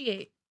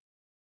 appreciate,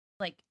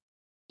 like,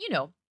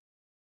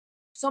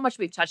 so much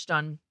we've touched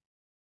on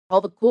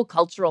all the cool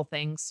cultural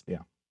things.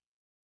 Yeah.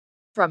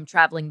 From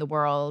traveling the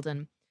world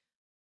and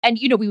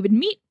we would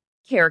meet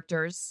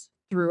characters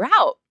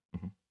throughout.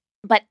 Mhm.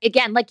 But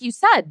again, like you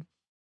said,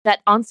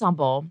 that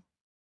ensemble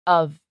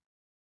of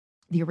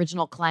the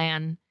original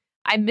clan,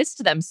 I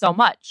missed them so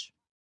much.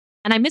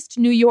 And I missed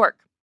New York,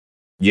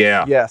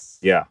 Yeah. Yes.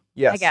 Yeah.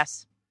 Yes. I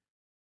guess.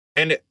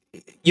 And,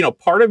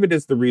 part of it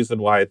is the reason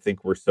why I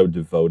think we're so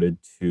devoted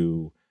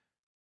to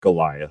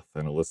Goliath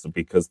and Alyssa,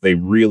 because they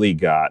really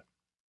got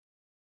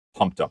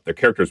pumped up. Their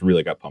characters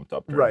really got pumped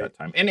up during Right. that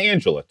time. And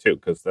Angela, too,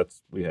 because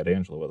we had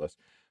Angela with us.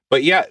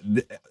 But yeah,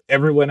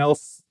 everyone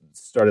else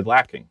started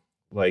lacking.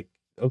 Like,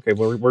 okay,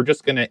 we're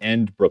just going to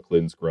end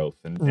Brooklyn's growth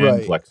and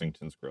Right.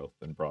 Lexington's growth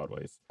and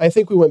Broadway's. I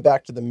think we went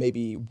back to them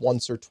maybe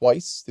once or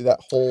twice through that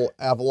whole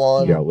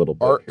Avalon. Yeah, a little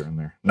bit arc. here and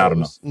there. It Not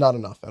was enough. Not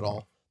enough at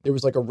all. There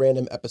was like a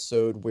random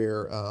episode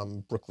where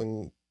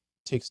Brooklyn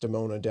takes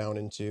Demona down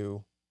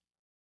into.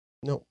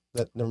 No,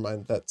 never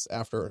mind. That's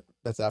after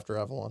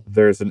Avalon.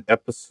 There's an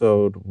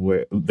episode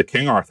where the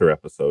King Arthur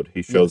episode.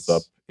 He shows Yes.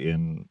 up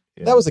in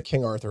That was a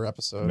King Arthur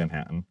episode.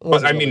 Manhattan. It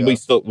wasn't But I mean, really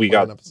we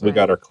clan got episode.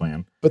 our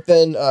clan. But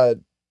then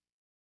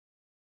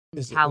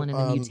is it, Talon and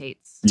the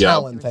Mutates. Yeah.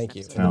 Talon, thank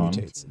you. And the Talon.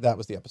 Mutates. That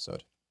was the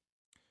episode.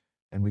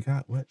 And we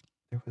got what?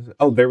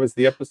 There was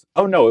the episode.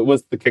 Oh no, it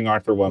was the King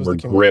Arthur one was where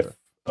the King Griff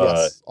Arthur.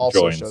 Yes, also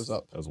joins shows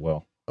up. as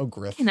well. Oh,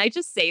 Griff. Can I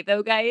just say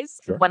though, guys,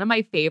 Sure. one of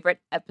my favorite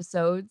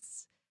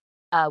episodes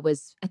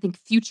was I think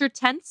Future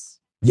Tense.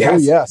 Oh,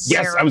 yes.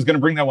 Yes, I was going to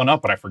bring that one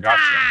up, but I forgot.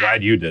 to. I'm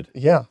glad you did.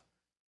 Yeah.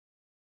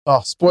 Oh,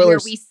 Where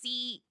spoilers. we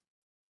see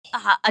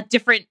a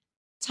different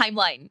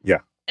timeline. Yeah.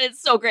 And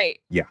it's so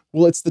great.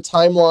 Well, it's the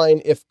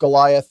timeline if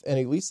Goliath and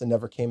Elisa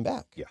never came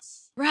back.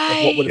 Yes. Like,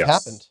 Right. what would have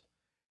Yes. happened?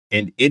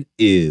 And it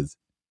is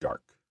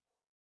dark.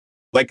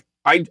 Like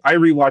I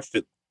rewatched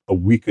it a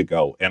week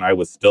ago, and I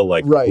was still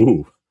like, Right.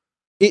 ooh.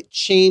 It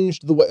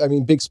changed the way, I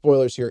mean, big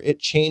spoilers here. It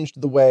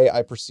changed the way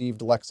I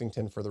perceived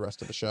Lexington for the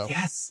rest of the show.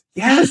 Yes.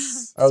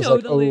 Yes. I was like,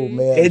 oh Totally.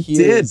 man, It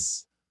did.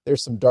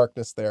 There's some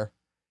darkness there.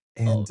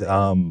 And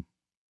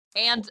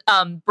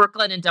And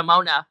Brooklyn and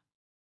Demona.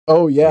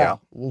 Oh yeah.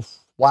 Oof.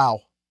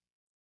 Wow.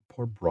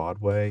 poor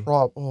Broadway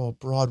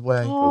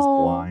Broadway. goes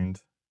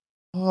blind.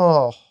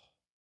 Oh.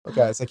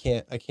 Guys, I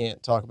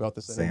can't talk about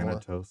this anymore.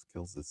 Xanatos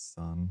kills his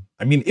son.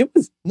 I mean, it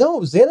was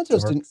No, Xanatos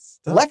dark didn't.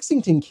 stuff.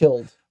 Lexington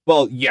killed.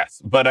 Well,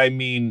 yes, but I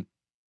mean,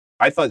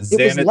 I thought It was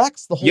Xanatos.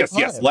 Lex the whole Yes, time.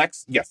 yes,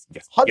 Lex. Yes,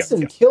 yes.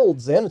 Hudson yes. killed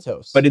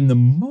Xanatos. But in the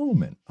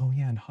moment, oh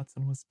yeah, and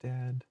Hudson was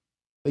dead.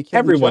 they killed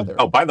Everyone. each other.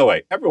 Oh, by the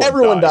way,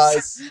 everyone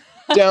dies.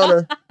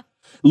 Downer.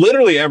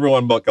 Literally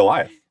everyone but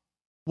Goliath.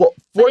 Well,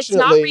 But it's not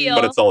fortunately, real.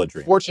 But it's all a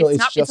dream. fortunately,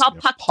 It's it's, not- it's just all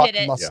Puck Puck did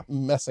it. Yeah.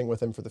 messing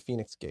with him for the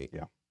Phoenix Gate.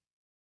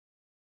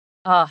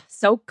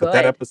 So good. But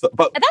that episode.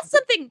 But And that's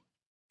something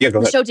yeah, go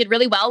the ahead. show did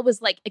really well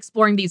was like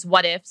exploring these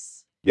what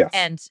ifs. Yes.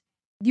 And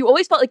you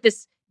always felt like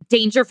this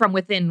danger from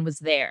within was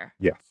there.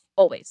 Yes.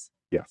 Always.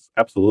 Yes.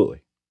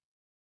 Absolutely.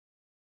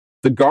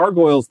 The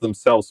gargoyles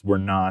themselves were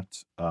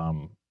not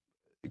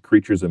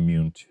creatures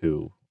immune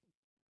to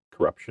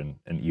corruption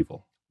and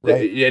evil.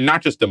 Right. And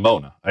not just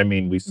Demona. I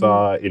mean, we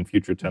saw in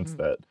future tense Mhm.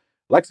 that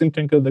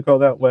Lexington could go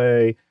that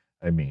way.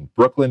 I mean,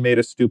 Brooklyn made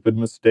a stupid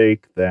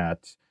mistake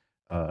that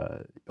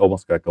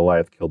almost got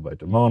Goliath killed by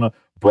Demona.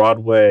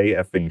 Broadway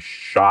effing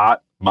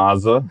shot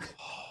Mazza.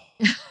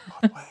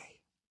 Broadway.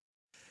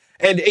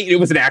 And it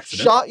was an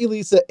accident. Shot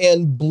Elisa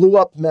and blew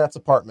up Matt's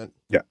apartment.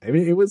 Yeah, I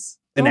mean, it was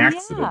an Oh,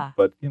 accident, yeah.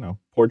 but,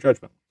 poor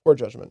judgment. Poor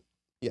judgment.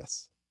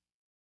 Yes.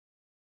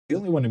 The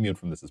only one immune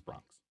from this is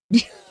Bronx.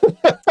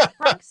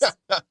 Bronx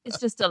is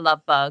just a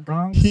love bug.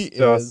 Bronx He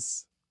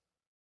is.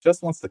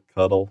 just wants to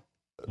cuddle,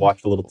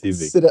 watch a little TV.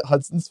 Sit at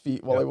Hudson's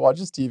feet while Yep. he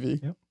watches TV.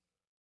 Yep.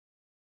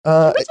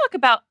 Can we talk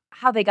about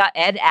how they got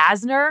Ed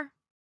Asner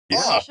Yeah.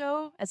 on the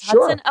show as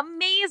Sure. Hudson?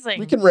 Amazing.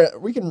 we can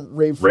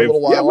rave for a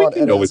little while Yeah, we on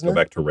can Ed always go Asner.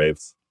 back to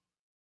raves.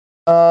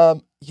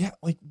 Yeah,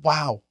 like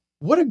wow,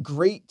 what a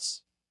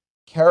great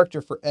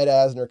character for Ed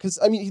Asner. Because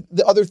I mean,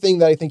 the other thing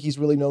that I think he's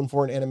really known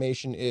for in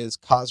animation is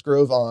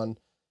Cosgrove on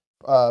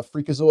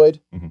Freakazoid,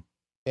 Mhm.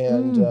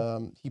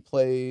 and he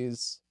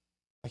plays.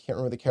 I can't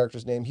remember the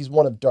character's name. He's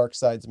one of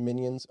Darkseid's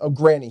minions. Oh,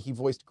 Granny. He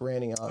voiced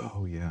Granny on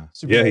Oh, yeah.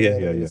 Superman Yeah.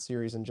 animated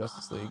series in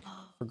Justice League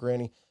for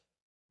Granny.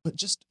 But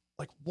just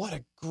like what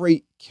a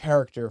great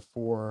character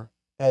for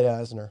Ed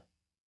Asner.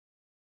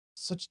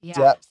 Such Yeah.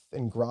 depth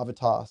and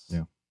gravitas.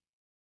 Yeah.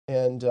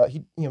 And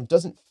he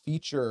doesn't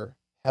feature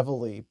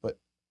heavily, but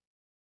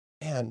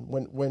man,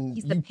 when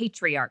He's you, the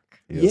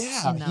patriarch.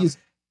 yeah, You know. he's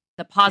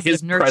The positive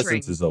His nurturing.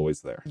 presence is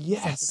always there.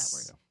 yes,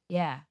 word.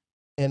 Yeah.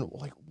 and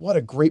like what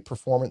a great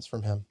performance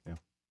from him.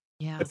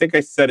 Yeah. I think I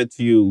said it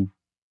to you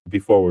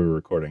before we were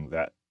recording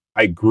that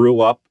I grew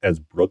up as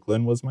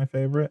Brooklyn was my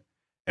favorite.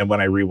 And when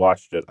I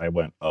rewatched it, I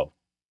went, oh,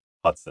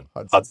 Hudson.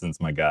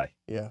 Hudson's my guy.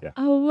 Yeah.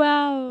 Oh,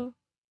 wow.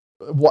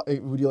 What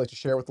would you like to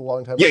share with the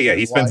long time? Yeah. listeners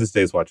He spends why? his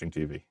days watching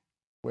TV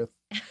with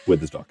with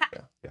his dog.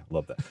 Yeah. Yeah.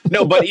 Love that.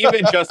 No, but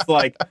even just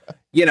like,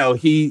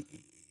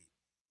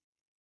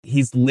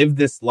 he's lived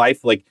this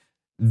life. Like,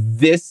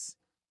 this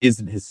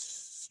isn't his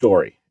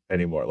story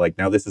anymore. Like,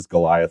 now this is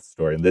Goliath's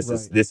story, and this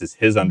is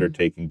his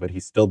undertaking, but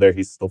he's still there.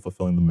 He's still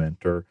fulfilling the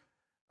mentor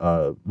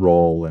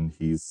role, and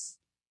he's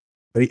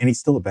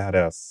still a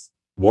badass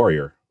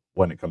warrior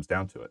when it comes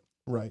down to it.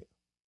 right.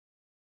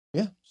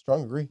 Yeah,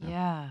 strong agree.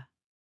 Yeah.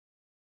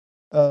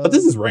 But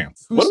this is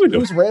rants. What are we doing?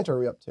 Whose rant are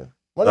we up to?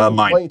 Why don't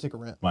Mine. you take a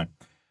rant? Mine.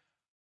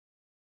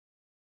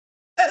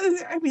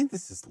 I mean,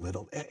 this is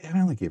little. I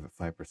only gave it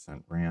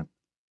 5% rant.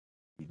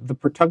 The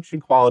production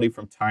quality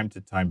from time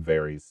to time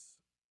varies,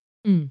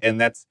 and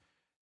that's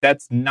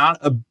not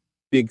a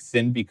big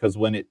sin because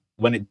when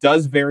it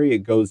does vary, it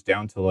goes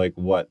down to like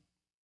what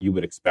you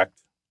would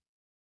expect.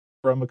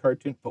 from a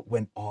cartoon, but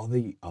when all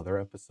the other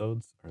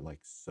episodes are like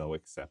so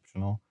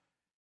exceptional,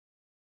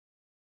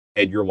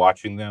 and you're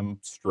watching them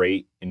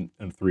straight in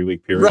a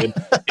 3-week period,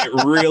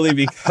 it really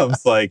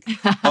becomes like,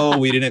 oh,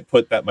 we didn't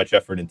put that much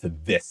effort into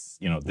this,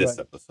 this Right.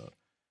 episode.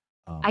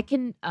 I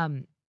can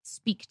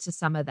speak to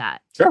some of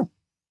that. Sure.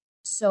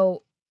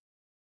 So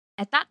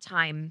at that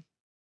time,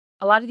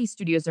 a lot of these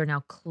studios are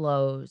now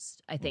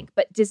closed, I think.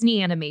 But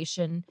Disney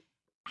Animation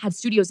had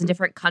studios in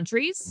different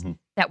countries Mhm.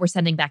 that were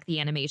sending back the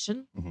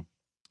animation. Mhm.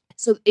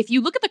 So if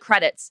you look at the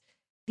credits,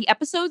 the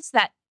episodes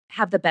that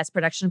have the best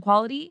production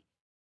quality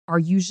are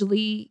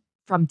usually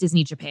from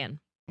Disney Japan.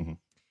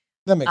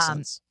 That makes Um,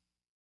 sense.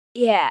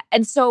 Yeah.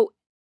 And so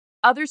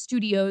other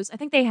studios, I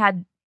think they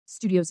had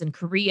studios in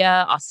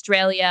Korea,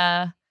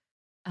 Australia,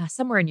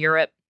 somewhere in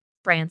Europe,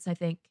 France, I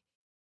think.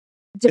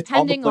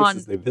 Depending it's all the on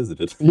places they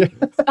visited.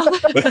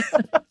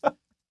 Yeah.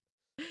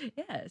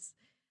 Yes.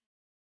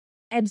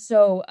 And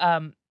so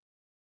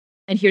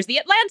and here's the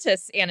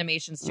Atlantis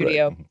animation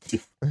studio.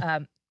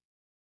 Um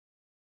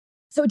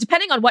so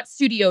depending on what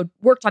studio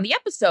worked on the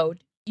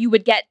episode, you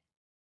would get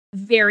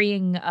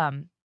varying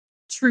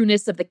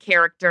trueness of the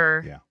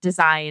character Yeah.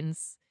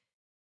 designs.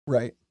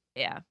 Right.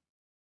 Yeah.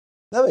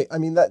 I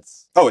mean,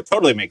 that's Oh, it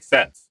totally makes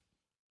sense.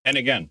 And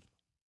again,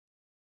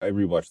 I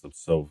rewatched them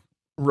so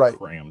right.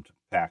 crammed,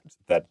 packed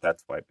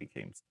that's why it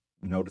became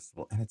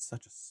noticeable. And it's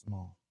such a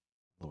small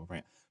little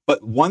rant.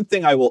 But one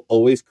thing I will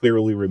always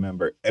clearly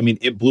remember, I mean,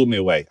 it blew me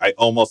away. I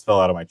almost fell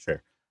out of my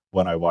chair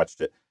when I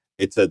watched it.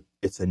 It's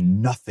a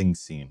nothing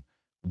scene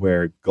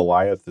where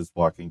Goliath is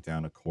walking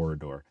down a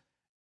corridor,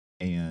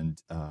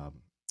 and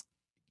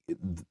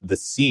the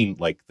scene,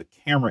 like the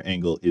camera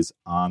angle, is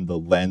on the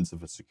lens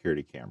of a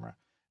security camera,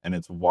 and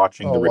it's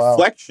watching Oh, the wow.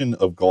 reflection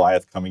of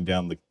Goliath coming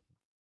down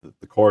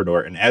the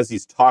corridor. And as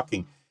he's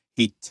talking,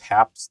 he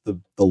taps the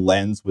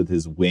lens with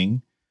his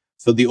wing.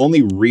 So the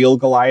only real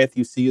Goliath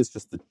you see is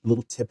just the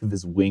little tip of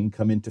his wing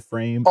come into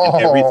frame,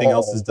 and everything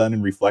else is done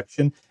in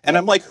reflection. And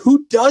I'm like,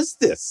 who does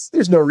this?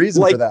 There's no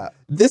reason Like, for that.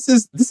 This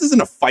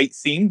isn't a fight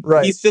scene.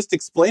 Right. He's just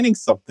explaining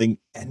something,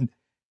 and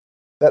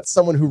That's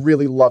someone who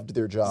really loved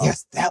their job.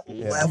 yes, that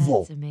Yeah.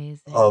 level That's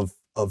amazing.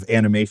 of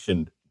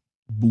animation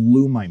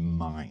blew my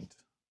mind.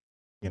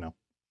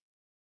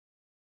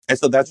 And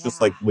so that's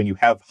just like Yeah. when you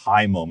have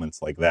high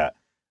moments like that,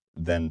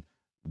 then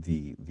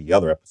the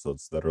other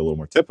episodes that are a little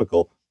more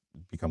typical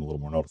become a little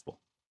more noticeable.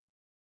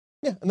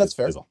 Yeah, and that's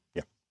fair. Is all.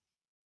 Yeah.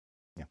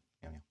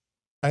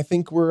 I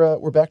think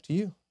we're back to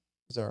you,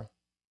 Zara.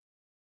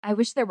 I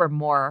wish there were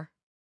more.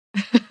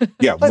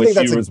 Yeah, I think which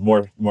that's year a- was more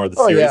of the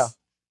Oh, series? yeah.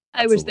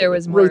 I wish there Absolutely.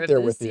 was more Right of there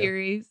this with you.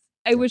 series.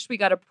 I wish we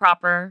got a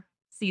proper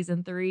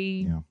season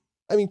 3. Yeah.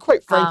 I mean,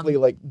 quite frankly,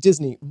 like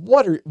Disney,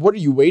 what are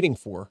you waiting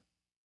for?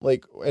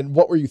 Like, and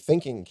what were you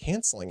thinking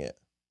canceling it?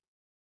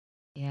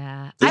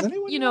 Yeah. Does I've-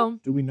 anyone you know? know,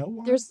 Do we know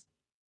why?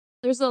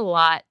 there's a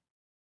lot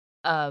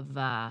of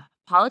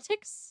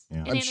politics Yeah.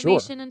 in I'm sure.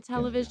 animation and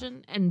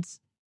television, and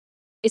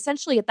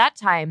essentially at that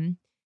time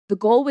the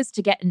goal was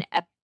to get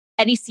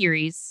any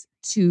series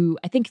to,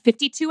 I think,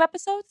 52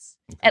 episodes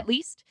at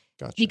least,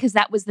 Gotcha. because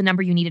that was the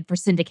number you needed for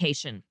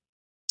syndication.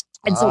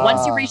 And so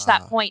once you reach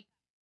that Ah. point,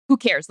 who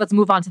cares? Let's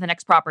move on to the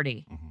next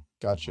property.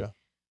 Gotcha.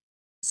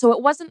 So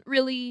it wasn't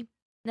really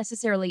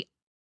necessarily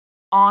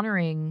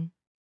honoring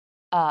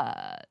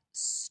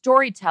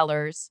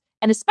storytellers,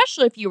 and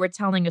especially if you were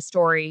telling a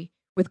story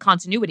with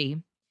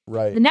continuity,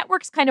 Right. the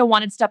networks kind of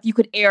wanted stuff you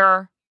could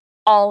air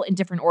all in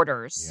different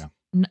orders.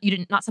 Yeah. You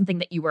didn't, not something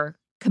that you were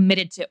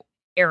committed to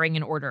airing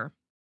in order.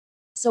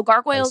 So I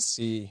Gargoyles,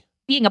 see.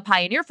 being a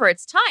pioneer for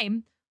its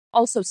time,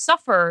 also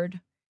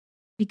suffered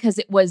because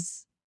it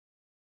was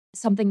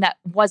something that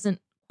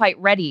wasn't quite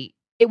ready.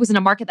 It was in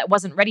a market that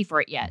wasn't ready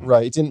for it yet.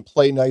 Right. It didn't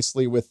play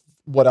nicely with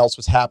what else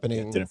was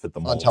happening It didn't fit the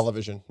on mold.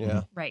 television.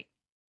 Yeah. Right.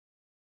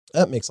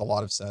 That makes a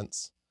lot of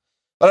sense.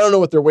 But I don't know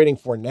what they're waiting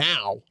for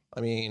now.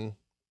 I mean,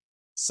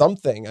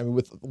 something. I mean,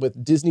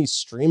 with Disney's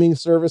streaming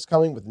service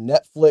coming, with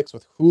Netflix,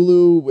 with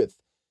Hulu,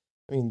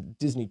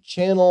 Disney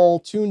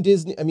Channel, Toon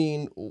Disney. I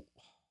mean, what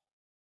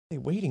are they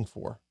waiting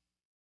for?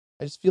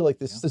 I just feel like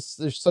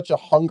there's such a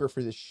hunger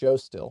for this show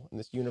still in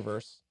this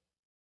universe.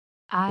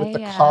 With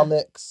the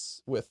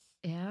comics,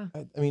 Yeah.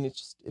 I mean,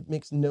 it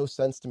makes no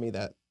sense to me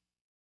that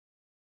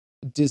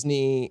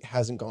Disney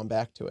hasn't gone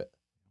back to it.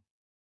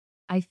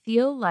 I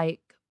feel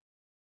like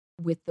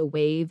with the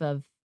wave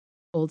of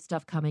old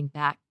stuff coming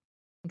back,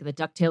 like the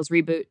DuckTales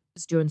reboot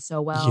is doing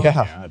so well. Yeah.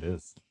 Yeah, it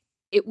is.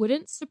 It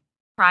wouldn't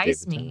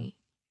surprise David me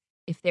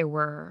if there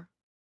were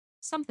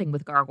something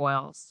with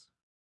gargoyles.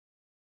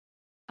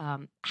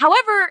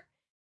 However,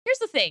 here's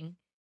the thing.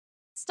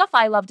 Stuff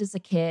I loved as a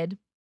kid,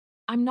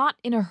 I'm not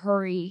in a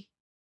hurry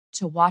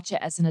to watch it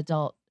as an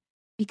adult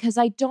because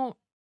I don't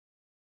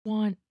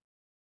want,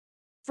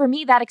 for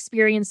me, that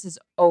experience is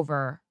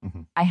over.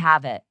 Mhm. I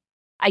have it.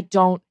 I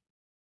don't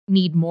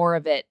need more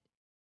of it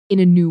in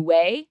a new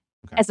way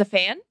Okay. as a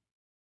fan.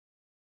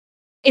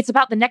 It's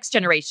about the next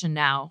generation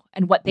now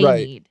and what they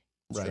Right. need.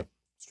 It's Right. true.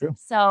 It's true.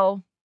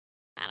 So,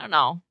 I don't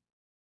know.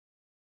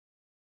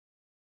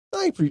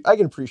 I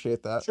can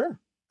appreciate that. Sure.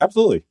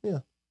 Absolutely.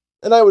 Yeah.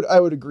 And I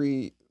would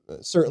agree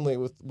certainly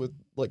with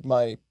like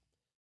my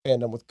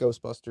fandom with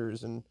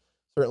Ghostbusters and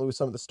certainly with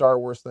some of the Star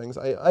Wars things.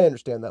 I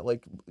understand that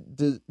like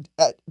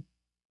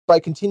by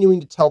continuing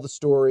to tell the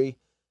story,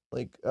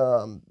 like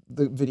the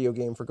video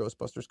game for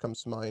Ghostbusters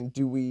comes to mind.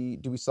 Do we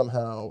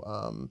somehow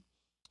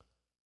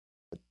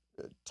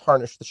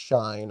tarnish the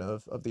shine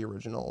of the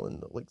original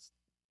and like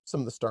some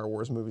of the Star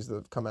Wars movies that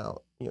have come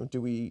out? You know,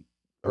 do we?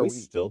 Are we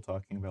still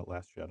talking about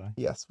Last Jedi?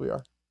 Yes, we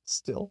are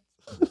still.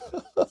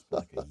 It's been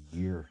like a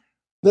year.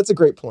 That's a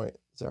great point,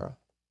 Zara.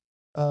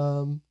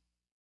 Is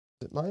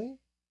it my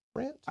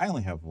rant? I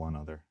only have one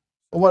other.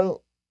 Why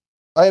don't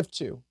I have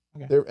two?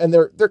 Okay.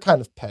 They're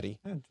kind of petty.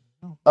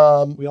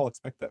 We all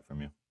expect that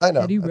from you. I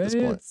know Petty at this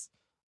point. rants.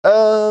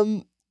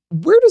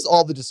 Where does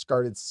all the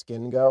discarded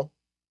skin go?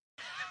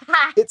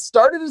 It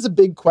started as a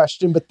big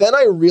question, but then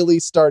I really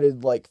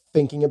started like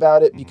thinking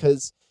about it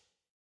because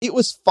it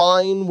was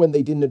fine when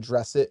they didn't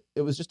address it.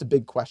 It was just a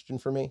big question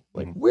for me.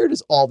 Like, where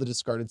does all the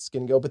discarded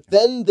skin go? But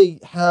then they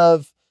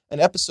have an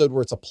episode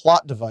where it's a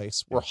plot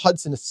device where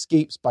Hudson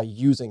escapes by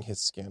using his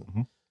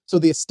skin. So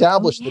they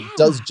establish that it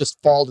does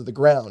just fall to the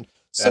ground.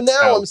 So That's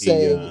now how I'm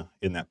saying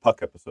in that Puck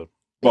episode.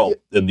 Well,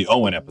 in the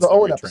Owen episode. The Owen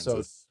where he turns episode.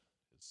 his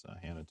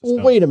hand into well,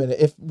 stone. wait a minute.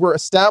 If we're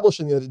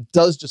establishing that it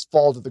does just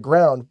fall to the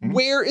ground,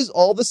 where is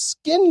all the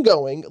skin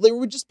going? There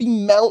would just be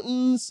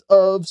mountains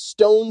of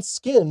stone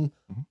skin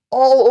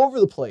all over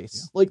the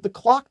place. Like the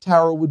clock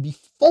tower would be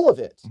full of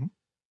it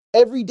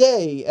every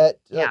day at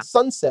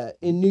sunset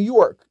in New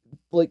York.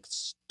 Like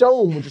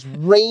stone would just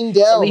rain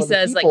down Lisa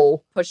on is like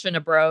people. pushing a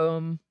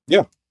broom.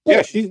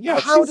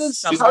 How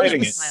does hiding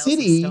the it.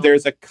 city?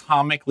 There's a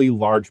comically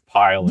large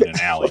pile in an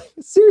alley.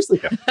 Seriously,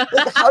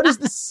 like how does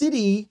the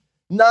city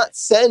not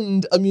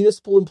send a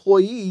municipal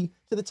employee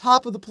to the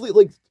top of the police?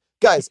 Like,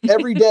 guys,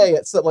 every day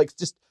it's like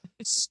just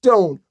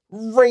stone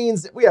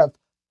rains. We have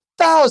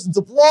thousands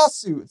of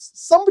lawsuits.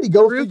 Somebody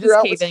go Roof figure is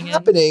out what's caving in.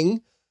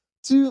 happening.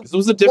 It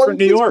was a different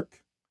New York.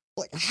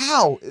 Like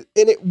how?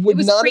 And it would It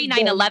was not pre have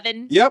been-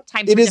 9/11. Yep.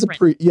 Times It were is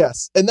different.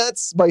 yes, and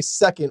that's my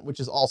second, which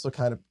is also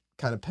kind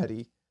of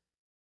petty.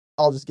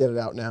 I'll just get it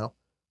out now.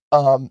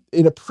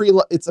 It's a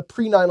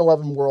pre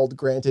 9/11 world,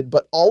 granted,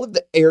 but all of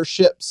the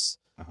airships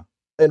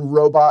and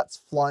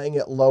robots flying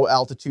at low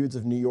altitudes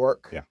of New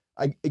York. Yeah.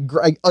 I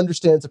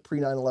understand it's a pre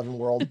 9/11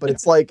 world, but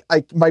it's like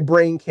my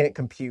brain can't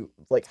compute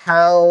like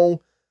how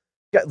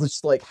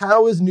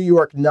is New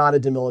York not a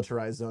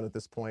demilitarized zone at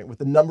this point with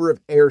the number of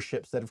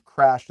airships that have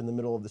crashed in the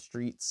middle of the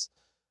streets,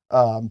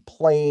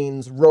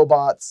 planes,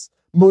 robots,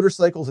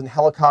 motorcycles, and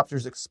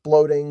helicopters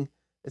exploding.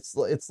 It's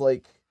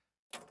like,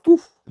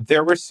 oof.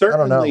 There were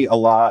certainly a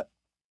lot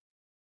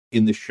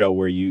in the show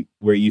where you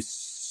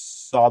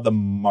saw the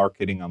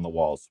marketing on the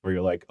walls, where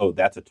you're like, "Oh,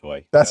 that's a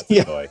toy. That's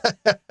a toy."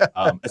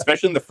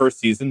 Especially in the first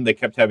season, they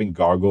kept having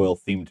gargoyle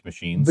themed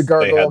machines. The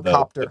gargoyle they had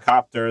copter. the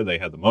copter. They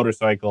had the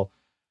motorcycle.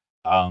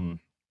 The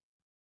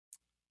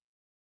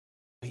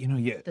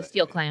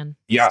Steel Clan.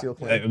 Yeah, Steel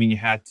Clan. I mean, you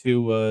had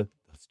to.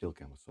 The Steel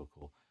Clan was so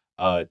cool.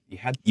 You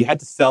had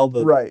to sell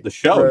the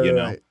show.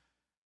 Right.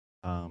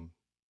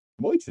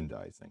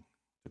 Merchandising.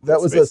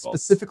 That was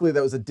Spaceballs.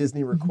 that was a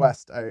Disney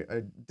request. I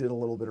did a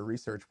little bit of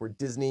research where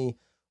Disney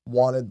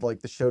wanted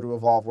like the show to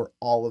evolve where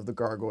all of the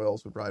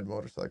gargoyles would ride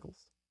motorcycles.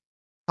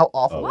 How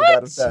awful would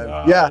that have been?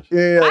 God. Yeah.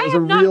 I It was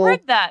have not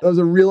heard that. That was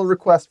a real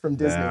request from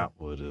Disney. That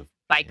would have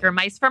Biker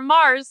mice from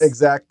Mars.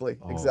 Exactly.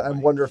 Oh I my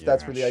wonder if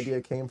that's where the gosh.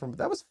 idea came from. But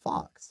that was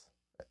Fox.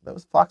 That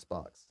was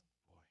Foxbox.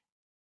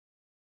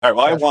 All right.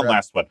 Well, I have Cash one grab.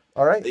 last one.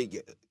 All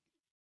right.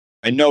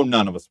 I know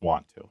none of us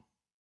want to.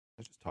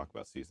 Let's just talk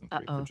about season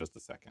 3 for Uh-oh. just a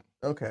second.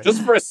 Okay.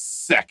 Just for a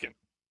second.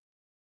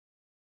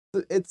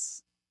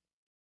 It's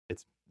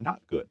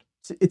Not good.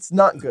 it's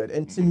not good,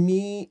 and to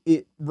me,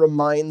 it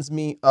reminds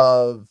me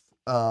of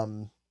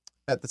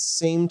at the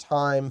same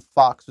time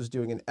Fox was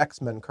doing an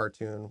X-Men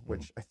cartoon,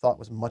 which I thought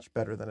was much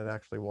better than it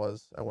actually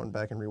was. I went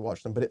back and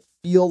rewatched them, but it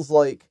feels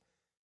like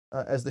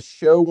as the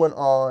show went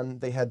on,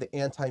 they had the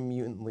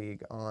Anti-Mutant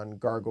League on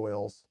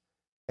Gargoyles,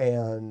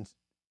 and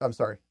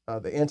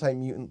the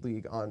Anti-Mutant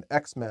League on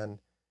X-Men,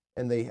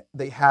 and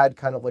they had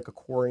kind of like a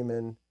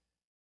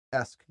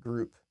Quarrymen-esque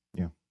group.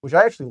 Yeah. Which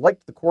I actually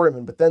liked the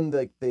Quarrymen, but then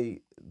the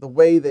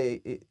way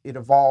it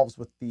evolves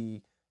with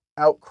the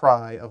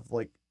outcry of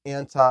like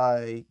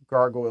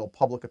anti-gargoyle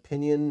public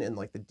opinion and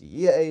like the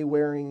DEA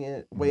weighing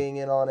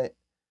in on it,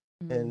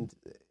 and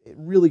it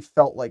really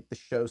felt like the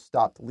show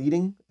stopped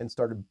leading and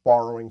started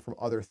borrowing from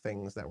other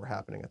things that were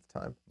happening at the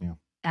time. Yeah.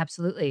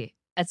 Absolutely.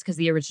 That's because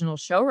the original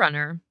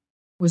showrunner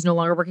was no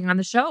longer working on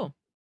the show.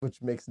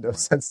 Which makes no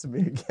sense to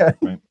me again.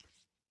 Right.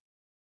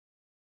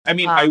 I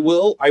mean, I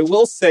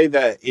will say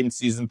that in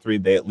season 3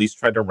 they at least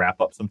tried to wrap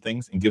up some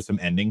things and give some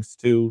endings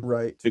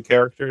to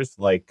characters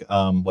like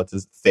what's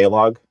his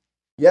Thalog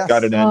Yes.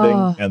 got an ending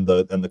Oh. and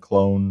the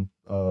clone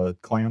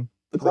clan,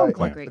 the clone Right.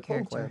 clan, Great The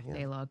Clone character, Clan,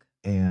 yeah. Thalog.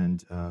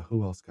 and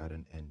who else got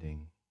an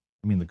ending?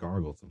 I mean, the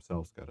Gargoyles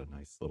themselves got a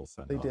nice little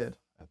send They off did.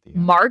 at the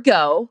end.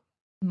 Margot.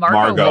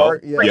 Margot.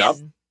 Yeah.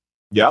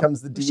 Yep.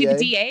 Becomes the Was she the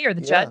DA or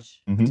the Yeah.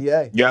 judge? Mhm.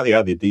 DA.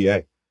 Yeah, the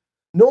DA.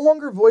 No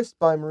longer voiced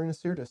by Marina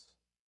Sirtis.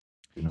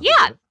 You know who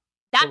Yeah. did it?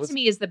 That was- to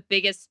me is the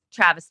biggest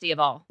travesty of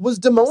all. Was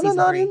Damona Season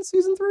not 3. in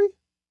season 3?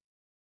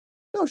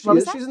 No, she What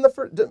was is. that? She's in the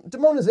first.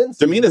 Damona's in.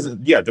 season Damona's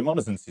 3,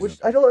 Damona's in season which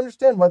three. I don't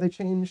understand why they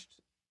changed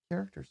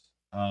characters.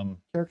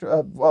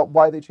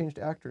 Why they changed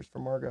actors for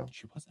Margot.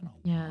 She wasn't a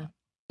Yeah. lot.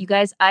 You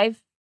guys,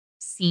 I've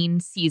seen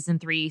season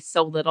 3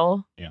 so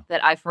little Yeah.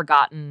 that I've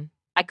forgotten.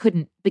 I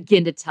couldn't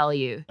begin to tell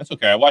you. That's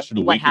okay. I watched it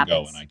a What week ago,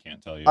 happens? and I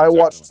can't tell you. I exactly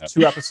watched what happened.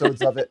 2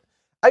 episodes of it.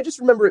 I just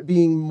remember it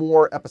being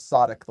more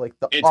episodic. Like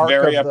the It's arc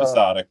very of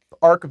episodic. the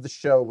arc of the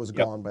show was Yep.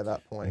 gone by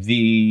that point.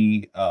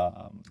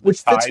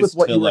 Which Fits with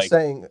what to, you were like,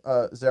 saying,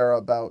 Zara,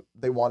 about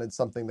they wanted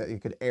something that you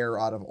could air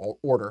out of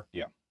order.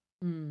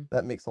 Mm.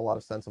 That makes a lot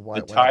of sense of why The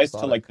it went ties to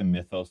episodic. like the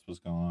mythos was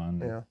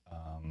gone. Yeah.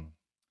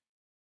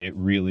 It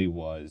really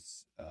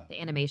was. The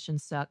animation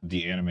sucked.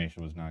 The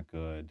animation was not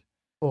good.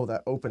 Oh,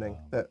 that opening.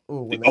 The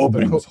When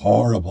opening was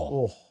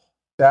horrible. Oh,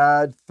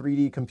 bad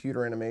 3D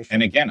computer animation.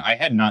 And again, I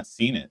had not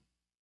seen it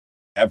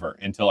ever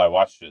until I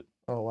watched it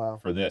Oh wow.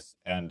 for this,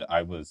 and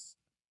I was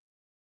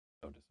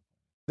so disappointed.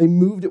 They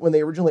moved it when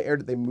they originally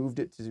aired it. They moved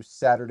it to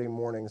Saturday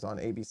mornings on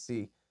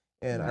ABC,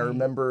 and I Right.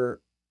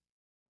 remember,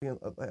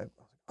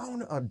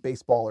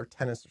 baseball or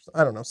tennis or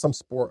I don't know, some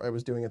sport I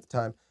was doing at the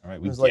time. All right,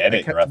 It we was get like I it.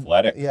 You're kept-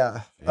 athletic.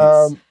 Yeah.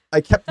 Jeez.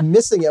 I kept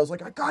missing it. I was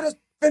like, I gotta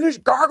finish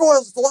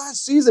Gargoyles. It's the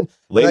last season.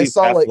 Lady's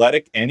saw, like-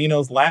 athletic, and he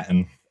knows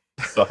Latin.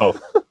 So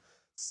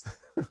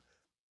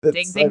That's,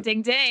 Ding, ding,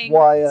 ding, ding.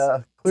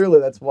 Why? Clearly,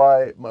 that's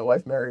why my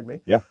wife married me.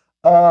 Yeah.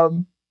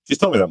 She's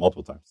told me that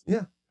multiple times.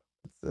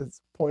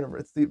 It's point of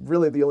it's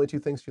really the only 2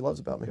 things she loves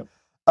about me. Yep.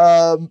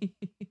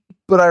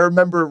 But I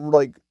remember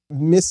like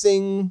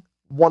missing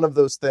one of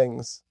those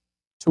things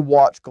to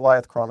watch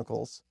Goliath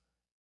Chronicles,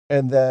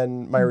 and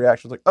then my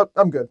reaction was like, "Oh,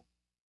 I'm good.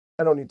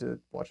 I don't need to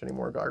watch any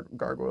more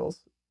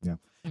gargoyles."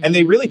 And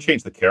they really Mm.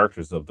 changed the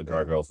characters of the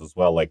gargoyles as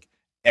well. Like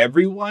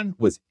everyone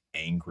was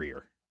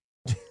angrier.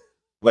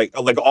 like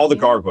all the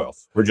Yeah.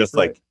 gargoyles were just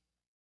Right. like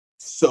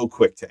so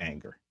quick to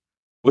anger.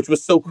 Which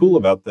was so cool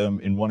about them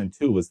in 1 and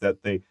 2 was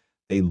that they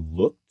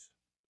looked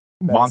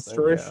Menacing,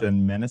 monsterish yeah.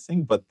 and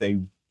menacing, but they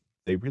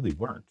really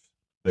weren't.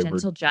 They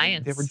Gentle were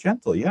giants. They were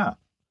gentle, yeah.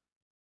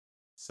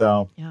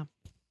 So Yeah.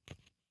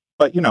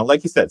 But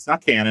like you said, it's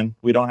not canon.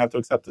 We don't have to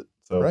accept it.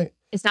 So Right.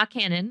 It's not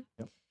canon.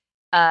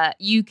 Yep.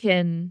 You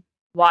can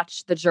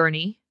watch The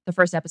Journey, the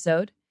first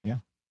episode. Yeah.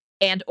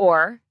 And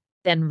or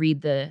then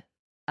read the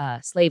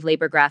Slave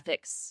Labor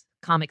Graphics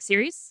comic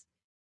series.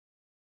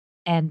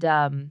 And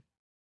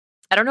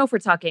I don't know if we're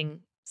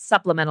talking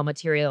supplemental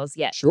materials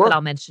yet, Sure. but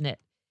I'll mention it.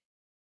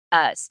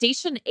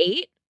 Station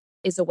 8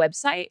 is a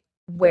website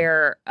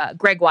where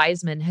Greg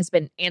Wiseman has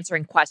been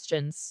answering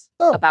questions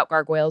Oh. about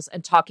gargoyles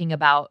and talking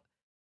about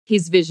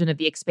his vision of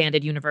the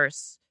expanded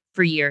universe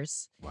for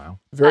years. wow.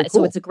 Very cool.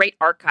 So it's a great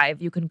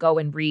archive. You can go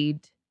and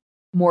read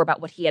more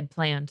about what he had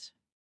planned.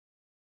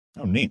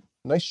 Oh, neat.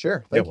 Nice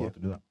share. Yeah, Thank we'll you. have to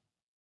do that.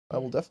 I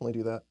will definitely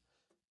do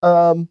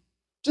that.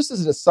 Just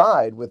as an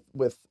aside with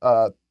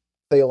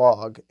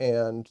Thailog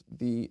and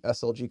the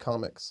SLG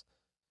comics,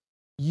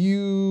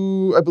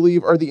 you, I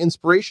believe, are the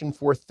inspiration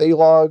for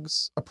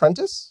Thailog's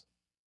Apprentice?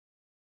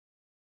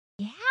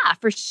 Yeah,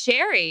 for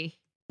Sherry.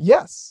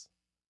 Yes.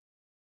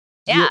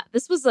 Yeah,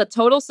 this was a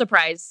total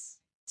surprise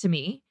to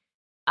me.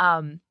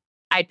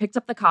 I picked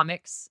up the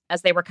comics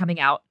as they were coming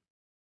out.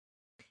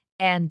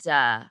 And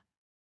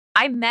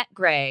I met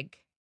Greg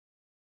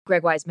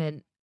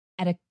Wiseman,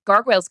 at a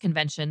Gargoyles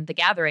convention, The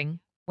Gathering,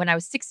 when I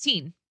was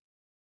 16.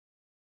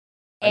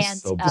 I'm And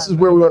so This bummed is I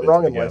where we haven't went been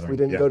wrong to in the life. We gathering.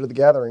 didn't Yeah. go to the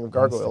Gathering of Oh, my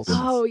Gargoyles.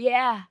 goodness. oh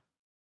yeah,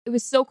 it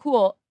was so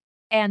cool.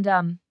 And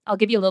I'll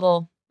give you a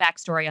little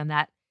backstory on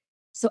that.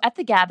 So at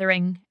The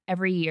Gathering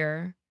every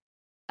year,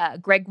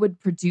 Greg would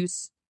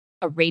produce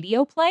a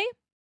radio play,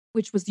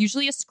 which was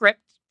usually a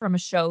script from a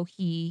show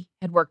he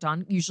had worked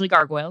on, usually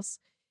Gargoyles,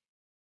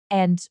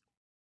 and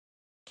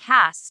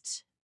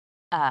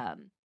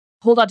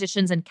hold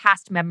auditions and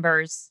cast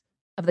members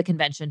of the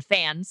convention,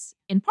 fans,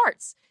 in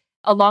parts,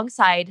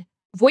 alongside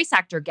voice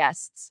actor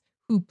guests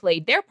who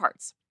played their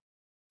parts.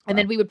 And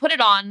then we would put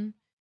it on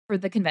for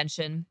the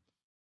convention.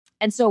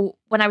 And so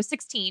when I was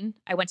 16,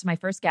 I went to my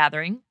first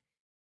gathering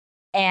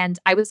and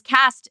I was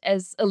cast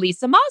as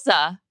Elisa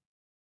Maza.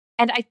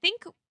 And I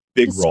think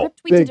Big the role.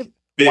 script we Big. did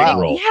Big Wow.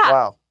 role. Yeah.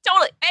 Wow.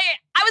 totally.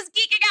 I was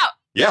geeking out.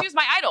 Yeah. She was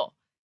my idol.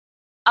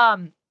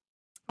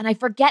 And I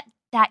forget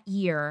that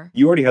year.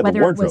 You already had the Whether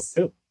it wardrobe was-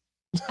 too.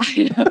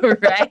 I know,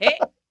 right?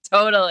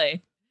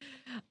 Totally.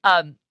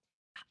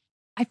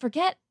 I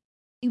forget.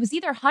 It was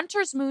either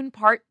Hunter's Moon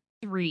Part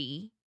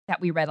 3 that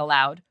we read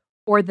aloud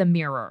or The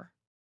Mirror.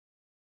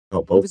 Oh,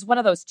 It both was one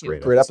of those two.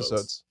 great Great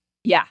episodes.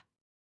 Yeah.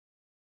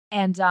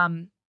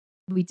 And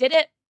we did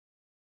it.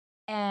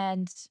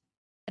 And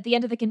at the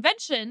end of the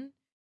convention,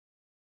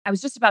 I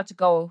was just about to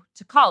go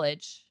to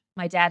college.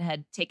 My dad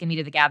had taken me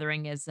to the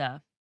gathering as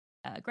a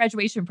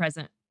graduation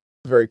present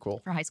Very cool.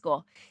 for high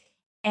school.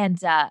 And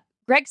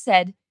Greg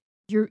said,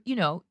 you're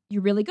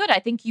really good. I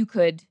think you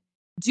could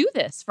do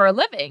this for a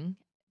living,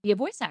 be a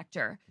voice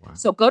actor. Wow.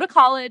 So go to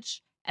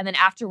college and then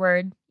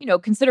afterward,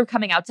 consider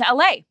coming out to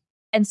LA.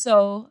 And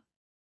so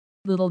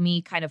little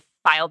me kind of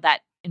filed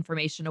that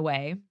information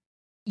away.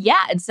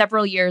 Yeah. And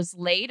several years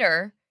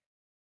later,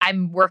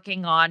 I'm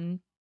working on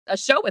a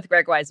show with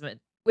Greg Wiseman,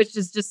 which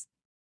is just,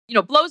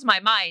 blows my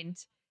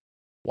mind.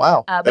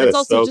 Wow. But That it's is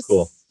also so just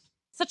cool.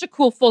 such a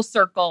cool full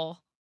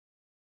circle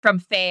from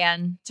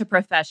fan to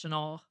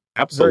professional.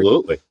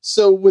 Absolutely.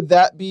 So would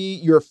that be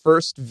your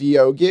first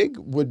VO gig?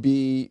 Would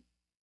be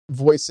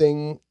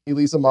voicing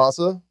Elisa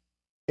Maza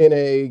in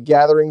a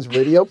Gatherings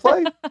radio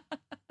play?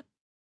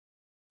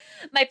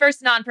 My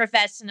first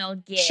non-professional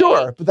gig.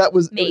 Sure, but that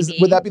was Maybe.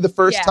 would that be the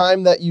first Yeah.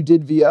 time that you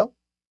did VO?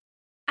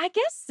 I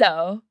guess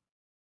so.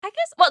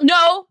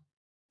 Well,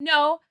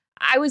 no.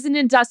 I was in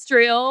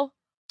industrial.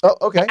 Oh,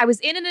 okay. I was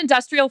in an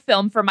industrial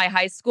film for my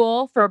high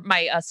school, for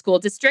my school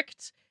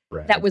district.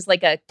 Right. That was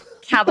like a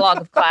catalog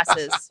of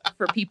classes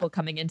for people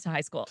coming into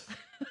high school.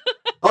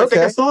 Oh, I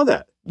think I Okay. saw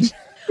that.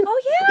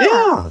 Oh, yeah.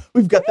 Yeah.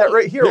 We've got that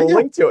right here. Yeah, We'll yeah.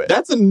 link to it.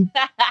 That's a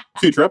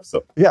future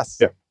episode. Yes.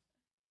 Yeah.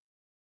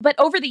 But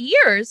over the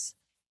years,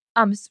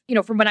 from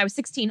when I was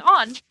 16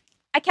 on,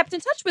 I kept in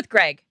touch with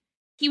Greg.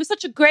 He was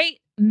such a great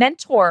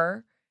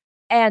mentor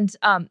and,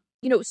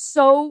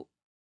 so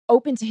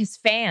open to his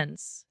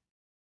fans.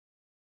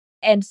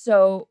 And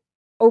so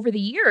over the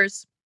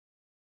years,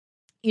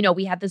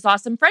 we had this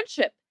awesome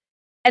friendship.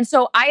 And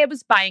so I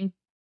was buying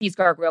these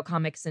Gargoyle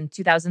comics in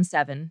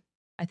 2007,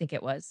 I think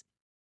it was.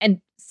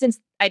 And since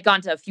I'd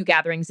gone to a few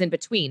gatherings in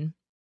between.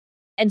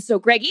 And so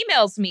Greg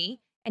emails me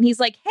and he's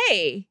like,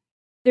 hey,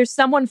 there's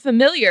someone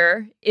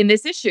familiar in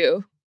this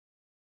issue.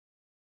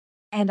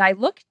 And I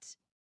looked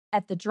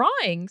at the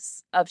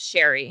drawings of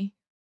Sherry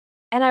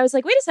and I was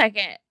like, wait a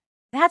second,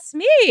 that's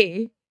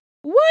me.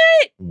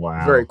 What?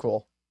 Wow. Very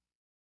cool.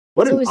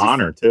 What So an it's just-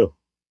 honor, too.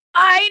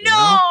 I You know?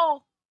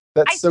 know.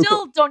 That's I so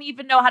still don't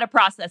even know how to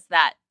process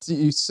that.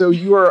 cool. So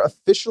you are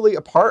officially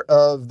a part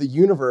of the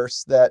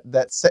universe that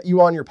set you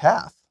on your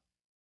path.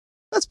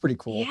 That's pretty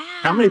cool. Yeah.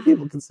 How many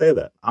people can say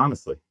that,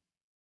 honestly?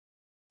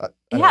 I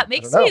Yeah, don't- it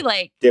makes I don't me know.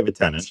 like David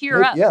Tennant.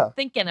 tear up Yeah.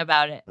 thinking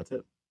about it. That's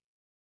it.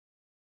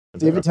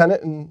 David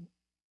Tennant and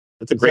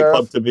It's a great Zareth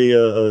club to be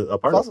a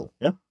part of. Fuzzle.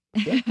 Yeah.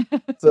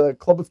 it's a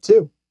club of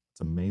two.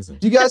 It's amazing.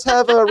 Do you guys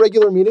have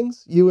regular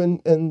meetings, you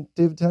and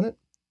David Tennant?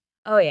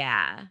 Oh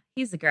yeah,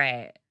 he's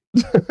great.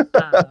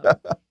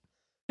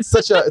 It's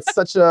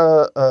such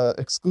a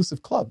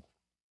exclusive club.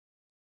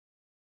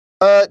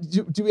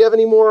 Do we have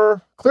any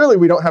more? Clearly,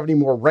 we don't have any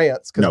more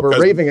rants because No, we're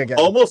 'cause raving again.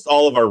 Almost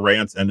all of our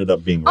rants ended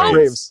up being Oh. raves.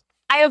 Raves.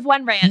 I have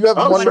one rant. You have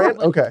Oh, one sure. rant?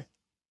 Okay.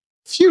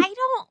 Phew. I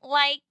don't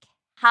like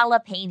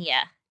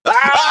jalapeno.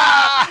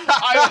 Ah!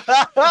 I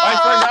forgot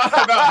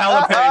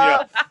about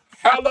jalapeno.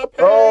 Jalapeno.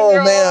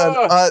 Oh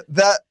man,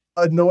 that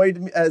annoyed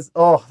me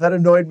that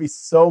annoyed me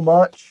so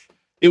much.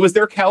 It was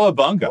their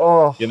cowabunga.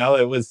 Oh,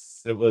 It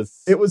was.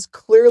 it was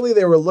clearly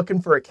they were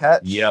looking for a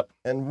catch. Yep.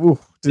 And woo,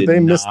 did Did they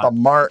miss not. the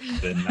mark?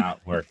 Did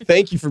not work.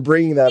 Thank you for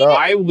bringing that up.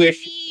 I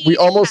wish. We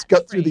almost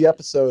got through the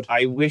episode.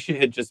 I wish it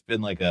had just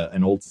been like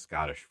an old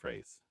Scottish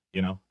phrase.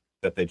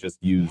 That they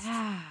just used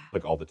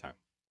like all the time.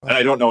 And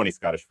I don't know any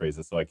Scottish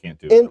phrases, so I can't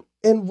do it.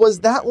 And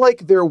was that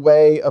like their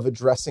way of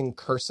addressing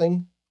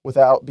cursing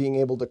without being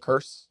able to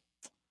curse?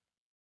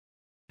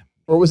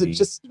 Or was it Maybe.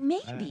 just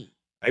Maybe.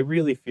 I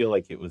really feel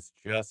like it was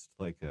just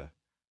like it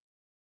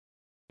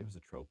was a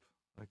trope.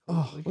 Like,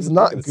 it was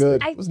not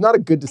good. I- It was not a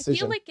good I decision.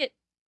 feel like it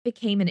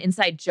became an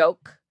inside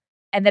joke,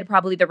 and then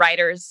probably the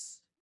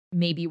writers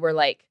maybe were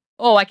like,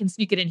 "Oh, I can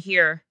sneak it in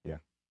here."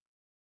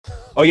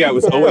 Oh yeah, it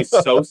was always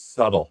so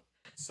subtle.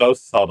 So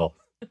subtle.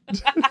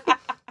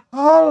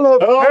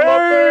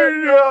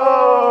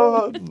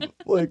 Jalapeno!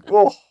 Like,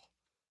 oh.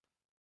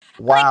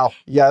 Wow.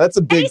 Yeah, that's a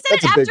And big he said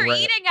that's a big after rant.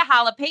 eating a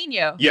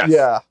jalapeno Yes.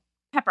 Yeah.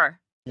 pepper.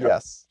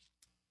 Yes.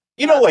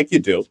 Like you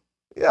do.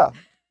 Yeah.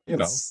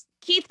 It's-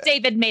 Keith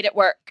David made it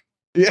work.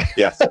 Yeah.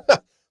 Yes.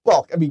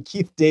 Well, I mean,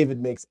 Keith David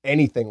makes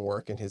anything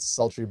work in his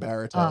sultry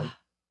baritone. Ugh.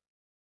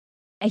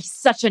 And he's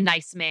such a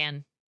nice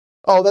man.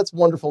 Oh, that's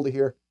wonderful to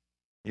hear.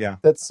 Yeah.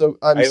 That's so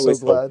I'm I so always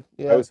glad. hope-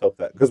 I Yeah. always hope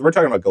that because we're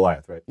talking about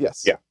Goliath, right?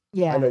 Yes. Yeah.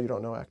 Yeah. I know you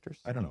don't know actors.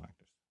 I don't know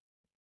actors.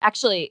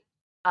 Actually,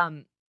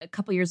 a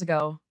couple years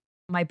ago,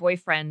 my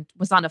boyfriend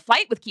was on a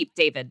flight with Keith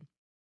David.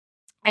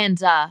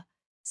 And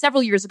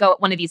several years ago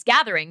at one of these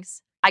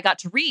gatherings, I got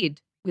to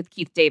read with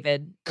Keith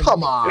David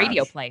Come a on.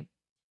 radio play,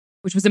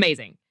 which was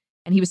amazing.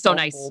 And he was so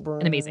nice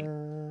and amazing.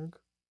 Goldberg.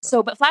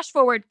 So, but flash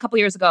forward a couple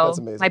years ago, That's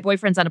amazing. my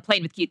boyfriend's on a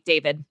plane with Keith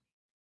David.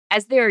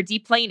 As they're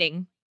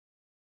deplaning,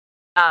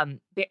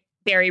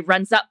 Barry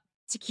runs up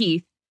to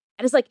Keith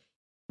and is like,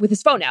 with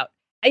his phone out.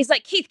 And he's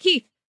like,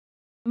 Keith,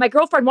 my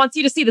girlfriend wants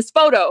you to see this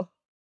photo.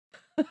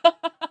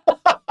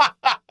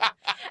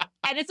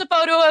 And it's a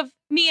photo of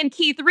me and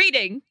Keith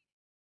reading.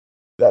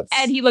 That's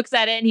And he looks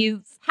at it and he's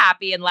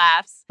happy and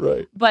laughs.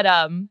 right. But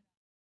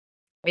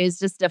it was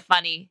just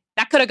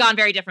that could have gone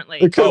very differently.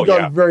 It could have Oh,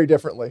 gone yeah. very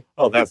differently.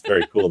 Oh, that's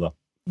very cool though.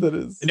 That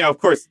is. And now, of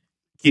course,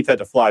 Keith had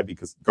to fly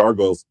because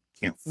gargoyles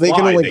can't fly. They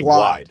can only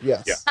glide.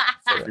 Yes. Yeah.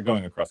 So if you're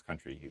going across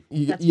country,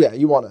 That's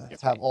You want to Yeah.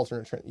 have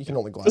alternate you can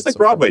only glide. just like so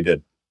far. Broadway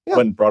did Yeah.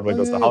 when Broadway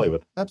goes Yeah, to yeah,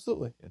 Hollywood.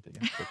 Absolutely.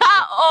 Yeah.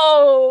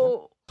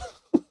 Oh,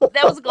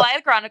 That was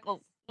Goliath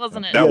Chronicles,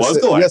 wasn't it? That was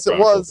it, Goliath yes, it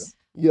Chronicles, was.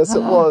 Yes, it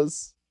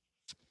was.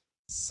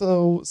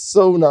 So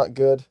not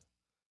good.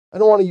 I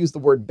don't want to use the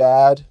word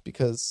bad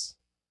because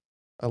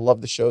I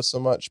love the show so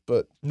much,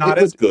 but Not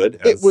it as would, good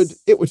as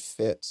it would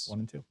fit. 1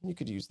 and 2. You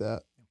could use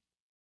that.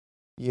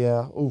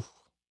 Yeah. Oof.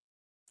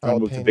 Want to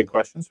move to Jalapeno. big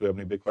questions? Do we have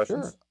any big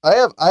questions?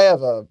 Sure. I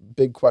have a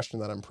big question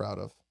that I'm proud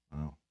of.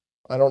 Oh.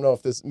 I don't know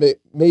if this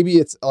maybe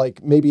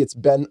it's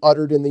been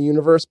uttered in the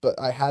universe, but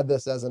I had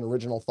this as an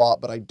original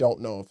thought, but I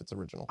don't know if it's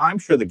original. I'm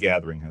sure the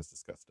Gathering has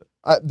discussed it.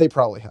 They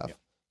probably have. Yeah.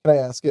 Can I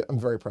ask it? I'm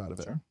very proud of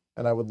it, Sure.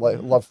 and I would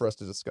love for us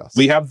to discuss.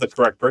 We have the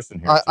correct person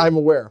here I'm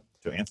aware.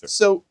 to answer.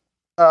 So,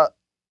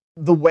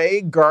 the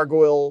way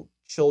gargoyle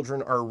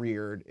children are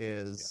reared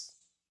is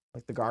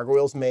like the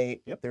gargoyles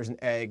mate. Yep. There's an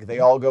egg. They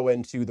all go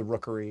into the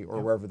rookery or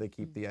Yep. wherever they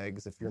keep the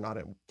eggs. If you're not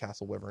at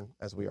Castle Wyvern,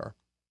 as we are,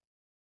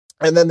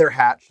 and then they're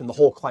hatched, and the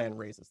whole clan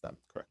raises them.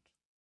 Correct.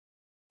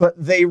 But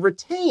they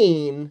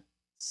retain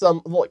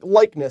some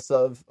likeness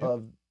of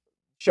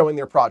showing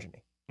their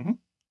progeny. Mhm.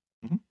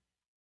 Mhm.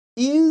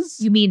 Is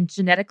You mean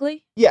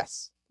genetically?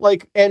 yes,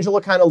 like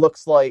Angela kind of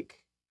looks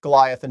like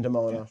Goliath and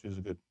Demona. Yeah, she's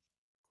a good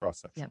cross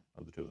section Yep.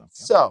 of the two of them.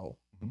 Yeah. So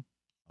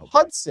Okay.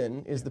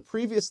 Hudson is the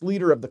previous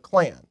leader of the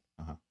clan.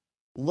 Uh-huh.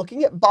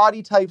 Looking at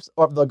body types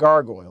of the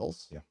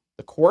gargoyles, Yeah.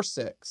 the core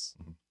 6,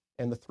 Mhm.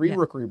 and the 3 Yeah.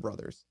 Rookery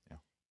brothers, Yeah.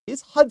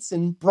 is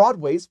Hudson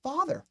Broadway's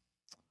father?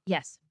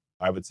 Yes.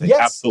 I would say Yes,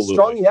 absolutely.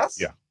 strong yes.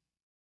 Yeah.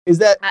 Is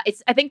that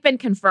It's I think been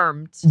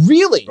confirmed.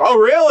 really? Oh,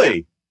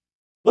 really?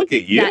 Look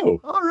at you. That-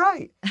 All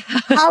right.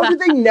 How did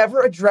they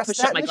never address Push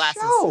that up my in the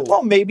glasses. show?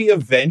 Well, maybe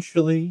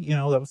eventually,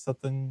 that was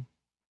something.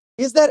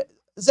 Is that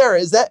Sarah?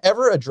 Is that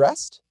ever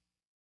addressed?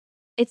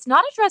 It's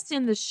not addressed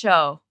in the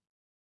show.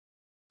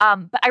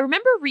 But I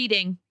remember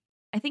reading,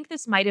 I think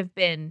this might have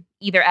been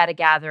either at a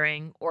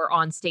gathering or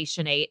on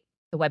Station 8,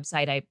 the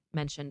website I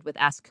mentioned with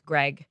Ask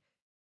Greg,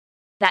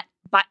 that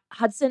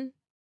Hudson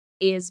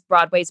is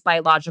Broadway's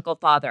biological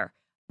father.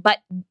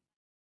 But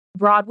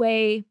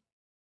Broadway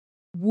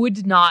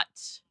would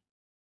not,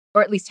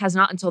 or at least has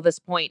not until this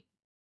point,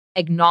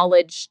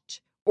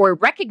 acknowledged or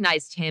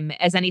recognized him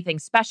as anything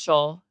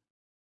special,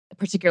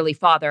 particularly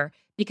father,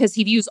 because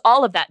he views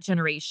all of that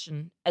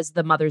generation as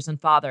the mothers and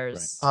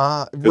fathers.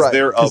 Because Right.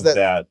 they're 'cause of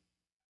that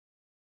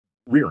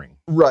rearing.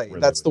 Right. where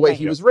they That's would- the way Right.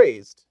 he was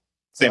raised.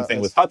 Same thing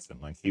with Hudson.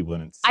 Like, he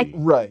wouldn't see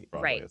Right.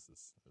 Broadway Right. as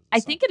his I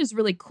son. think it is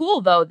really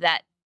cool, though,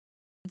 that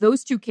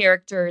those two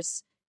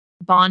characters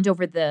bond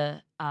over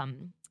the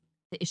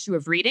issue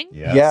of reading.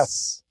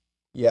 Yes.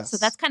 Yes. So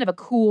that's kind of a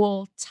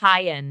cool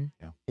tie-in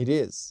it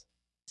is.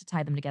 to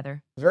tie them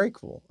together. Very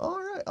cool. All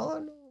right.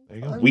 There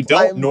you go. We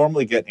don't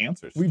normally get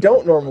answers. We to don't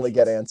our normally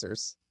get questions.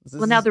 answers. This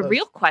Well, now is the a-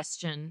 real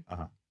question,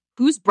 Uh-huh.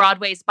 who's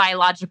Broadway's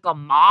biological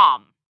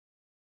mom?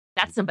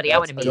 That's somebody I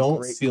want to That's meet. a Don't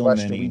great feel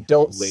question. many We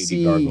don't lady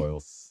see-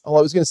 gargoyles. Oh,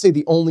 I was going to say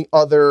the only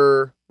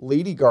other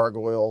lady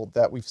gargoyle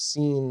that we've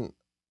seen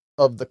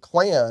of the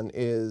clan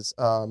is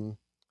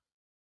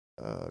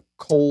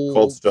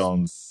Cold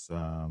Stones,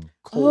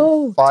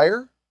 Cold Oh.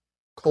 Fire,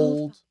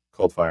 Cold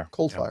Cold Fire.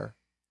 Cold Yeah. Fire.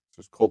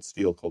 There's Cold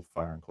Steel, Cold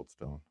Fire, and Cold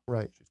Stone.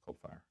 Right. She's Cold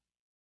Fire.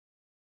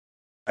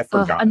 I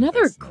forgot.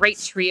 Another great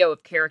trio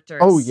of characters.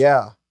 Oh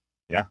yeah.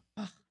 Yeah.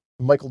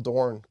 Michael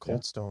Dorn,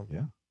 Cold Stone.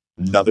 Yeah.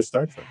 Another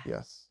Star Trek.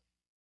 Yes.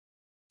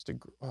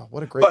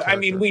 What a great. But I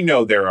mean, character. we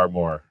know there are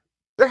more.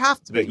 there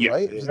have to be, But yeah,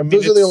 right? I mean,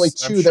 Those are the only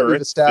it's- I'm two that sure we've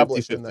it's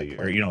established in 50-50, that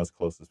or clan. as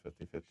close as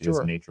 50-50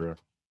 Sure. as nature.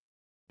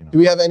 Do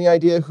we have any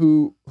idea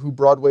who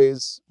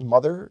Broadway's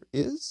mother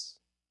is?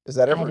 Is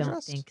that ever I don't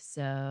addressed? think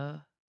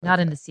so. Not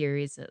in Okay. the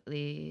series, at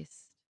least.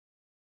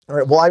 All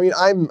right. Well, I mean,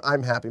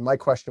 I'm happy. My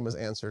question was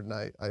answered, and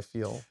I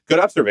feel. Good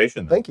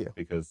observation. Though, Thank you.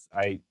 Because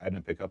I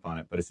didn't pick up on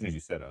it, but as soon as you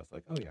said it, I was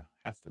like, oh yeah,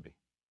 has to be.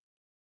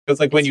 Because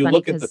like when It's you funny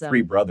look at the 'cause,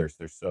 three brothers,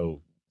 they're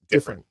so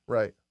different.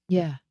 Right.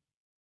 Yeah.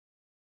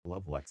 I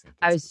love Lexington's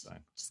I was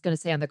design. just going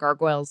to say on the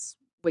Gargoyles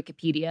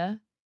Wikipedia,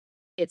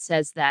 it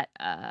says that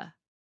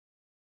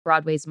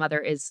Broadway's mother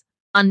is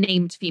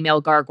unnamed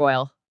female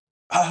gargoyle.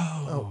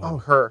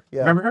 Oh, her. Yeah.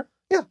 Remember her?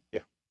 Yeah.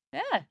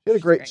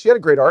 She had a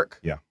great arc.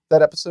 Yeah.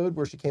 That episode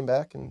where she came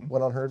back and Mhm.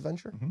 went on her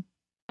adventure.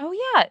 Oh,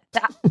 yeah.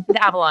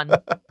 The Avalon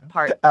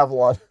part.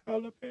 Avalon.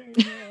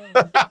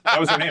 That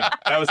was her name.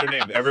 That was her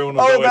name. Everyone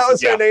was Oh, always, that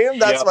was her name.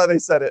 That's Yep. why they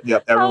said it.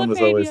 Yep. Everyone was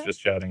always Jalapeno. just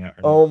shouting at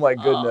her. Oh my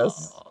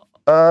goodness.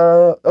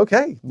 Oh.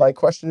 Okay. My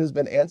question has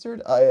been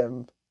answered.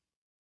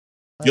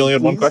 You only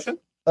had one pleased. question?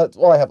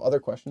 Well, I have other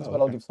questions, Oh, but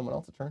I'll okay. give someone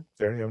else a turn.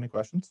 Sarah, do you have any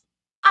questions?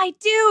 I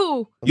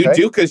do. You Okay?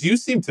 do, because you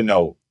seem to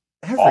know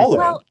Everything. all of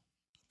Well, it.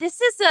 this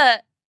is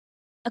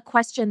a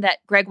question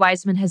that Greg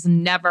Wiseman has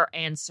never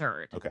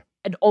answered. Okay.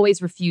 And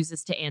always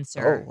refuses to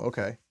answer. Oh,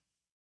 okay.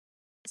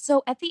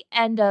 So at the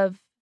end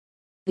of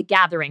The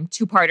Gathering,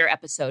 2-parter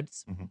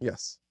episodes,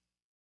 Yes.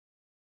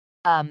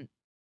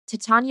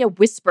 Titania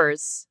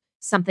whispers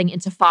something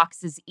into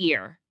Fox's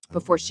ear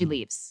before she yeah.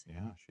 leaves.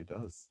 Yeah, she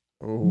does.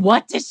 Ooh,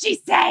 What does she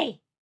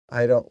say?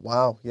 I don't.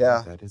 Wow.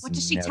 Yeah. That is What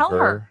does she tell her?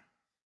 never-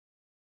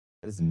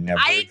 That is never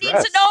I need to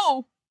addressed,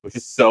 know. Which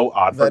is so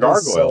odd for That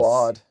gargoyles. is so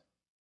odd.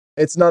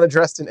 It's not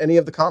addressed in any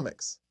of the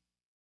comics.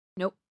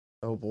 Nope.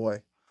 Oh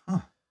boy.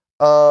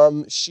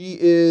 Huh. She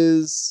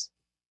is.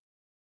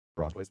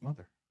 Broadway's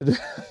mother.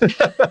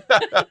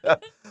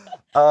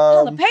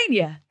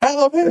 Jalapeno.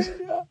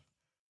 Jalapeno.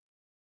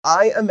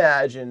 I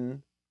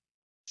imagine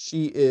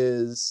she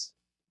is,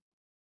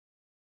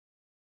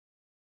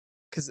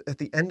 because at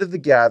the end of the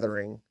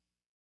gathering,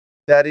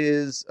 that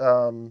is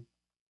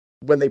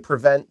when they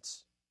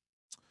prevent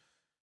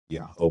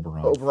Yeah,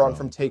 Oberon. Oberon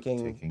from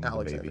taking the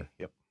Alexander. baby.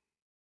 Yep.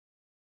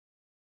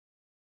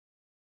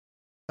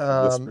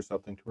 Um, Whisper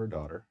something to her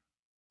daughter.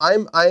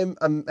 I'm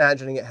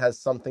imagining it has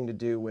something to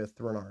do with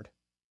Renard,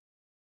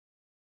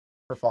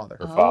 her father.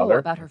 Her father?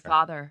 About her Okay.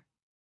 father.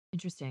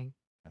 Interesting.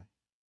 Okay.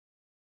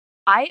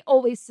 I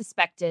always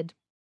suspected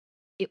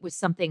it was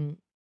something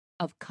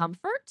of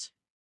comfort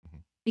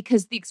Mhm.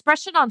 because the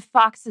expression on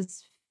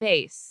Fox's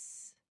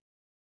face.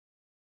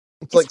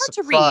 It's It's like hard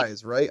to read.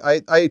 surprise,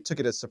 right? I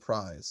took it as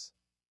surprise.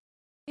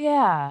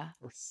 Yeah.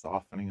 Or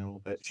softening a little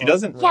bit. She Soft-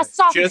 doesn't. right. Yeah, She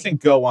softening.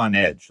 doesn't go on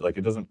edge. Like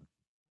it doesn't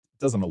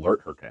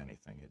alert her to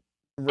anything.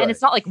 Right. And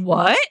it's not like,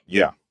 what?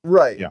 Yeah.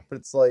 right. Yeah. But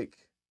it's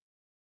like,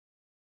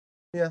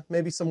 yeah,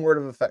 maybe some word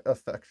of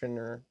affection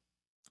or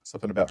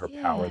Something about her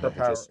power Yeah. her that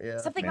power. just Yeah,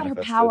 Something about her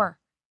manifested. power.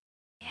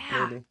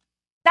 Yeah. maybe.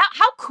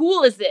 How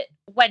cool is it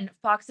when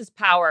Fox's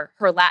power,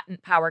 her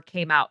latent power,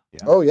 came out? Yeah.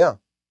 Oh yeah,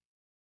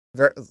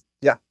 very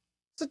yeah.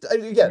 So,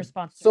 in again,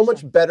 response to so her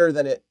much son? better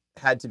than it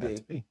had to Had be.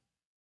 to be.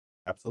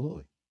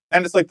 Absolutely.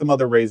 And it's like the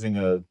mother raising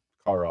a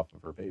car off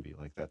of her baby.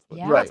 Like that's what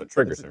Yeah. Right. that's what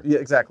triggers It's- her. Yeah,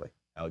 exactly.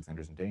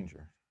 Alexander's in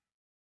danger.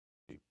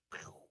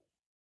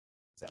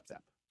 Zap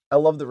zap. I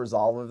love the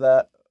resolve of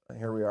that.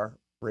 Here we are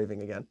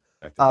raving again.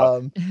 Back to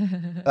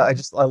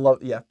Buck. I love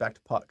back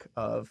to Puck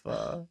of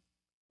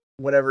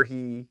whenever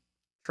he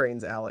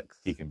trains Alex,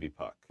 He can be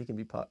Puck. he can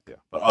be Puck. Yeah.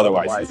 But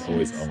otherwise Otherwise, he's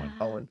always yeah. Owen.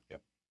 Owen.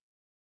 Yep.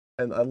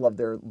 And I love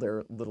their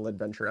little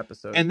adventure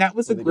episode. And that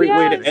was a When they great do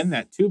way Yes. to end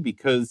that too,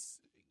 because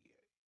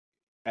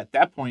at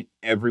that point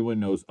everyone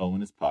knows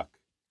Owen is Puck.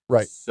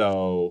 Right.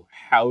 So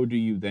how do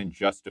you then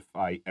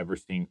justify ever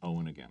seeing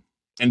Owen again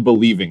and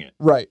believing it?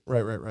 Right.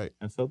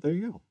 And so there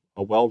you go.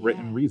 A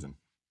well-written Yeah. reason.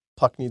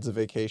 Puck needs a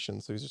vacation,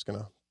 so he's just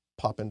gonna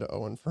pop into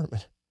Owen for a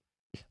minute.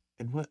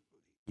 And what?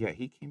 Yeah,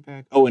 he came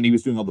back. Oh, and he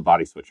was doing all the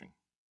body switching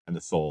and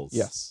the souls.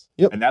 Yes.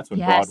 Yep. And that's when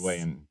Yes. Broadway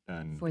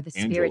and For the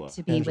Angela, spirit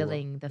to be Angela.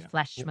 willing, the Yeah.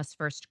 flesh Yep. must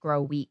first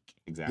grow weak.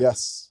 Exactly.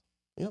 Yes.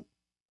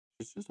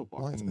 It's just a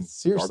Well, walking.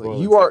 seriously,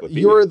 gargoyle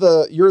you're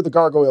encyclopedia. the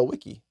Gargoyle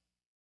wiki.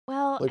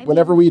 Well, Like I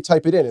whenever mean, we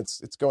type it in,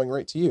 it's going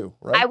right to you,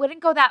 right? I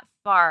wouldn't go that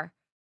far,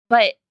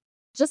 but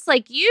just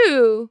like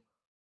you,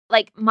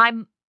 like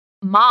my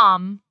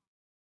mom,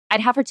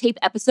 I'd have her tape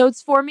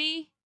episodes for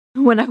me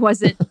when I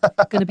wasn't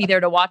going to be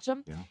there to watch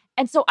them. Yeah.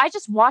 And so I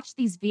just watched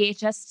these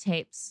VHS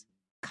tapes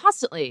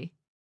constantly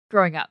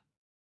growing up.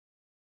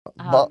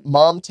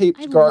 Mom taped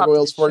I loved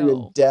Gargoyles the for you,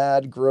 show. and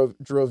Dad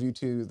drove you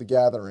to the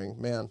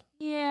gathering. Man,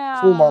 Yeah.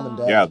 Cool mom and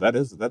dad. Yeah,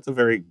 that's a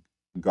very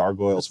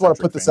gargoyle. I just want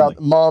to put this family.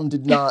 out. Mom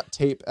did not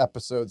tape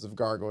episodes of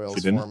Gargoyles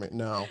She didn't? for me.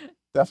 No,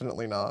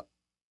 definitely not.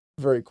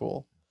 Very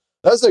cool.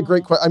 That's a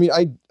great Aw. question. I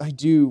mean, I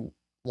do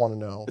want to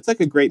know. It's like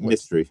a great What-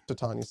 mystery. To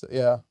Tanya said,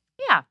 yeah,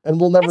 Yeah. and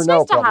we'll never It's know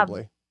nice to have-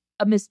 probably.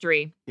 A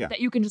mystery Yeah. that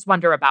you can just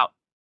wonder about.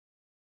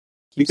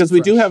 Keeps Because it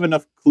we do fresh. have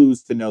enough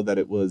clues to know that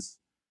it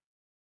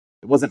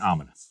wasn't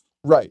ominous.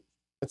 Right.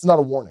 It's not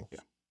a warning. Yeah.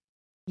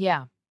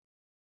 Yeah.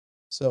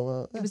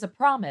 So It was a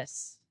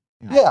promise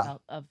yeah,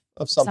 of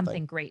of something.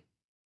 something. Great.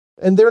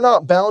 And they're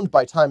not bound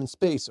by time and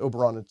space,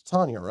 Oberon and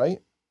Titania,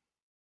 right?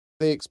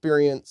 They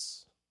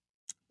experience,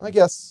 I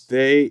guess.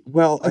 I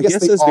I guess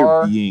guess they as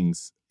are- their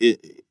beings,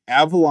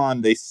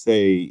 Avalon, they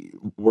say,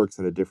 works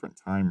at a different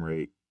time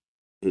rate.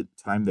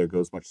 Time there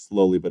goes much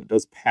slowly, but it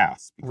does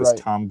pass because Right.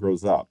 Tom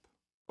grows up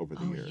over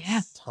the Oh, years.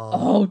 yeah. Tom.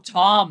 Oh,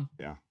 Tom.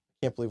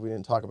 Can't believe we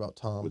didn't talk about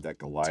Tom With that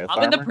Goliath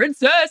Tom and the armor.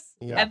 princess.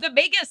 Yeah. And the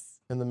Magus.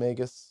 and the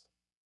Magus.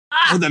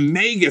 Ah, Oh, the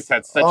Magus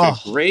had such Oh,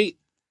 a great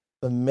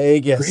The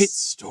Magus.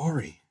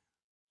 story.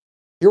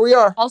 Here we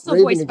are. also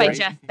raving voiced by again.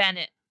 Jeff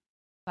Bennett.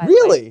 by the way.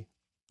 Really?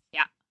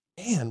 Yeah.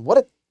 Man, what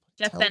a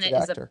Jeff talented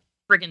Bennett is a actor.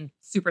 friggin'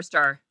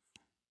 superstar.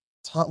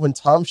 When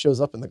Tom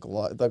shows up in the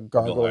gargoyle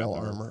Goliath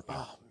armor. armor,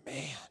 yeah. Oh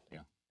man.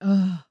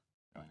 Ugh.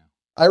 Oh, yeah.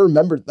 I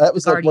remember that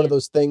was like one of Guardian.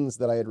 those things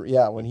that I had.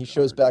 Yeah, when he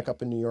shows back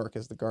up in New York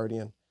as the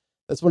Guardian,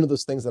 that's one of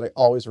those things that I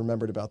always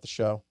remembered about the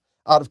show.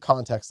 Out of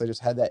context, I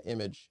just had that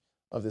image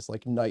of this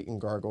like knight in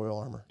gargoyle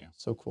armor. Yeah.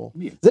 So cool. It'd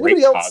be a Does anybody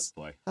great else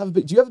cosplay.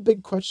 do you have a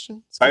big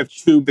question? I have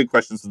two big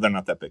questions, so they're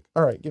not that big.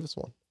 All right, give us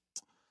one.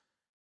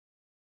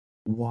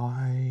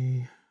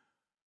 Why?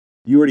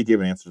 You already gave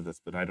an answer to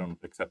this, but I don't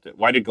accept it.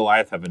 Why did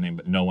Goliath have a name,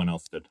 but no one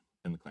else did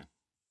in the clan?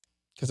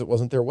 Because it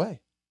wasn't their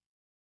way.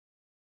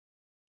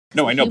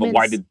 No, I know, but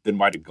why Humans-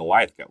 did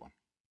Goliath get one?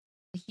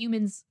 The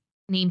humans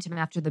named him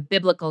after the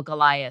biblical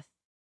Goliath.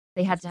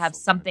 They had This to is have so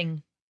weird.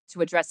 something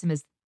to address him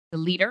as the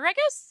leader, I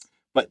guess.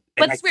 But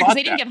But and it's I weird because thought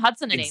they didn't that- give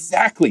Hudson a name.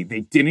 Exactly, they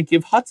didn't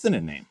give Hudson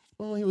a name.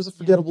 Well, he was a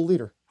forgettable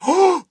leader.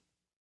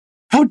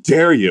 How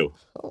dare you?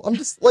 Oh, I'm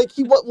just like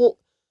he. What? Well,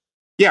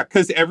 Yeah,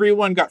 because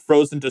everyone got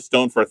frozen to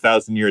stone for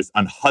 1,000 years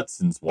on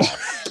Hudson's watch.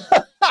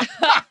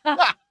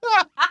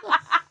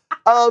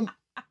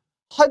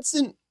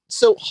 Hudson.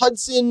 So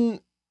Hudson,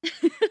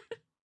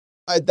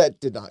 that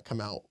did not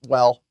come out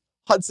well.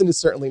 Hudson is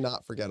certainly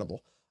not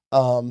forgettable.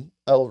 I'll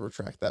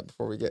retract that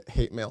before we get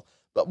hate mail.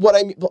 But what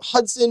I mean,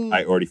 Hudson.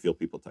 I already feel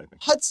people typing.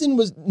 Hudson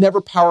was never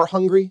power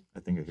hungry. I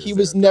think He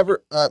was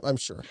never. I'm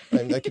sure.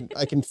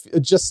 I can.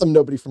 Just some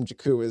nobody from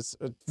Jakku is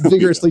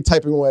vigorously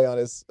typing away on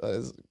his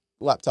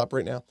laptop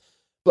right now.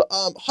 But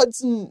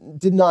Hudson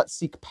did not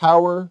seek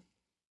power,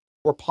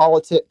 or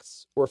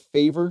politics, or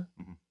favor.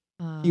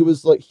 He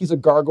was like, he's a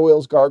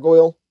gargoyle's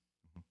gargoyle.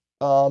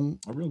 A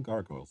real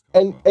gargoyle's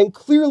gargoyle. And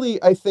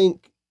clearly, I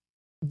think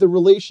the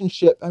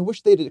relationship. I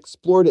wish they'd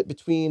explored it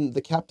between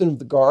the captain of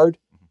the guard.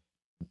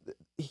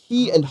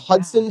 He and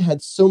Hudson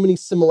had so many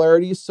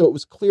similarities, so it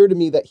was clear to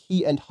me that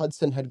he and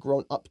Hudson had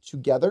grown up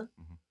together,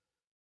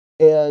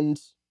 and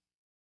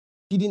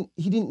he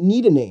didn't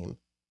need a name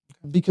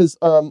because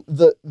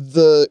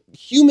the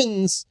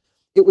humans.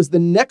 It was the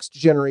next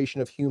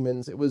generation of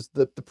humans. It was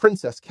the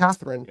princess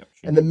Catherine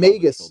and the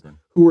Magus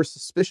who were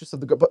suspicious of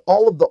the. But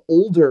all of the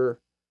older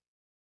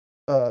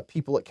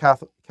people at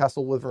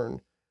Castle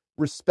Wyvern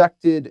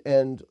respected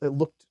and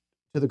looked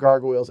to the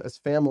gargoyles as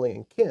family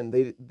and kin.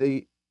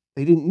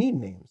 They didn't need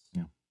names.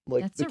 Yeah.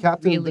 Like That's the a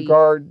captain of the really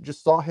guard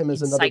just saw him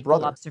as another insightful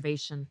brother.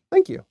 observation.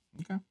 Thank you.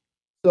 Okay.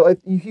 So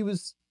he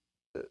was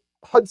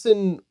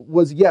Hudson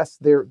was yes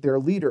their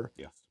leader.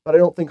 Yes. But I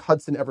don't think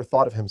Hudson ever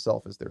thought of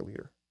himself as their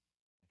leader.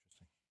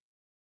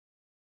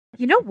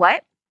 You know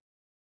what?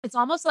 It's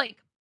almost like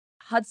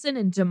Hudson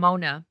and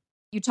Demona.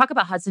 You talk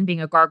about Hudson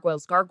being a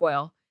gargoyle's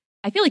gargoyle.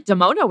 I feel like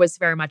Demona was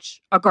very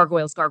much a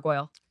gargoyle's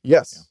gargoyle.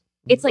 Yes.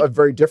 It's like a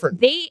very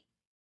different. They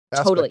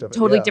aspect of it,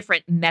 totally yeah.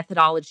 different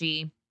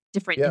methodology,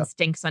 different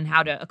instincts on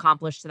how to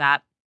accomplish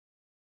that.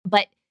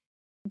 But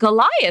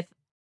Goliath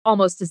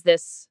almost is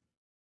this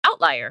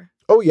outlier.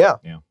 Oh yeah.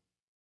 Yeah.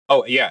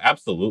 Oh yeah,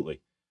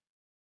 absolutely.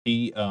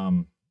 He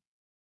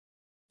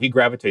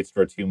gravitates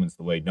towards humans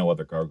the way no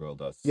other gargoyle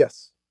does.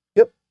 Yes.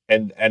 Yep.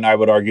 And I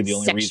would argue the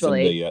only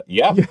Sexually. reason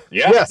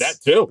Yes. that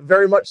too.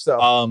 Very much so.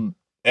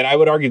 And I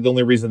would argue the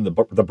only reason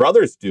the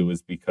brothers do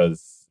is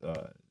because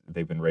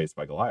they've been raised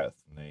by Goliath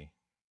and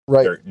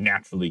they're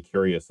naturally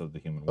curious of the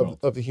human world.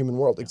 Of the human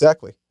world,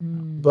 exactly.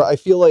 Mm. But I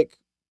feel like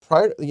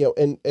prior,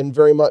 and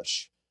very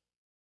much.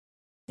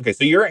 Okay,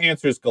 so your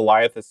answer is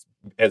Goliath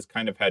has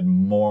kind of had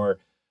more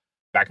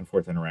back and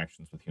forth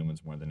interactions with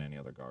humans more than any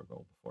other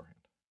gargoyle beforehand.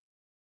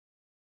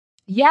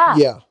 Yeah.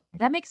 Yeah.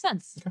 That makes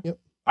sense. Okay. Yep.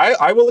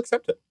 I will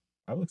accept it.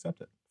 I will accept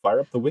it.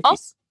 Fire up the wiki.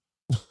 Also,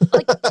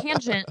 like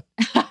tangent.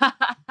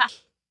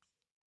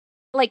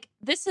 Like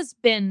this has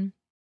been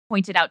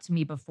pointed out to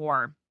me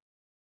before.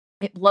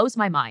 It blows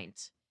my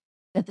mind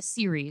that the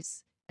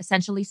series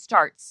essentially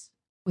starts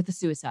with a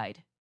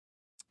suicide.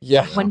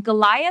 Yeah. When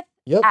Goliath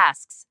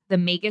asks the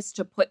Magus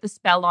to put the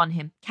spell on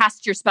him,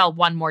 cast your spell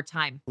one more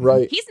time.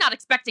 Right. He's not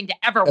expecting to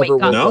ever wake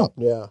up. No.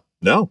 Yeah.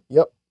 No.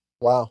 Yep.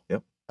 Wow.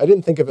 Yep. I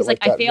didn't think of it He's like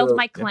like, that. I failed You're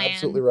my clan.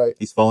 Absolutely right.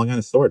 He's falling on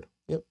his sword.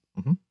 Yep.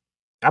 Mm-hmm.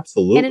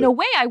 Absolutely. And in a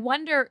way, I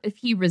wonder if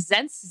he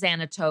resents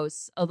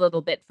Xanatos a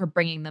little bit for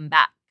bringing them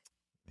back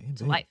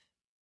to life.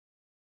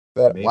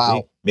 Maybe.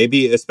 Wow.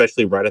 Maybe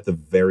especially right at the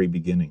very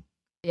beginning.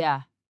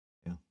 Yeah.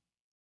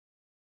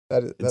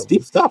 It's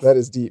deep stuff. That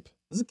is deep.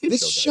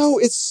 This show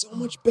is so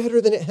much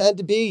better than it had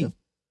to be.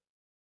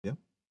 Yeah.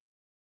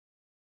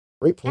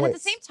 Great point. And at the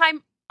same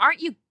time,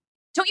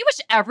 don't you wish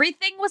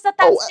everything was at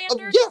that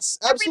standard? Yes,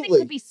 absolutely. Everything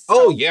could be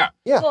so Yeah.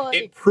 good.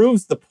 It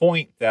proves the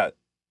point that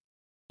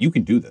you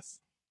can do this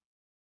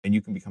and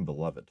you can become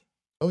beloved.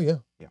 Oh, yeah.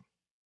 Yeah.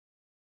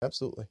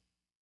 Absolutely.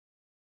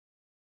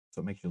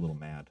 So it makes you a little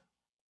mad.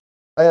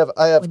 I have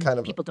When kind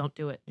of people don't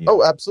do it. Yeah.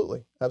 Oh,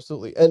 absolutely.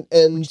 Absolutely. And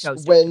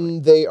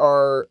when they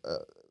are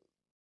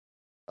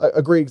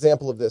a great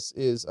example of this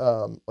is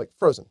like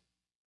Frozen.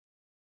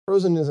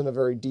 Frozen isn't a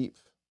very deep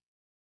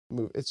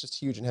movie. It's just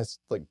huge and has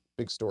like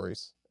big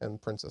stories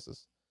and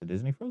princesses. The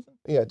Disney Frozen?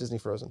 Yeah, Disney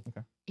Frozen.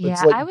 Okay.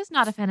 Yeah, like, I was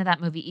not a fan of that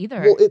movie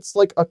either. Well, it's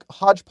like a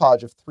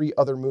hodgepodge of 3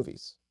 other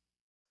movies.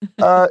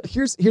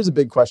 Here's a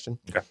big question.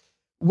 Okay.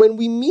 When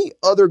we meet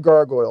other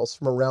gargoyles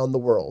from around the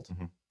world,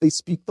 they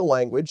speak the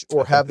language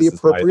or have the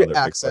appropriate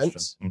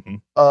accent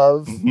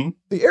of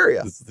the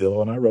area. This is the other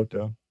one I wrote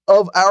down.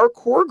 Of our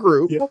core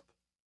group,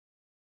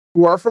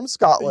 who are from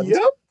Scotland,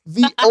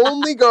 the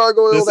only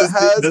gargoyle that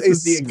has a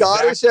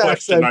Scottish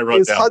accent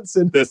is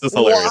Hudson. This is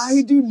hilarious.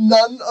 Why do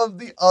none of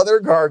the other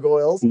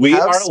gargoyles We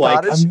have are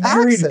like Scottish a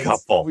married accents?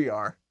 couple. We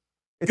are.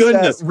 It's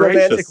Goodness that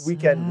romantic gracious.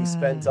 weekend we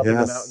spent up in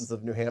the mountains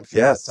of New Hampshire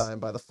that time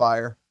by the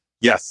fire.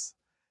 Yes.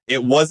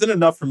 It wasn't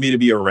enough for me to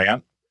be a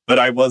rant, but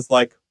I was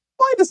like,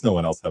 why does no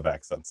one else have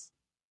accents?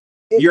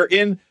 You're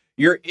in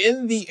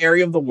the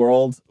area of the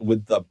world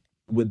with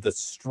the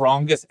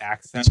strongest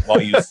accent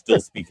while you still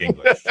speak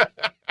English.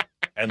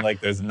 And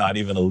like there's not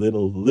even a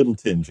little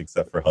tinge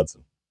except for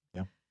Hudson.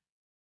 Yeah.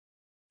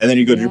 And then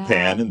you go to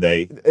Japan and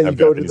they have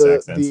Japanese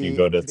accents. You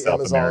go to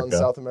South Amazon, America.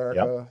 South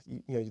America.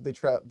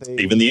 They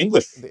even the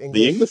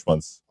English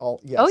ones.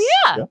 All, yes. Oh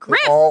yeah,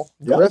 Griff.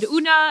 Griff and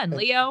Una and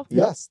Leo.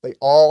 Yes, they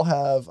all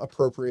have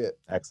appropriate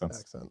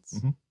accents.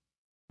 Mm-hmm.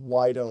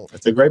 Why don't?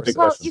 That's a great big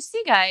Well, question. you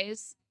see,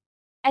 guys,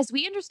 as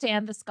we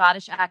understand the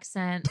Scottish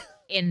accent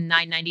in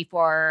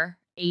 994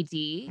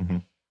 AD,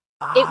 Mhm.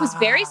 it was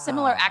very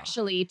similar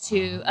actually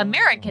to Oh.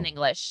 American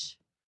English.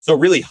 So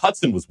really,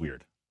 Hudson was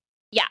weird.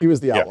 He was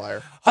the Yeah.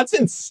 outlier.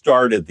 Hudson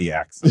started the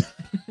accent.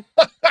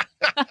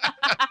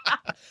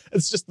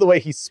 It's just the way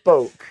he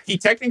spoke. He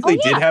technically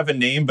Oh, yeah. did have a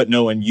name, but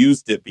no one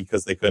used it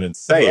because they couldn't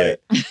say Right.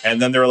 it.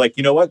 And then they were like,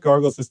 you know what?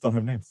 Gargoyles just don't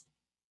have names.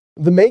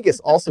 The Magus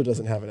also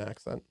doesn't have an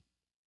accent.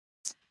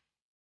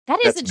 That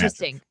is That's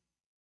interesting.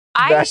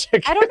 magic.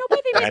 Magic. I don't know why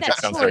they made Magic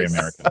that sounds choice. very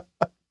American.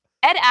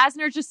 Ed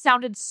Asner just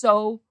sounded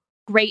so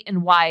great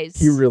and wise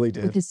He really with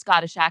did. his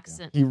Scottish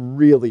accent. He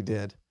really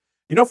did.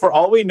 You know, for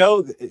all we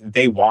know,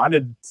 they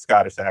wanted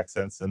Scottish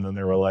accents, and then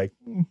they were like,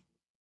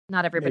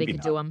 Not everybody Maybe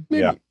could not. do them.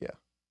 Maybe, Yeah. yeah.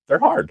 they're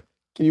hard.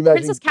 Can you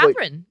imagine? Princess like-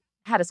 Catherine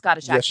had a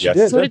Scottish Yes, accent. she Yes.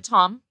 did. So did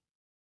Tom.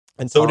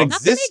 And So it Tom.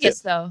 Not the Existed.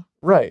 biggest, though.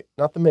 Right,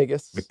 not the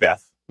Magus.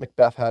 Macbeth.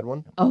 Macbeth had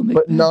one, Oh, my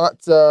but God.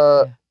 not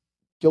Yeah.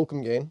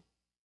 Gilcomgain.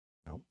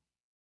 No.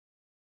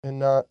 And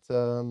not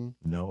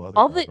No other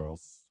All the-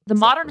 gargoyles. The except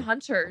modern for-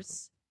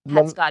 hunters had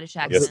none- Scottish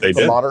accents. Yes, they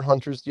the did. modern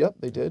hunters. Yep,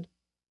 they did.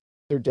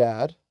 Their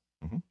dad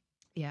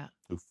Yeah.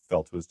 Who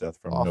fell to his death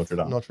from off Notre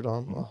Dame. Notre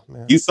Dame. Oh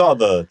man, You saw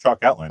the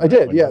chalk outline. I right?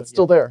 did. When Yeah, you- it's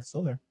still there. It's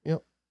still there.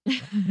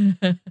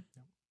 That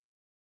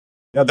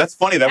Yeah, that's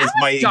funny. That was was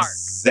my dark.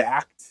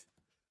 exact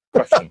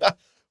question.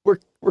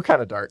 We're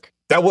kind of dark.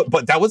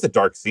 But that was a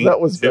dark scene. That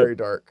was too, very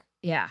dark.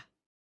 Yeah.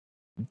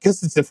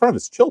 because it's in front of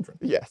his children.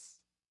 Yes.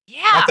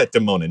 Yeah. Not that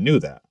Damona knew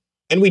that,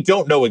 and we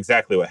don't know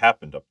exactly what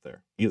happened up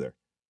there either.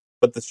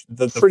 But the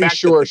Pretty fact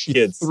sure that the she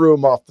kids threw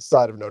him off the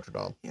side of Notre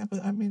Dame. Yeah,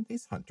 but I mean,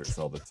 these hunters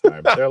all the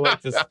time. They're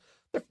like just.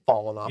 They're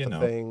falling off You of know.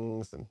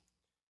 things. And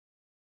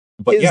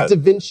But his yeah, Da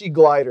Vinci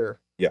glider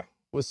Yeah.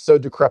 was so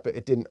decrepit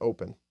it didn't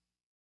open.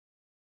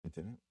 it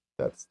didn't.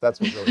 That's what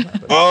really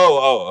happened.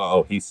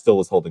 Oh! He still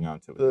was holding on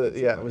to it.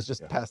 Yeah, it was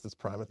just Yeah. past its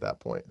prime at that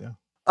point. Yeah.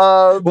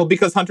 Well, Well,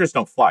 because hunters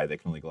don't fly, they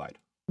can only glide.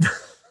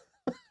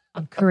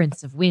 On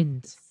currents of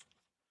wind.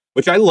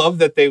 Which I love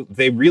that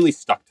they really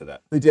stuck to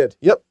that. they did.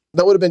 Yep.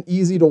 That would have been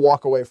easy to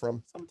walk away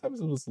from. Sometimes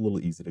it was a little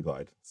easy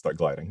to start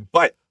gliding,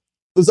 but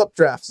Those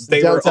updrafts.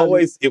 they were downtown-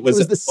 always. It It was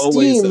the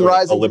always steam a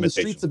rising from the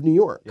limitation. streets of New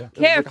York. Yeah. It was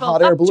like a Careful,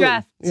 hot air balloon.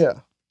 updraft. Yeah.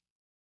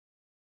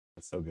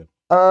 That's so good.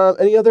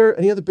 Any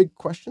other big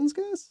questions,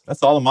 guys?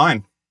 That's all of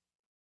mine.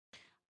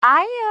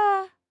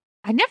 I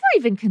never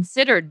even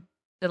considered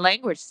the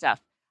language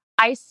stuff.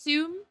 I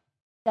assume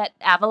that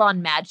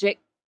Avalon magic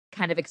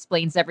kind of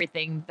explains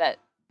everything that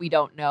we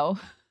don't know.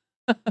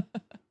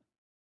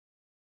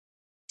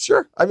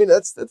 Sure. I mean,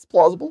 that's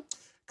plausible.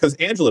 Because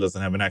Angela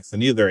doesn't have an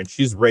accent either, and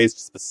she's raised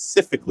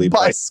specifically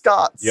By by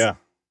Scots. yeah,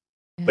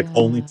 like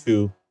only Yeah.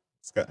 two,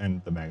 Scott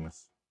and the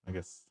Magnus. I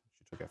guess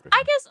she took after. I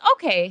him. guess,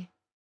 okay.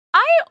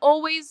 I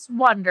always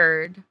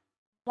wondered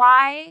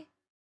why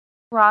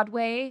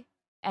Broadway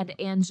and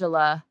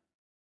Angela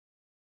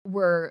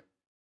were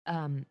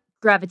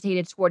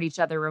gravitated toward each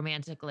other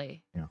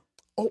romantically.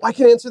 Oh, I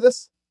can answer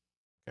this.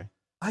 Okay.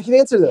 I can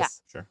answer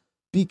this. Yeah. Sure.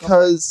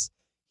 Because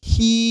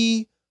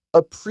he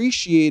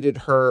appreciated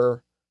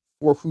her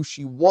for who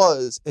she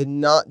was and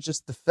not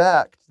just the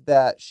fact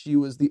that she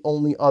was the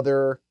only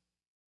other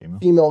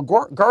female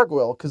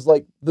gargoyle. Because,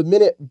 like, the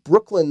minute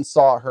Brooklyn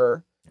saw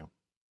her, Yeah.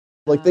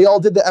 like, they all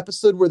did the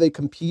episode where they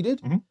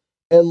competed. Mhm.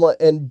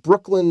 And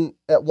Brooklyn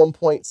at one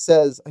point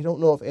says, I don't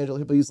know if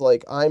Angela, but he's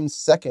like, I'm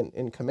second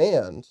in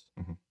command.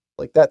 Mhm.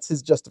 Like, that's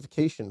his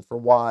justification for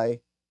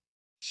why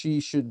she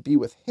should be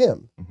with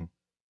him. Mhm.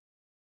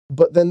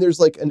 But then there's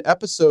like an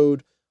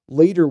episode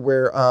later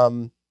where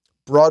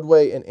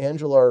Broadway and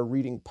Angela are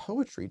reading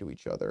poetry to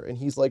each other, and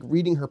he's like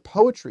reading her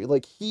poetry.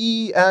 Like,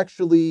 he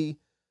actually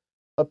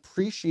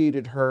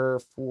appreciated her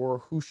for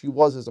who she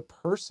was as a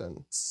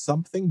person.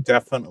 Something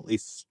definitely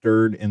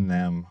stirred in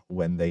them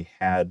when they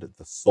had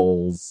the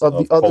souls Of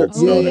of, the other- Cold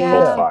Stone yeah, and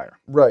Cold yeah. Fire,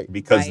 Right.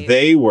 because Right.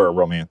 they were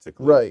romantic,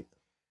 Right.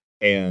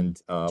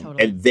 and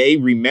Totally. and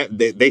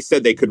they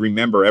said they could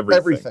remember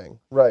everything.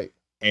 Right.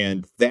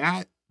 And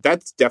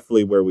that's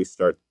definitely where we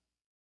started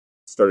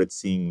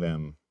seeing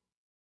them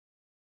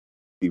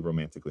be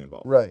romantically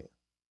involved, Right.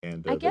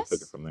 and I they took guess-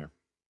 it from there.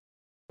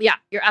 Yeah,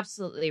 you're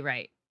absolutely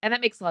right. And that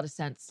makes a lot of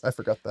sense. I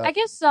forgot that. I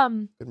guess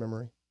Good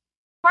memory.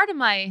 part of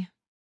my,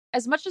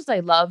 as much as I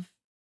love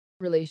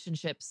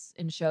relationships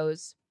in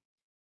shows,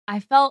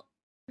 I felt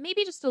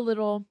maybe just a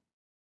little,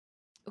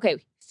 okay,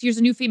 here's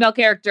a new female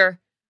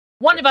character.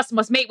 One of us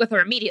must mate with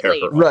her immediately.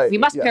 Pair her Right. We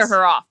must pair yes.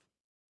 her off.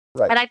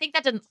 Right. And I think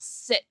that didn't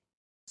sit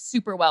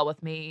super well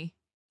with me,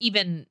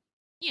 even,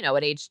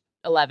 at age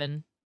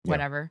 11, Yeah.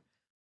 whatever.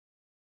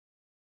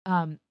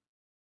 And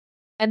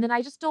then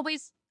I just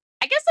always,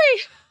 I guess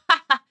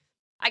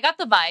I got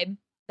the vibe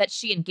that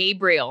she and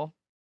Gabriel,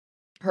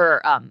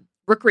 her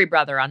rookery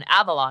brother on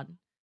Avalon,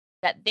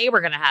 that they were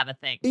going to have a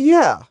thing.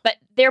 Yeah. But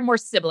they're more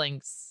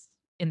siblings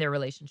in their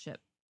relationship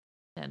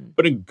than.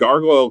 But in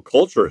gargoyle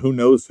culture, who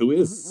knows who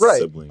is Right.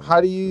 sibling? How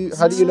do you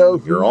know?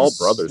 You're all who's-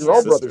 brothers You're all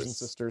and brothers and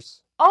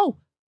sisters. sisters.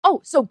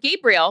 Oh, so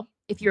Gabriel,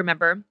 if you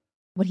remember,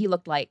 what he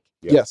looked like.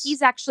 Yeah. Yes.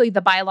 He's actually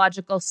the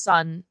biological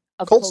son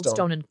of Coldstone.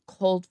 Coldstone and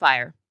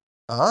Coldfire.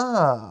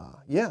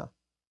 Ah, yeah.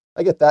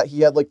 I get that.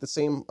 He had like the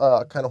same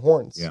kind of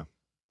horns. Yeah.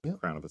 Yeah.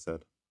 Crown of his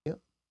head.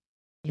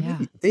 Yeah.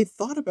 They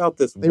thought about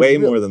this They way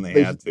really- more than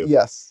they had to.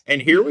 Yes.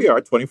 And here we are,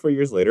 24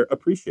 years later,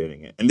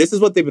 appreciating it. And this is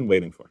what they've been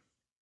waiting for.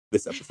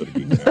 This episode of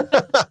Geek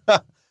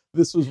Out.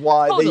 This was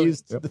why they Totally.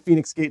 used Yep. the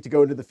Phoenix Gate to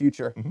go into the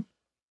future, Mhm.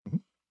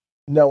 Mhm.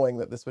 knowing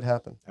that this would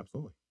happen.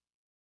 Absolutely.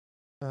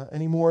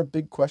 Any more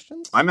big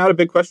questions? I'm out of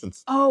big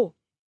questions. Oh,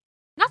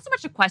 not so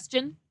much a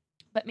question,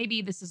 but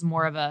maybe this is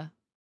more of a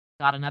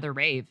got another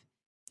rave.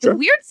 The Sure.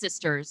 Weird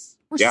Sisters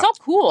were Yeah. so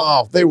cool.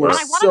 Oh, they were and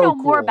I want to so know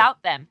more cool.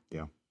 about them.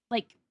 Yeah.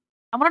 Like,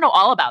 I want to know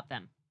all about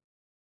them.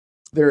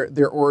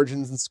 Their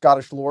origins in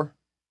Scottish lore.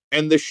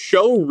 And the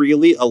show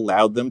really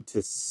allowed them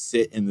to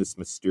sit in this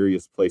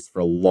mysterious place for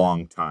a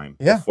long time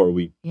Yeah. before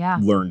we Yeah.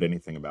 learned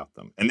anything about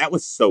them. And that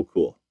was so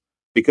cool.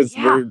 Because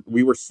Yeah.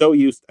 we were so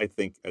used, I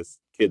think, as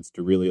kids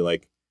to really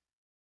like,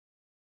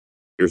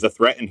 here's a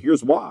threat and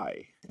here's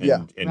why. And,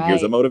 Yeah. and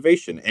here's a Right.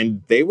 motivation.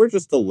 And they were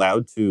just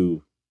allowed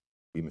to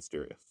be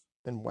mysterious,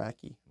 And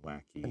wacky.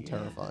 wacky, And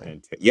terrifying.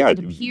 And yeah, It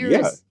appears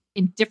yeah.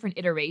 in different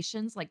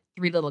iterations, like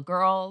 3 little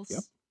girls,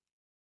 Yep.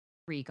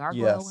 3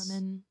 gargoyle Yes.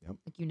 women. Yep.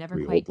 Like you never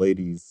 3 quite old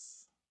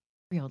ladies.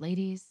 3 old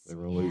ladies. They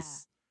were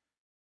always,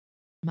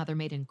 Mother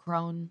Maiden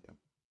Crone.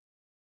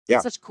 Yeah.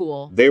 Such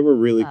cool they were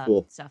really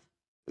cool. stuff.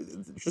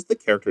 Just the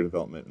character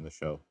development in the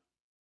show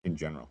in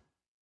general.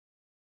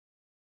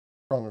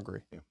 Strong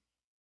agree.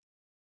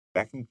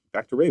 Back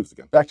to raves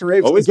again. Back to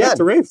raves Always again. back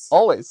to raves.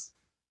 Always.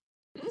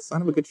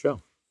 Sign of a good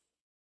show.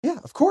 Yeah,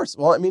 of course.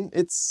 Well, I mean,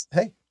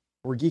 hey,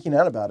 we're geeking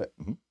out about it.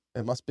 Mhm.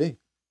 It must be.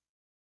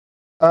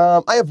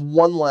 I have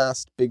one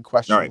last big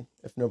question. All right.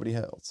 If nobody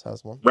else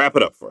has one, Wrap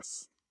it up for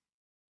us.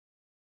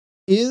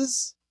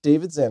 is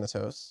David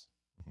Xanatos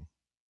Mhm.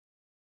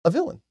 a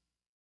villain?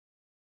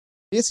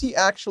 Is he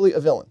actually a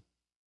villain?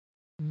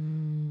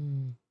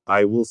 Mm.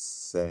 I will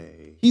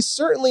say He's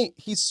certainly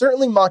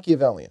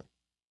Machiavellian,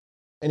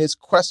 and his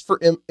quest for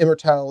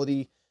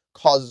immortality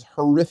causes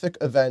horrific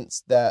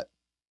events that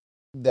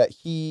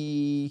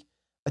he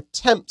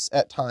attempts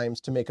at times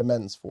to make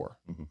amends for.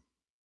 Mhm.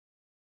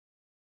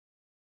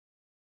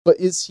 But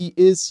is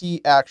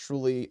he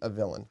actually a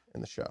villain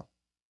in the show?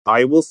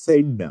 I will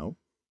say no.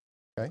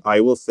 Okay. I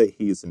will say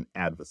he's an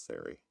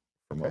adversary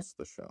for Okay. most of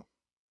the show.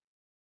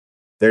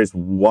 There's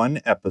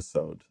one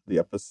episode, the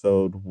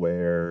episode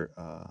where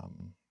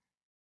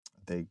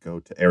they go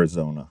to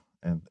Arizona,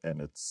 and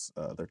it's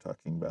they're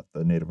talking about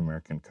the Native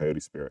American coyote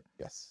spirit,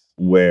 Yes.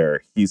 where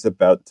he's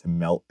about to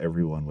melt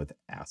everyone with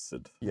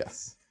acid.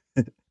 Yes.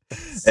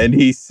 And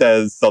he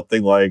says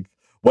something like,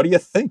 "What do you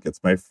think?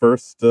 It's my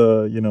first,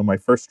 my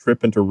first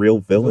trip into real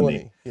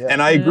villainy." Yeah.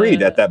 And I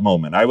agreed at that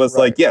moment. I was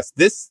like, Right. "Yes,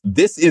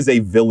 this is a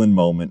villain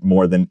moment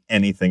more than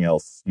anything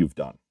else you've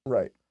done."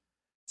 right.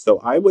 So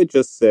I would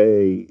just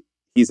say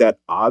he's at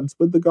odds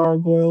with the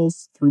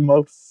gargoyles through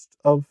most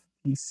of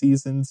these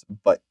seasons,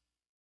 but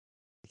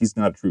he's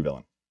not a true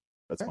villain.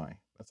 That's Okay.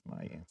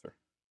 my answer.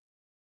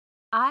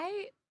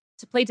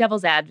 To play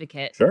devil's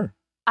advocate, Sure.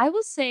 I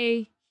will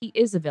say he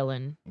is a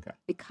villain Okay.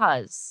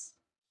 because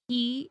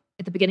he,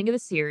 at the beginning of the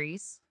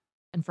series,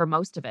 and for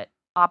most of it,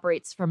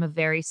 operates from a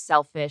very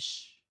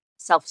selfish,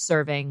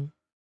 self-serving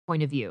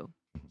point of view.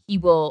 He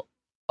will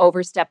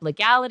overstep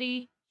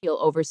legality, he'll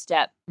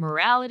overstep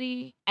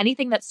morality,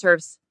 anything that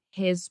serves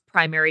his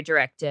primary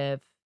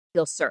directive,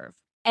 he'll serve.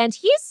 And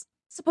he's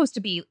supposed to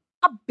be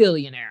a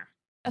billionaire,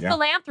 a Yeah.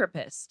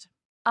 philanthropist.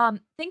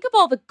 Think of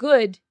all the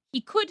good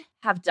he could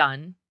have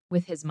done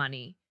with his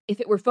money if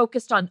it were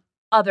focused on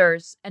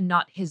others and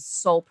not his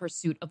sole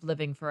pursuit of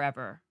living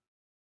forever.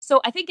 So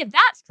I think in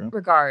that True.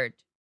 regard,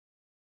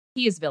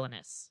 he is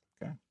villainous.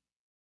 Okay.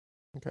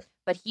 Okay.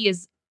 But he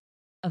is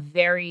a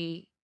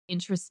very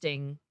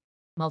interesting,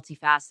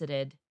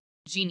 multifaceted,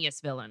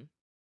 genius villain.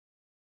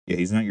 Yeah,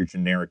 he's not your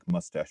generic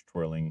mustache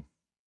twirling,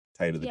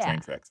 tight of the Yeah. train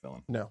tracks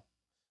villain. No.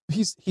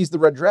 He's the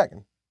Red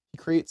Dragon. He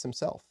creates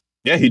himself.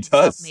 Yeah, he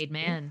does. Self-made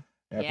man.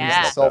 Yeah, I forgot Yeah.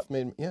 about that.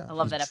 Self-made. Yeah. I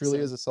love he that truly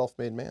episode. is a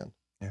self-made man.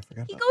 Yeah, I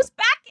forgot He about goes that.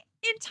 back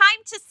in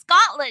time to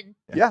Scotland.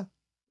 Yeah. Yeah.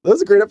 That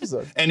was a great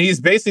episode. And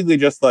he's basically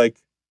just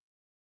like,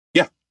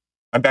 yeah,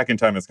 I'm back in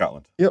time in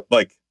Scotland. Yep.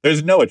 Like,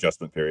 there's no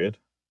adjustment period.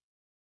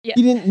 Yeah.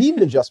 He didn't need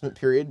an adjustment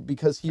period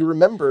because he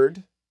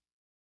remembered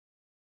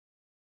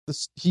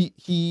this.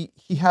 He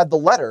had the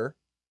letter.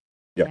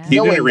 Yeah, Yeah. he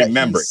Knowing didn't that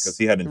remember it he's- because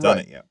he hadn't done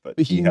right. it yet, but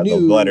But he he had the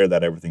knew- letter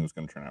that everything was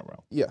going to turn out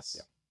well. Yes.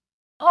 Yeah.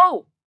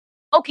 Oh,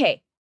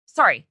 okay.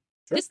 Sorry.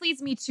 Sure. This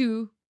leads me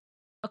to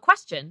a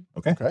question.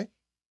 Okay. Okay.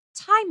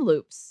 Time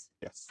loops.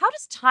 Yes. How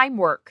does time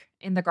work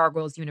in the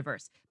Gargoyles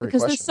universe? Great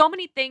Because there's question. so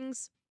many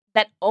things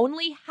that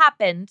only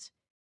happened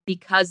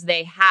because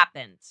they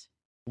happened.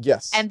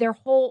 Yes. And their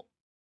whole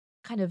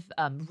kind of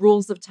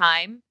rules of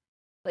time,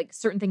 like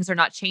certain things are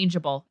not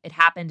changeable. It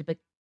happened, but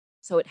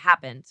so it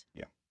happened.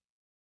 Yeah.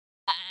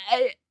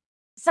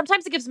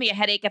 Sometimes it gives me a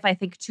headache if I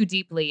think too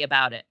deeply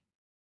about it.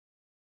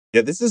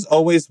 Yeah, this is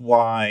always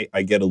why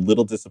I get a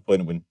little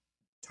disappointed when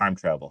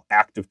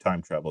active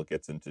time travel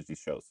gets into these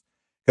shows.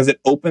 because it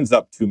opens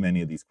up too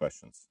many of these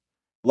questions.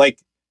 Like,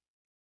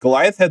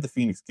 Goliath had the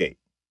Phoenix Gate.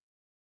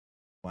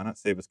 Why not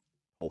save his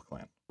whole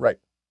clan? Right.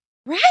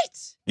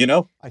 Right. You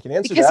know? I can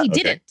answer Because that he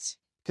Okay. didn't.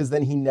 because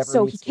then he never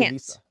So he meets can't.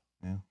 Lisa.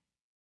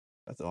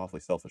 That's an awfully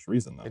selfish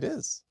reason, though. It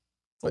is.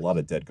 It's a lot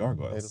of dead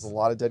gargoyles. It is a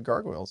lot of dead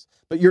gargoyles.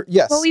 But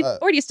yes. Well, we've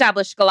already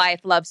established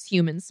Goliath loves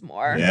humans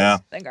more Yeah.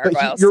 than but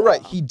gargoyles. you're so-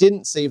 right. He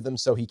didn't save them,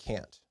 so he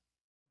can't.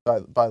 By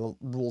the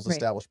rules Right.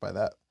 established by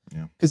that.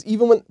 Yeah. Because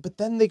but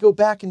then they go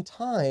back in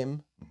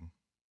time Mhm.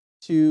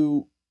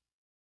 to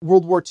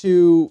World War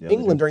II Yeah, they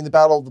England do. during the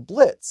Battle of the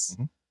Blitz,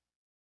 Mhm.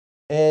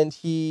 and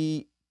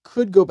he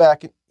could go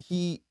back and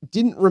he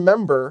didn't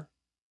remember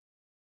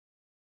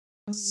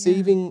Oh, yeah.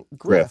 saving Griff.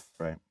 Griff,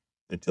 right?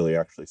 Until he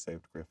actually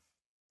saved Griff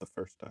the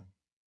first time.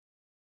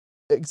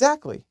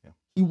 Exactly. Yeah.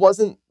 He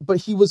wasn't, but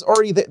he was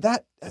already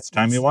that. It's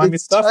timey-wimey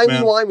stuff, man.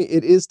 Timey-wimey.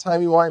 It is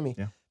timey-wimey.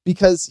 Yeah.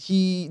 Because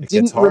he It gets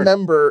didn't hard.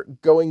 remember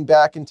going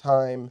back in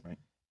time Right.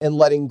 and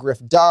letting Griff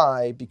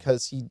die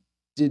because he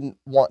didn't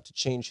want to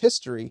change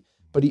history,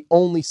 but he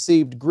only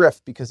saved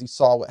Griff because he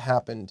saw what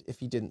happened if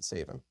he didn't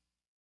save him.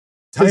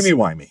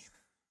 Timey-wimey.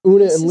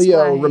 Una This and is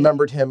Leo why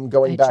remembered him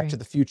going I back drink. to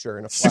the future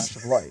in a flash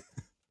of light.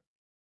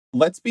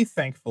 Let's be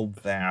thankful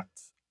that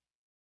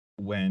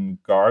when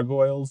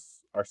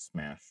gargoyles are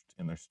smashed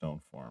in their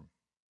stone form,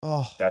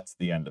 Oh, that's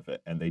the end of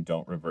it, and they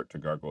don't revert to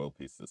gargoyle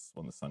pieces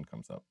when the sun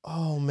comes up.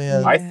 oh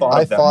man. I Yeah. thought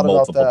I of that thought about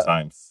multiple that.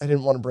 times. I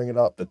didn't want to bring it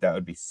up. That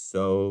would be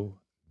so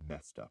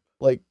messed up.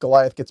 Like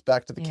Goliath gets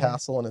back to the Yeah.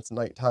 castle and it's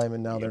nighttime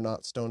and now Yep. they're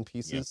not stone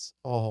pieces.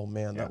 Oh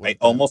man, Yeah, that would I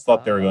almost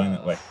thought they were going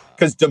that way.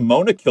 Because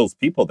Demona kills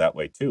people that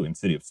way too in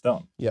City of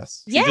Stone.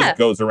 Yes. She Yeah. just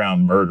goes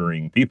around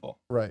murdering people.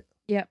 Right.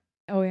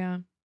 Oh, yeah.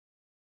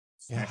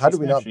 Yeah, Smashy, how did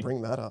we not smashy.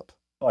 bring that up?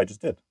 Oh, I just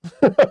did.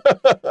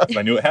 'Cause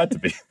I knew it had to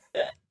be.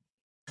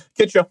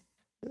 Kid show.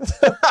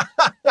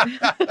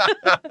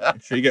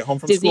 Make sure you get home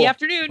from Disney school.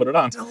 afternoon. Put it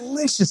on.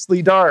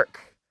 Deliciously dark.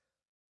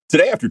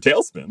 Today after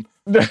Tailspin.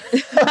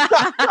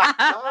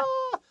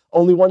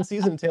 Only one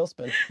season of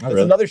Tailspin. It's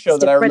really? another show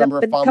that I Step right remember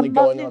up and fondly come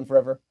going on on in.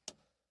 forever.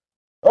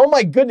 Oh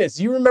my goodness,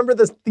 you remember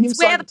the theme It's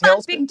song where to the fun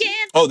Tailspin?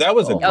 begins. Oh, that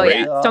was a Oh, Oh, great.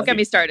 yeah. God. Don't get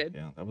me started.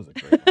 Yeah, that was a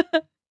great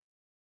one.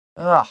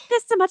 Ah,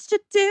 There's so much to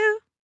do.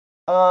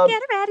 um,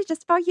 Get ready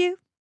just for you.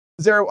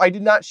 Zara, I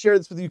did not share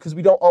this with you because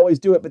we don't always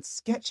do it, but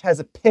Sketch has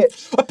a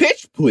pitch. A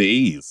pitch,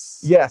 please.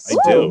 Yes,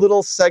 I a do.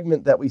 little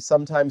segment that we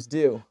sometimes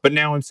do. But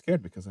now I'm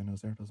scared because I know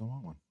Zara doesn't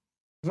want one.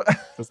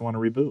 Doesn't want to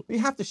reboot. We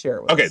have to share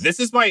it with Okay, us. this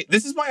is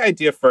my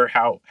idea for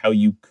how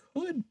you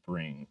could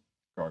bring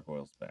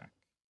gargoyles back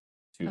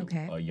to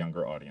Okay. a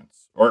younger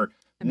audience, or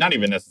not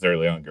even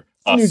necessarily younger.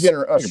 It's a new Us.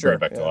 gener- You us, can sure,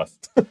 bring it back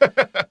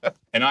yeah. to us.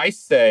 And I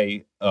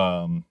say,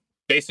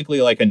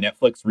 basically like a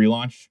Netflix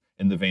relaunch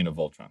in the vein of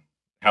Voltron.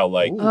 How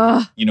like Ooh.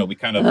 Ugh. we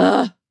kind of.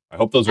 Ugh. I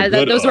hope those are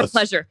good. Those were us.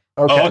 pleasure.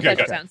 Okay. Oh, okay, Pleasure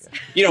good. sounds.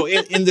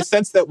 In the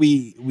sense that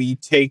we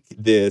take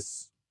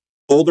this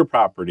older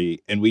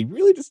property and we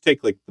really just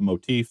take like the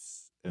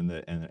motifs and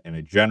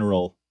a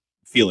general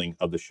feeling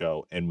of the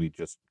show, and we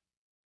just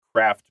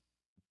craft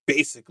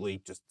basically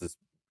just this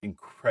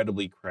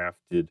incredibly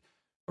crafted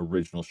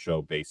original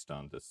show based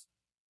on this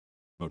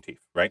motif,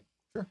 right?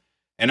 Sure.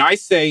 And I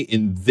say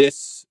in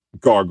this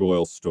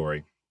gargoyle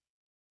story,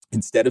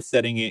 instead of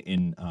setting it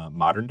in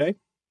modern day,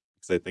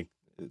 because I think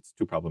it's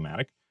too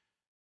problematic,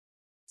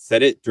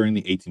 set it during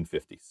the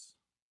 1850s.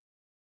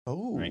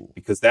 Oh, Right,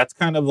 because that's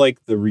kind of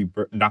like the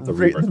rebirth, not the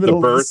Right in rebirth, the middle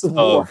of the birth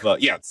Civil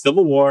of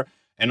Civil War,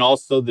 and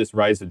also this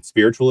rise in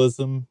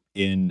spiritualism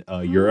in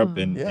Europe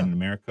and Yeah. in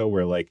America,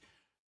 where like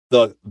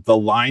the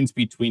lines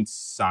between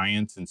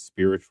science and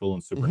spiritual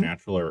and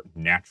supernatural are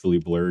naturally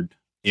blurred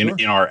in Sure.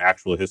 in our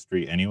actual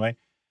history anyway.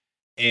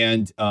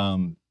 And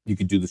you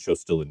could do the show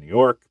still in New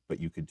York, but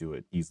you could do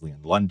it easily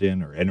in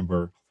London or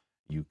Edinburgh.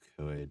 You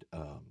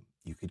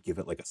could give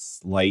it like a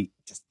slight,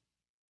 just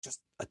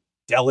a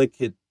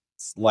delicate,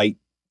 slight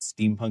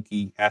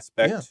steampunky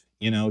aspect,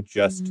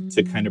 just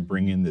to kind of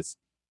bring in this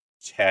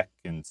tech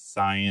and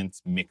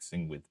science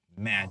mixing with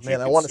magic.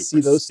 man, I and want to see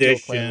those Steel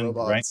superstition, Clan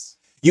robots. right?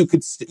 You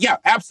could,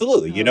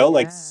 absolutely. Oh,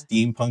 Like yeah.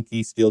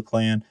 steampunky Steel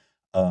Clan.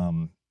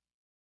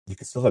 You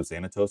could still have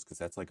Xanatos because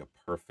that's like a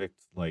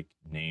perfect like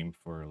name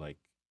for like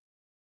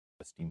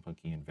a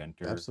steampunky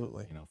inventor.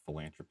 Absolutely.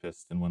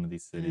 Philanthropist in one of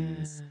these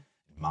cities. Uh,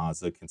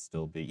 Maza can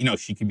still be,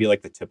 she could be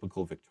like the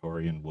typical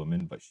Victorian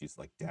woman, but she's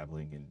like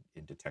dabbling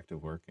in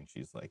detective work, and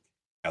she's like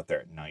out there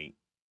at night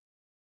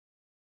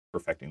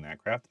perfecting that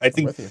craft. I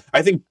I'm with you.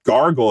 think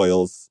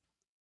gargoyles,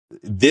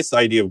 this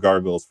idea of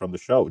gargoyles from the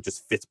show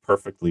just fits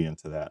perfectly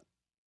into that.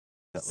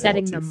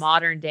 setting motif. the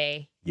modern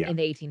day Yeah. in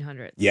the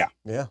 1800s. Yeah.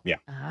 Yeah,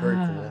 Ah, Very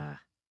cool.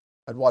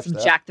 I'd watch Some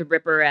that. Jack the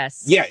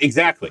Ripper-esque. Yeah,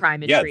 exactly.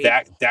 Crime Yeah, intrigue.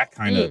 that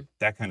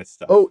kind of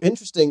stuff. Oh,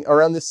 interesting.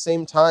 Around this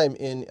same time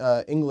in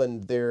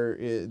England,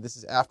 this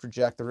is after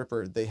Jack the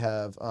Ripper. They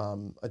have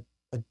a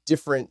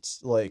different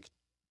like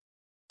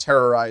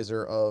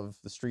terrorizer of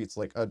the streets,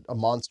 like a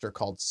monster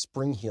called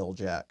Springheel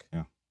Jack.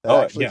 Yeah. That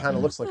Oh, actually yeah. kind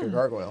of looks like a Huh.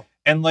 gargoyle.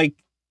 And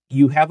like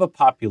you have a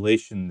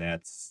population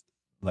that's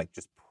like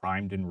just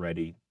primed and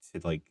ready to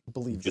like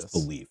Believe just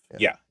this. believe. Yeah.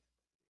 Yeah.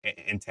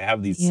 and to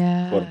have these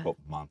Yeah. quote unquote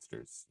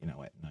monsters,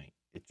 at night,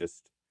 it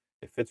fits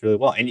really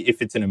well. And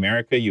if it's in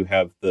America, you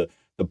have the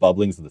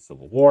bubblings of the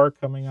Civil War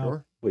coming up,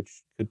 Sure.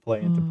 which could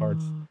play into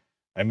parts. Oh,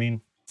 I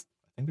mean, I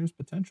think there's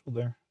potential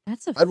there.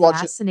 that's a I'd watch it.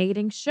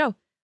 fascinating show.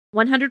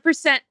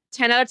 100%,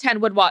 10 out of 10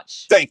 would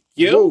watch. Thank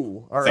you.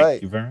 Whoa, all Thank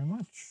right. you very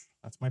much.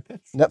 That's my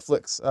pitch.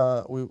 Netflix.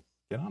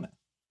 Get on it.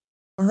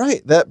 All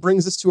right. That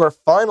brings us to our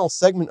final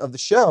segment of the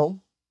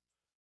show.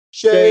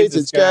 Shades Shades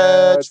and and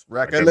Sketch Sketch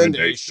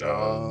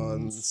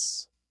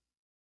recommendations.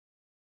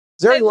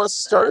 Zara, you want us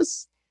to start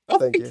us? Oh,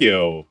 Thank thank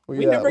you. We,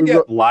 We, uh, never we get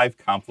wrote- live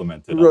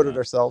complimented. We wrote on it that.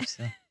 ourselves.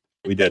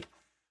 We did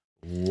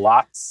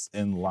lots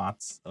and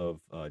lots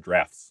of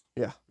drafts.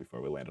 Yeah.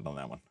 Before we landed on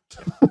that one.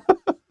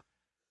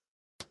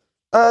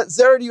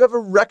 Zara, do you have a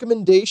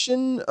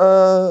recommendation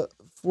for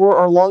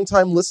our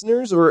longtime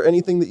listeners or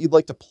anything that you'd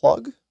like to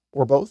plug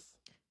or both?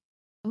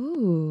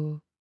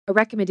 Ooh. A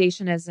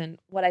recommendation as in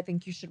what I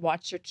think you should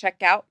watch or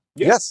check out.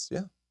 Yeah. Yes.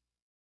 Yeah.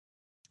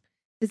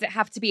 Does it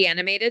have to be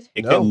animated?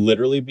 It No. can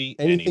literally be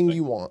Anything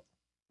you want.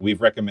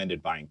 We've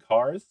recommended buying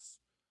cars.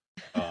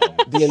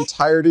 The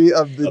entirety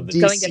of the Of the-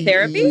 DCEU. Going to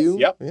therapy?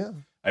 Yep. Yeah.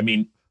 I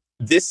mean,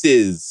 this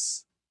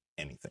is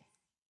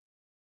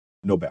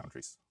no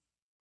boundaries.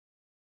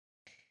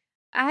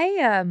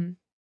 I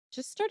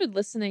just started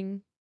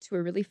listening to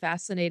a really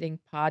fascinating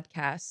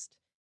podcast.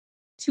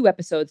 2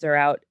 episodes are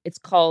out. It's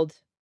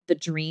called The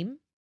Dream.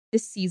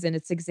 This season,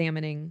 it's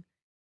examining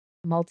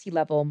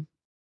multi-level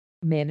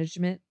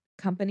management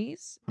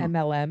companies, Huh.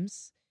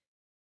 MLMs,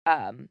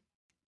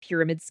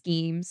 pyramid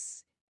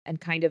schemes, and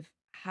kind of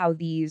how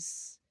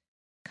these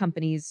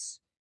companies,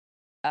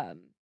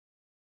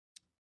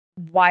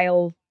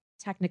 while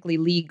technically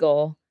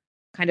legal,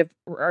 kind of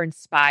are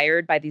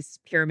inspired by these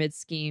pyramid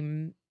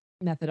scheme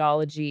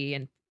methodology,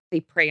 and they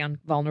prey on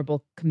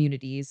vulnerable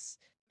communities.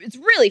 It's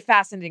really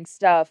fascinating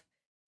stuff.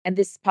 And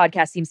this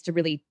podcast seems to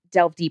really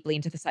delve deeply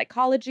into the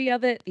psychology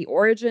of it, the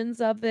origins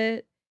of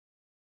it.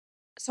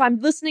 So I'm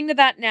listening to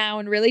that now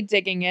and really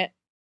digging it.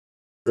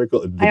 Very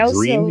cool. The I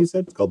Dream, also- you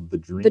said? It's called The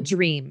Dream? The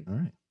Dream. All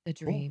right. The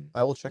Cool. Dream.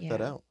 I will check that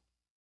Yeah. out.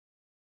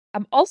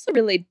 I'm also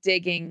really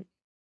digging,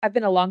 I've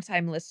been a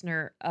longtime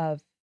listener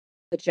of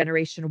the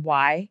Generation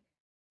Y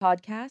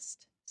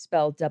podcast,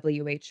 spelled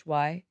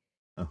WHY.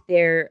 Oh.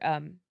 They're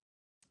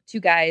 2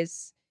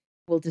 guys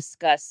will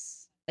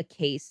discuss a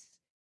case.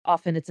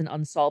 Often it's an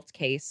unsolved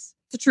case.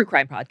 It's a true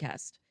crime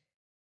podcast.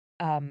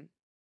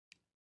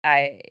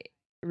 I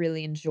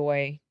really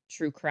enjoy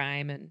true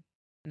crime, and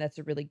that's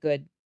a really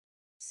good,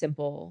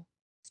 simple,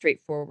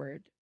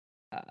 straightforward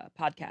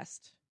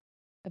podcast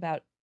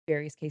about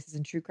various cases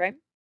in true crime.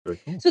 Very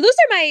cool. So those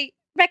are my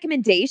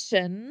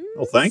recommendations.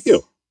 Well, thank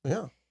you.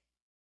 Yeah.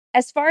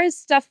 As far as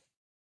stuff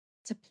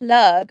to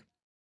plug,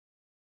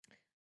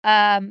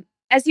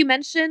 as you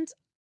mentioned,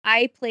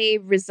 I play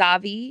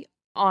Rizavi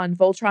on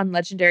Voltron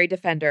Legendary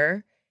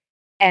Defender,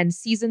 and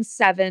season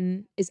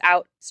 7 is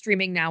out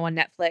streaming now on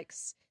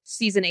Netflix.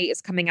 Season 8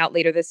 is coming out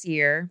later this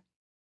year.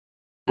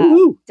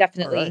 Woohoo.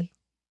 Definitely All right.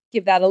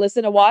 give that a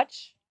listen, a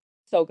watch.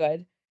 So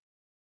good.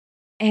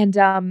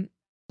 And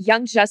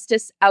Young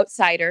Justice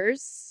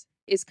Outsiders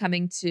is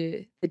coming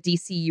to the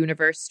DC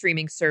Universe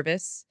streaming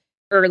service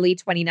early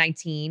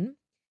 2019.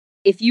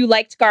 If you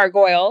liked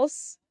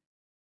Gargoyles,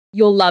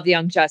 you'll love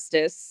Young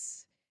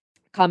Justice.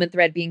 Common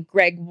thread being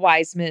Greg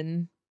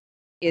Wiseman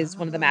is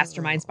one of the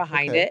masterminds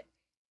behind okay. it.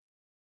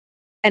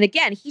 And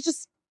again, he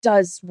just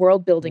does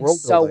world building World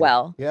so building.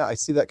 well. Yeah, I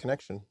see that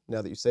connection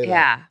now that you say that.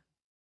 Yeah.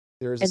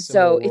 There is a And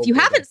similar so world if you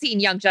building. haven't seen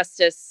Young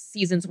Justice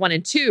seasons 1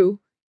 and 2,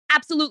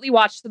 absolutely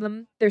watch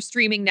them. They're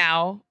streaming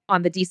now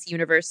on the DC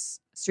Universe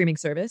streaming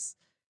service.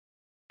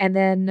 And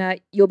then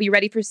you'll be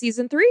ready for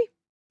season 3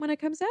 when it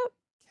comes out.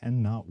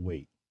 Cannot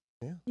wait.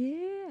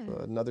 Yeah.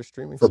 Another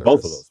streaming For both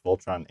of service. those,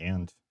 Voltron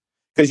and...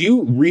 Because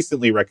you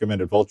recently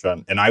recommended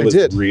Voltron, and I was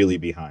did. really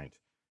behind.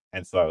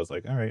 And so I was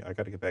like, all right, I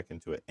got to get back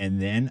into it.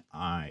 And then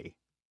I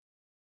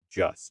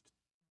just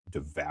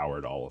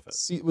devoured all of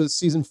it. Was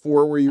season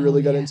 4 where you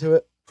really Oh, got yeah. into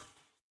it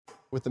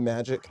with the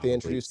magic? They Probably.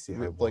 introduced See, I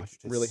like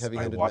watched it really s-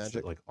 heavy-handed I watched magic.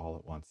 it like all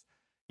at once.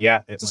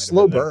 Yeah, It's a might have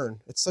slow been there. burn.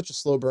 It's such a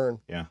slow burn.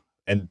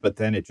 But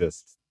then it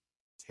just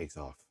takes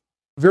off.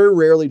 Very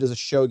rarely does a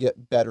show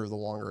get better the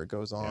longer it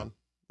goes on,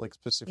 like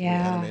specifically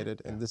Yeah.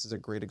 animated. And this is a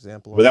great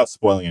example. Without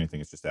spoiling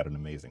anything, it's just at an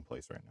amazing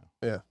place right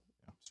now.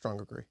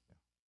 Strong agree.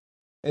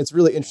 And it's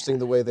really interesting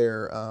the way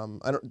they're.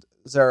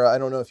 Zara, I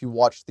don't know if you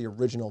watched the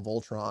original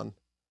Voltron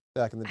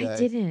back in the day. I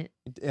didn't.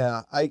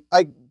 Yeah, I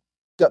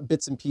got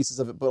bits and pieces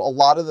of it, but a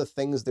lot of the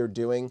things they're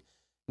doing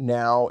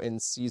now in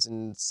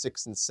season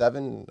 6 and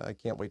 7, I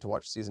can't wait to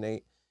watch season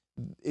 8,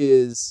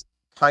 is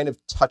kind of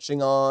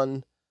touching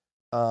on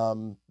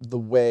the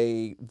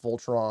way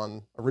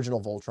original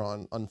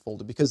Voltron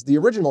unfolded, because the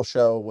original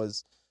show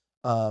was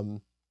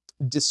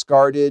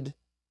discarded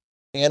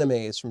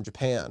animes from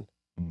Japan,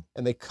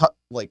 and they cut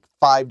like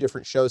 5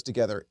 different shows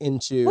together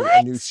into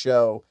a new What?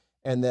 show,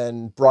 and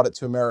then brought it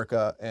to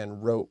America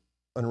and wrote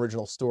an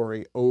original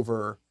story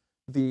over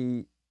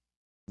the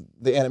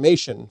the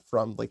animation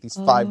from like these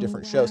 5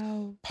 different shows.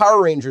 Wow.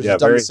 Power Rangers Yeah, has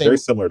done very the same very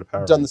similar to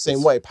Power done the same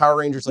Rangers. way. Power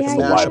Rangers like Yeah, a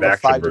yeah. mashup of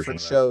Live-action 5 version different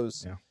of that.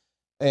 shows. Yeah.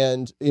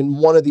 And in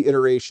one of the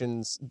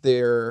iterations,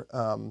 the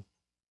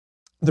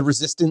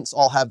Resistance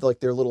all have like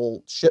their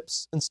little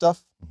ships and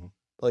stuff. Mhm.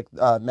 Like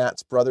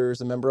Matt's brother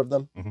is a member of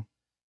them. Mhm.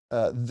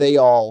 They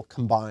all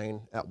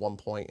combine at one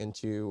point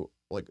into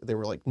like there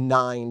were like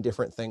 9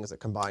 different things that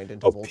combined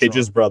into Oh, Voltron.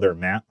 Pidge's brother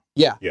Matt.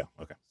 Yeah, Yeah.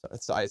 Okay.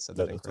 I said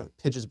that That's incorrectly.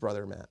 Pidge's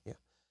brother Matt. Yeah.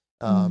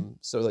 Mhm.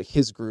 So like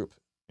his group.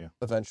 Yeah.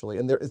 Eventually,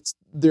 and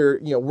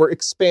we're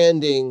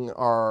expanding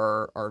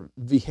our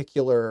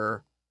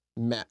vehicular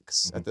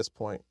mechs at Mhm. this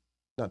point.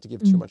 Not to give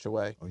too Mhm. much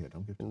away Oh yeah,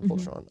 don't give. in Mhm.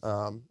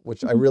 Voltron,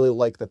 which I really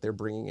like that they're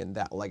bringing in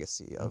that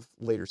legacy of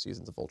later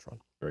seasons of Voltron.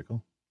 Very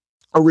cool.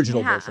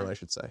 Original Yeah. Voltron, I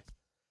should say.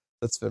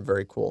 That's been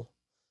very cool.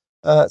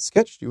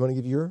 Sketch, do you want to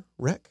give your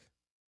rec?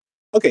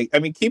 Okay, I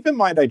mean, keep in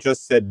mind I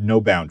just said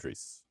no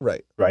boundaries,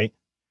 Right. right?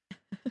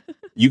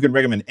 You can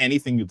recommend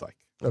anything you'd like.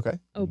 Okay.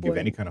 Oh Give boy.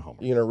 any kind of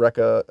homework. You gonna rec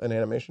an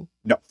animation?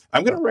 No,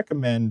 I'm going to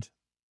recommend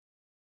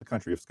the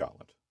country of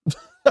Scotland.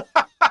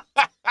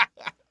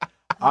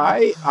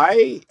 I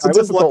a was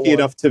difficult lucky one.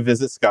 enough to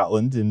visit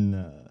Scotland in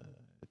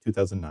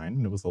 2009,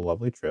 and it was a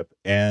lovely trip.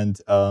 And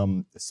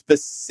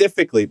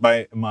specifically,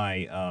 my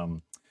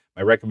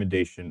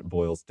recommendation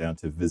boils down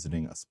to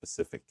visiting a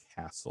specific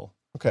castle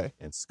Okay.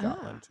 in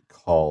Scotland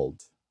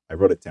called. I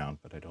wrote it down,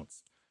 but I don't.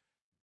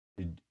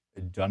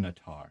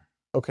 Dunatar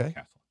Okay.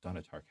 Castle.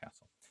 Dunatar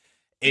Castle.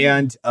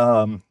 And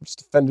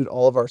Just offended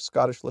all of our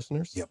Scottish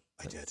listeners. yep,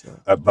 I did.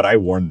 Yeah. But I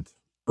warned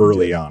You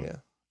early did, on.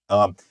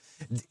 Yeah.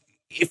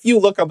 If you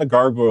look on the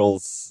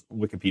Gargoyles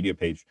Wikipedia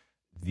page,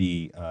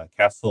 the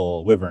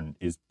Castle Wyvern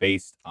is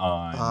based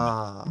on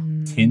Ah.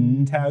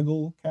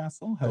 Tintagel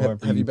Castle.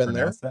 However, have you been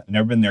pronounce that.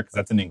 Never been there because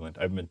that's in England.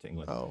 I've been to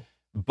England, Oh.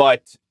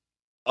 but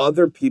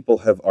other people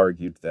have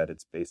argued that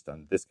it's based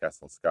on this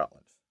castle in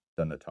Scotland,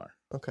 Dunatar.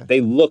 Okay.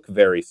 They look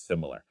very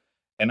similar,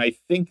 and I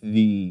think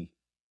the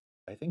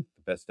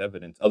best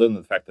evidence, other than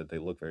the fact that they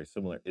look very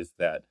similar, is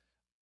that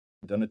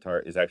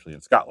Dunatar is actually in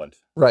Scotland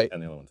Right.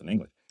 and the other one's in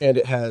England. And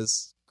it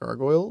has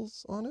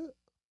gargoyles on it.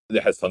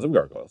 It has tons of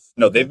gargoyles.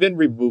 No, they've been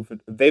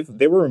removed. They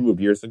were removed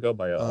years ago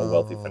by a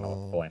wealthy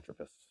Oh.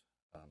 philanthropist.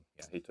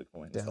 Yeah, he took them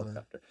away in his Downer.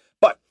 helicopter.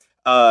 But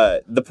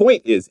the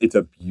point is, it's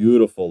a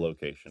beautiful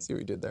location. See what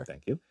you did there.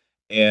 Thank you.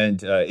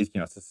 And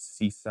it's a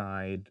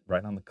seaside,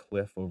 right on the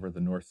cliff over the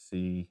North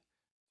Sea.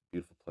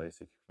 Beautiful place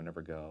if you can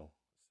never go.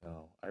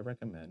 So I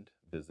recommend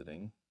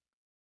visiting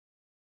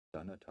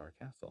Dunatar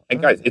Castle.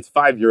 And guys, it's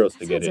 €5 to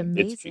That get sounds in.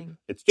 It's cheap. amazing.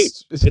 It's cheap.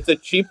 It's a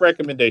cheap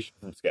recommendation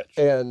from Sketch.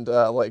 And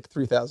like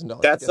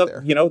 $3,000 That's to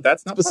get there.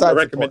 that's not Besides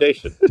part of the the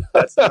recommendation.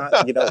 That's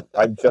not,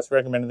 I'm just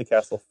recommending the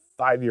castle.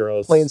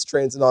 €5. Planes,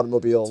 trains, and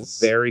automobiles. It's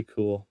very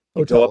cool.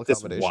 You Hotel go up this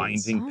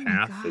accommodations. winding Oh my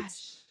path.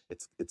 gosh.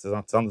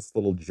 It's on this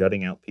little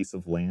jutting out piece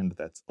of land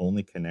that's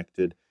only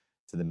connected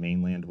to the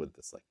mainland with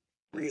this like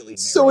really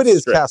So narrow it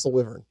is strip. Castle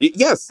Wyvern.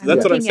 Yes, I'm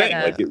that's what I'm looking at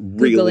saying. a Like it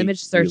really Google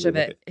image search really of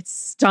look it. It's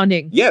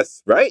stunning.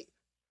 Yes, right.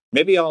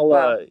 Maybe I'll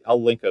Wow.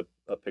 I'll link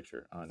a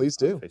picture on. Please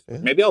on do, Facebook. yeah.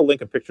 Maybe I'll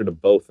link a picture to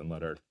both and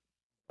let our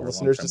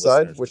Listeners long-term decide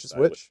listeners which is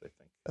decide which. they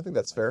think I think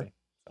that's it fair. might be.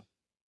 So,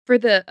 For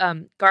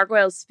the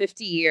Gargoyles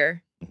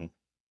 50-year Mhm.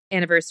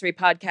 anniversary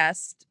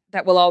podcast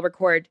that we'll all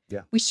record,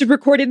 Yeah. we should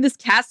record in this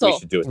castle. we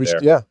should do it We there.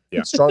 should, yeah.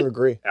 Yeah. Strong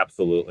agree.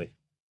 Absolutely.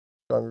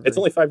 Strong agree. It's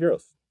only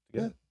 €5.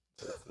 Yeah.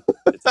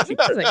 It's a cheap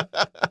trip. Amazing.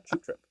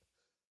 Cheap trip.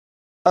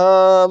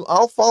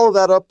 I'll follow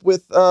that up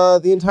with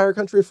the entire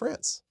country of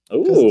France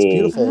because it's Ooh.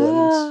 beautiful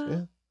Ah. and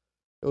yeah,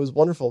 it was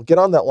wonderful. Get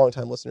on that,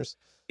 long-time listeners.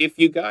 If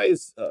you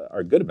guys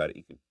are good about it,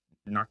 you can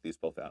knock these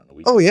both out in a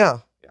week. Oh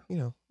yeah,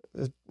 Yeah.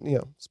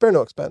 Spare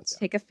no expense.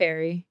 Take a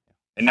ferry.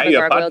 And now have a you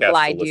have gargoyle podcasts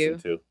glide to listen you.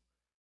 to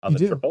on You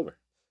the do. trip over.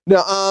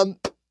 Now,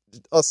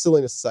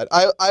 silliness aside,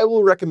 I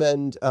will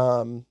recommend.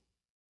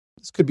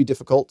 This could be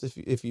difficult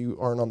if you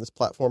aren't on this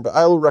platform, but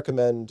I will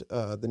recommend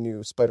the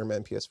new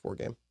Spider-Man PS4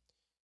 game.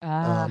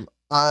 I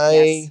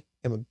Yes.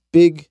 am a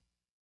big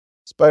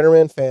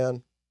Spider-Man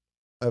fan.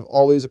 I've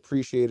always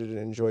appreciated and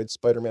enjoyed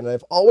Spider-Man. And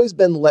I've always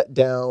been let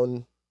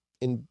down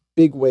in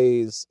big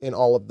ways in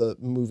all of the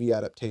movie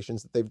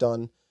adaptations that they've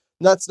done.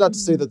 And that's not to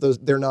say that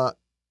they're not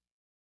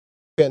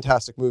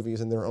fantastic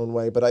movies in their own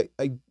way, but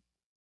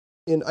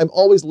I'm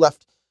always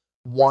left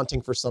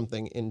wanting for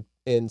something in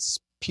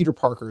Peter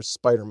Parker's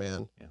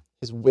Spider-Man. Yeah.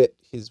 His wit,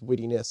 his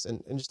wittiness,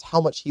 and just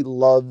how much he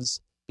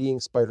loves being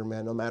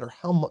Spider-Man, no matter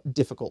how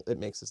difficult it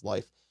makes his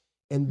life.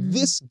 And Mm.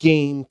 this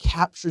game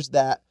captures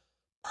that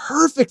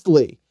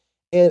perfectly.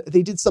 And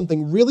they did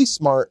something really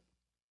smart.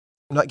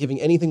 I'm not giving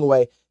anything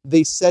away.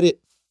 They set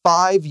it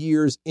 5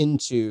 years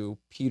into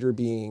Peter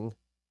being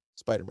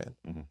Spider-Man.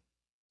 Mhm.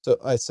 So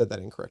I said that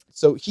incorrect.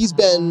 So he's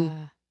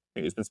been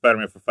He's been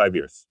Spider-Man for 5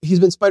 years.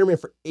 Spider-Man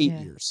for 8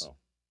 Yeah. years. Oh.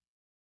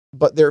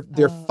 But they're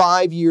Oh.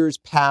 5 years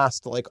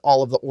past like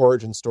all of the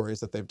origin stories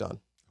that they've done.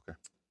 Okay.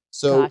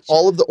 So Gotcha.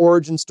 all of the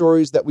origin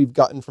stories that we've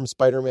gotten from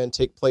Spider-Man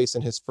take place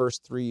in his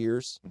first 3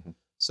 years. Mhm.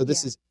 So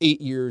this Yeah. is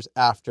 8 years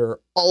after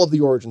all of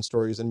the origin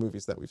stories and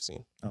movies that we've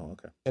seen. Oh,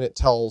 okay. And it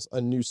tells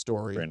a new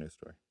story Brand new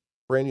story.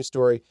 brand new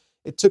story.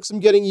 It took some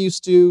getting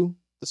used to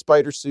the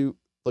spider suit,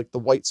 like the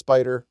white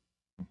spider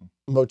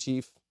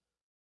motif.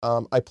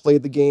 I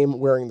played the game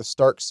wearing the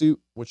Stark suit,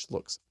 which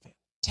looks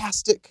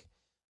fantastic.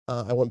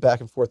 I went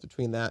back and forth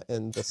between that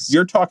and the.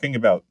 You're talking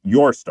about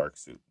your Stark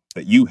suit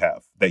that you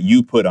have, that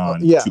you put on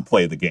to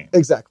play the game.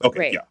 Exactly. Okay,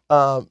 Right.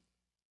 yeah.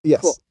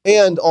 Yes, Cool.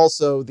 and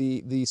also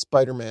the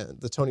Spider-Man,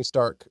 the Tony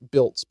Stark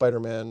built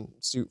Spider-Man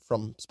suit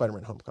from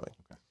Spider-Man Homecoming.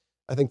 Okay.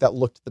 I think that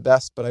looked the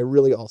best, but I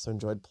really also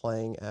enjoyed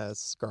playing as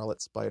Scarlet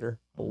Spider.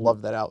 I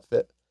love that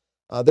outfit.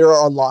 There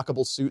are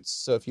unlockable suits,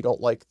 so if you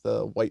don't like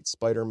the white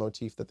spider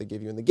motif that they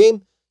give you in the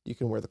game, you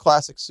can wear the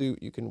classic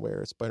suit. You can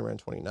wear Spider-Man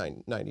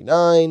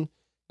 2999.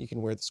 You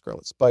can wear the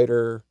Scarlet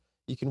Spider.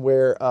 You can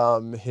wear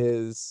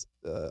his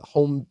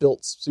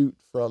home-built suit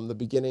from the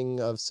beginning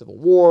of Civil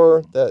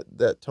War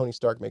that Tony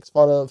Stark makes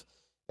fun of.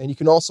 And you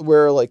can also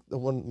wear, like,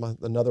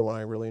 another one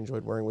I really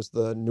enjoyed wearing was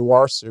the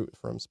Noir suit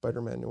from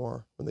Spider-Man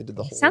Noir when they did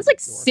the whole. Sounds like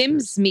Noir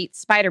Sims series. meets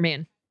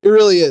Spider-Man. It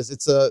really is.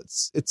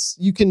 It's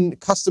you can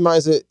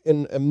customize it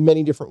in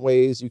many different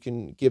ways. You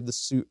can give the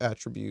suit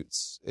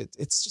attributes.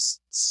 It's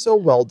just so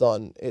well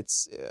done.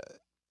 It's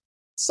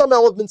some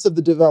elements of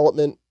the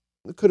development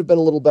could have been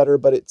a little better,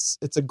 but it's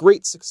a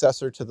great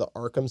successor to the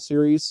Arkham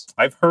series.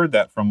 I've heard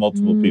that from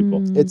multiple people.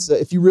 Mm. It's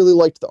if you really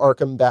liked the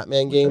Arkham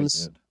Batman which I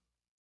games, did.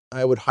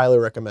 I would highly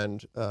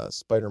recommend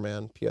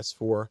Spider-Man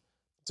PS4.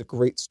 It's a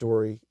great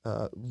story.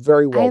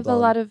 Very well I have done. a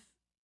lot of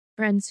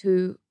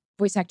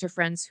voice actor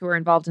friends who are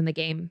involved in the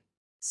game.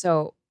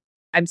 So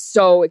I'm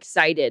so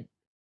excited.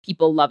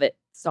 People love it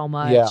so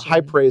much. Yeah, high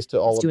and praise to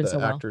all it's of doing the so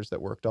well. actors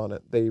that worked on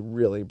it. They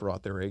really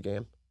brought their A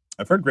game.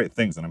 I've heard great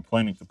things, and I'm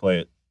planning to play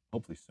it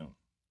hopefully soon.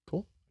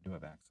 Cool. I do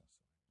have access.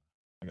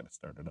 I got to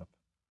start it up.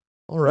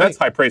 All right. That's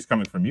high praise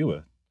coming from you,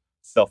 a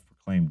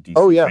self-proclaimed DC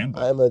Oh yeah, fanboy.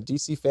 I'm a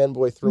DC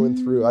fanboy through and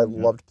through. I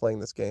Yeah. loved playing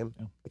this game.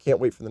 Yeah. I can't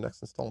wait for the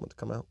next installment to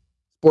come out.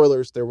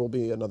 Spoilers: there will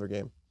be another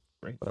game,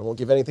 Great. but I won't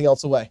give anything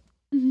else away.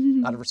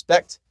 Out of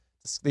respect,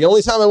 the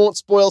only time I won't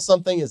spoil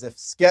something is if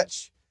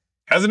Sketch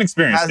Hasn't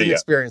experienced hasn't it yet.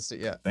 experienced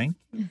it yet. Thank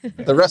you.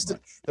 The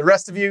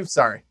rest of you,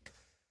 sorry.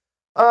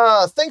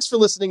 Thanks for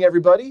listening,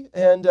 everybody,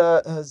 and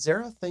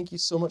Zara, thank you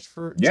so much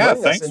for joining us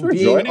thanks and for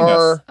being joining us.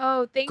 our.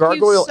 Oh, thank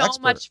Gargoyle you so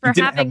expert. much for You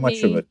didn't have having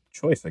much me. of a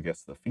choice, I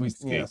guess. The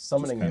Phoenix yeah, Gate just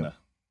summoning you. kinda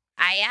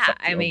Yeah,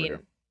 sucked you I over mean, here.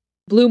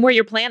 bloom where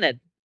you're planted.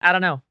 I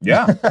don't know.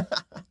 Yeah.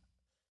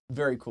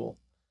 Very cool.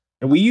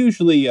 And we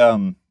usually,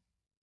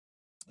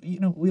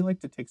 we like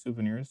to take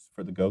souvenirs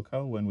for the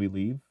GoCo when we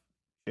leave.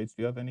 Shades,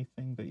 do you have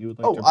anything that you would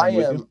like to bring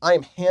with you? I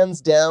am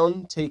hands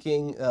down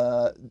taking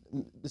Mr.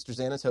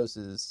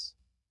 Xanatos's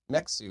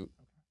mech suit.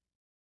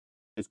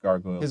 His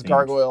gargoyle. His themed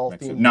gargoyle mech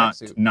themed suit. mech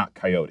suit. Not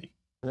Coyote.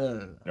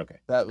 No. Okay.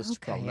 That was Oh,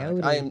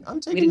 problematic. Coyote. I'm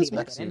We taking didn't this even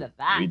mech get suit. into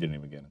that. We didn't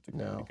even get into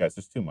Coyote. No. Guys,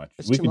 there's too much.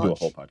 It's We too could do a much.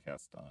 whole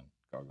podcast on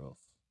gargoyles.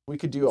 We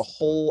could do a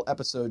whole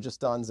episode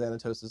just on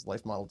Xanatos's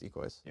life model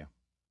decoys.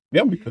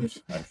 Yeah, we could,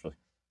 actually.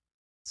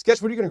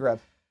 Sketch, what are you going to grab?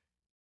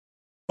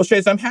 Well,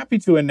 Shades, I'm happy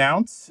to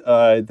announce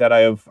that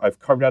I've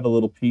carved out a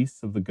little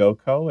piece of the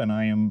GoCo, and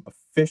I am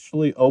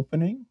officially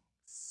opening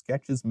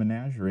Sketch's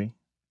Menagerie.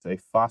 It's a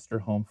foster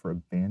home for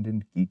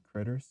abandoned geek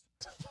critters,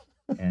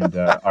 and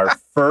our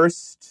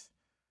first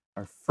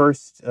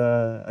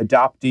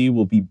adoptee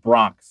will be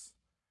Bronx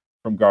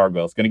from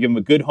Gargoyles. Going to give him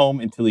a good home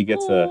until he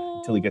gets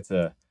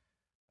a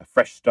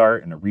fresh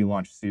start and a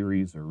relaunch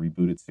series or a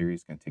rebooted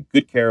series. Going to take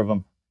good care of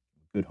him,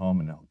 good home,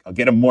 and I'll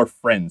get him more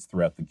friends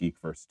throughout the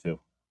Geekverse too.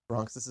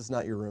 Bronx, this is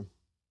not your room.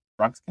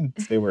 Bronx can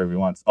stay wherever he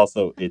wants.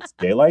 Also, it's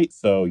daylight,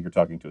 so you're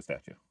talking to a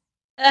statue.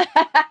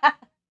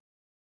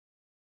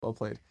 Well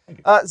played.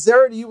 Thank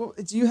Zara, do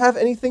you have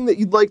anything that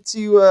you'd like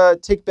to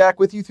take back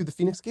with you through the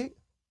Phoenix Gate?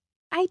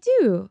 I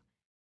do.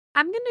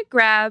 I'm going to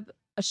grab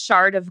a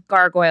shard of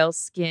gargoyle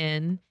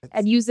skin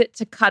and use it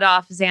to cut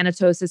off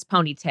Xanatos's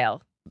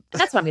ponytail.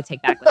 That's what I'm going to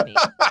take back with me.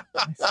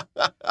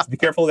 Just be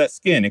careful of that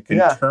skin. It can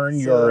Yeah, turn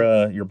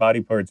so- your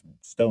body parts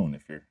stone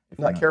if you're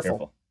Not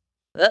careful.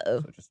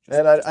 Uh-oh. So just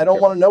And I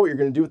don't want to know what you're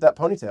going to do with that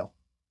ponytail.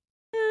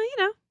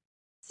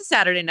 It's a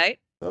Saturday night.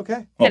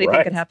 Okay.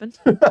 Anything could happen.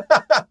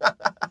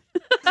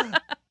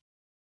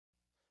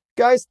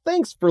 Guys,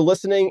 thanks for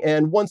listening.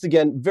 And once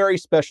again, very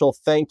special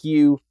thank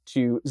you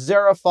to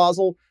Zara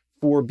Fazal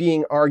for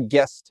being our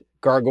guest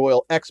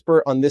gargoyle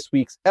expert on this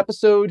week's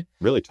episode.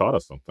 Really taught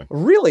us something.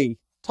 Really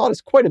taught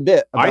us quite a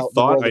bit about I the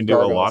thought world I of knew a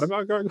gargoyles. lot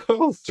about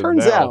gargoyles. so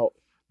Turns out.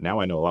 Now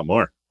I know a lot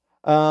more.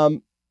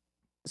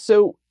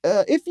 So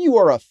if you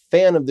are a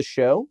fan of the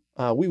show,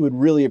 we would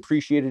really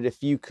appreciate it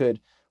if you could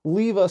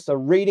leave us a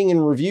rating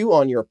and review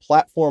on your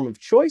platform of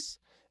choice.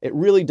 It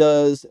really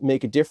does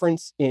make a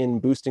difference in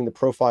boosting the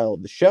profile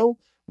of the show,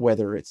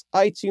 whether it's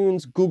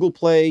iTunes, Google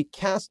Play,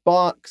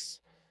 CastBox,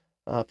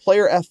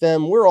 Player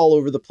FM. We're all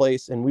over the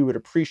place, and we would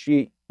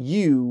appreciate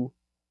you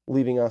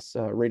leaving us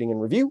a rating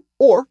and review.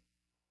 Or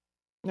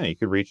Yeah, you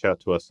could reach out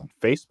to us on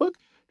Facebook.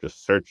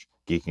 Just search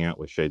Geeking Out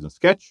with Shades and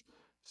Sketch.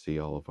 See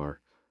all of our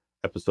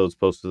episodes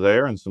posted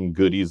there and some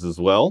goodies as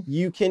well.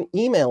 you can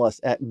email us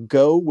at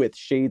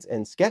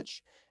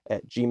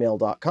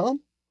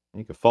gowithshadesandsketch@gmail.com.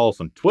 You can follow us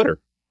on Twitter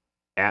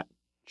at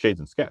Shades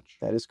and Sketch.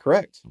 That is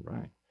correct. All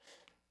right.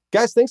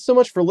 Guys, thanks so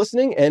much for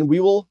listening, and we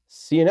will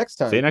see you next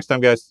time. See you next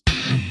time, guys.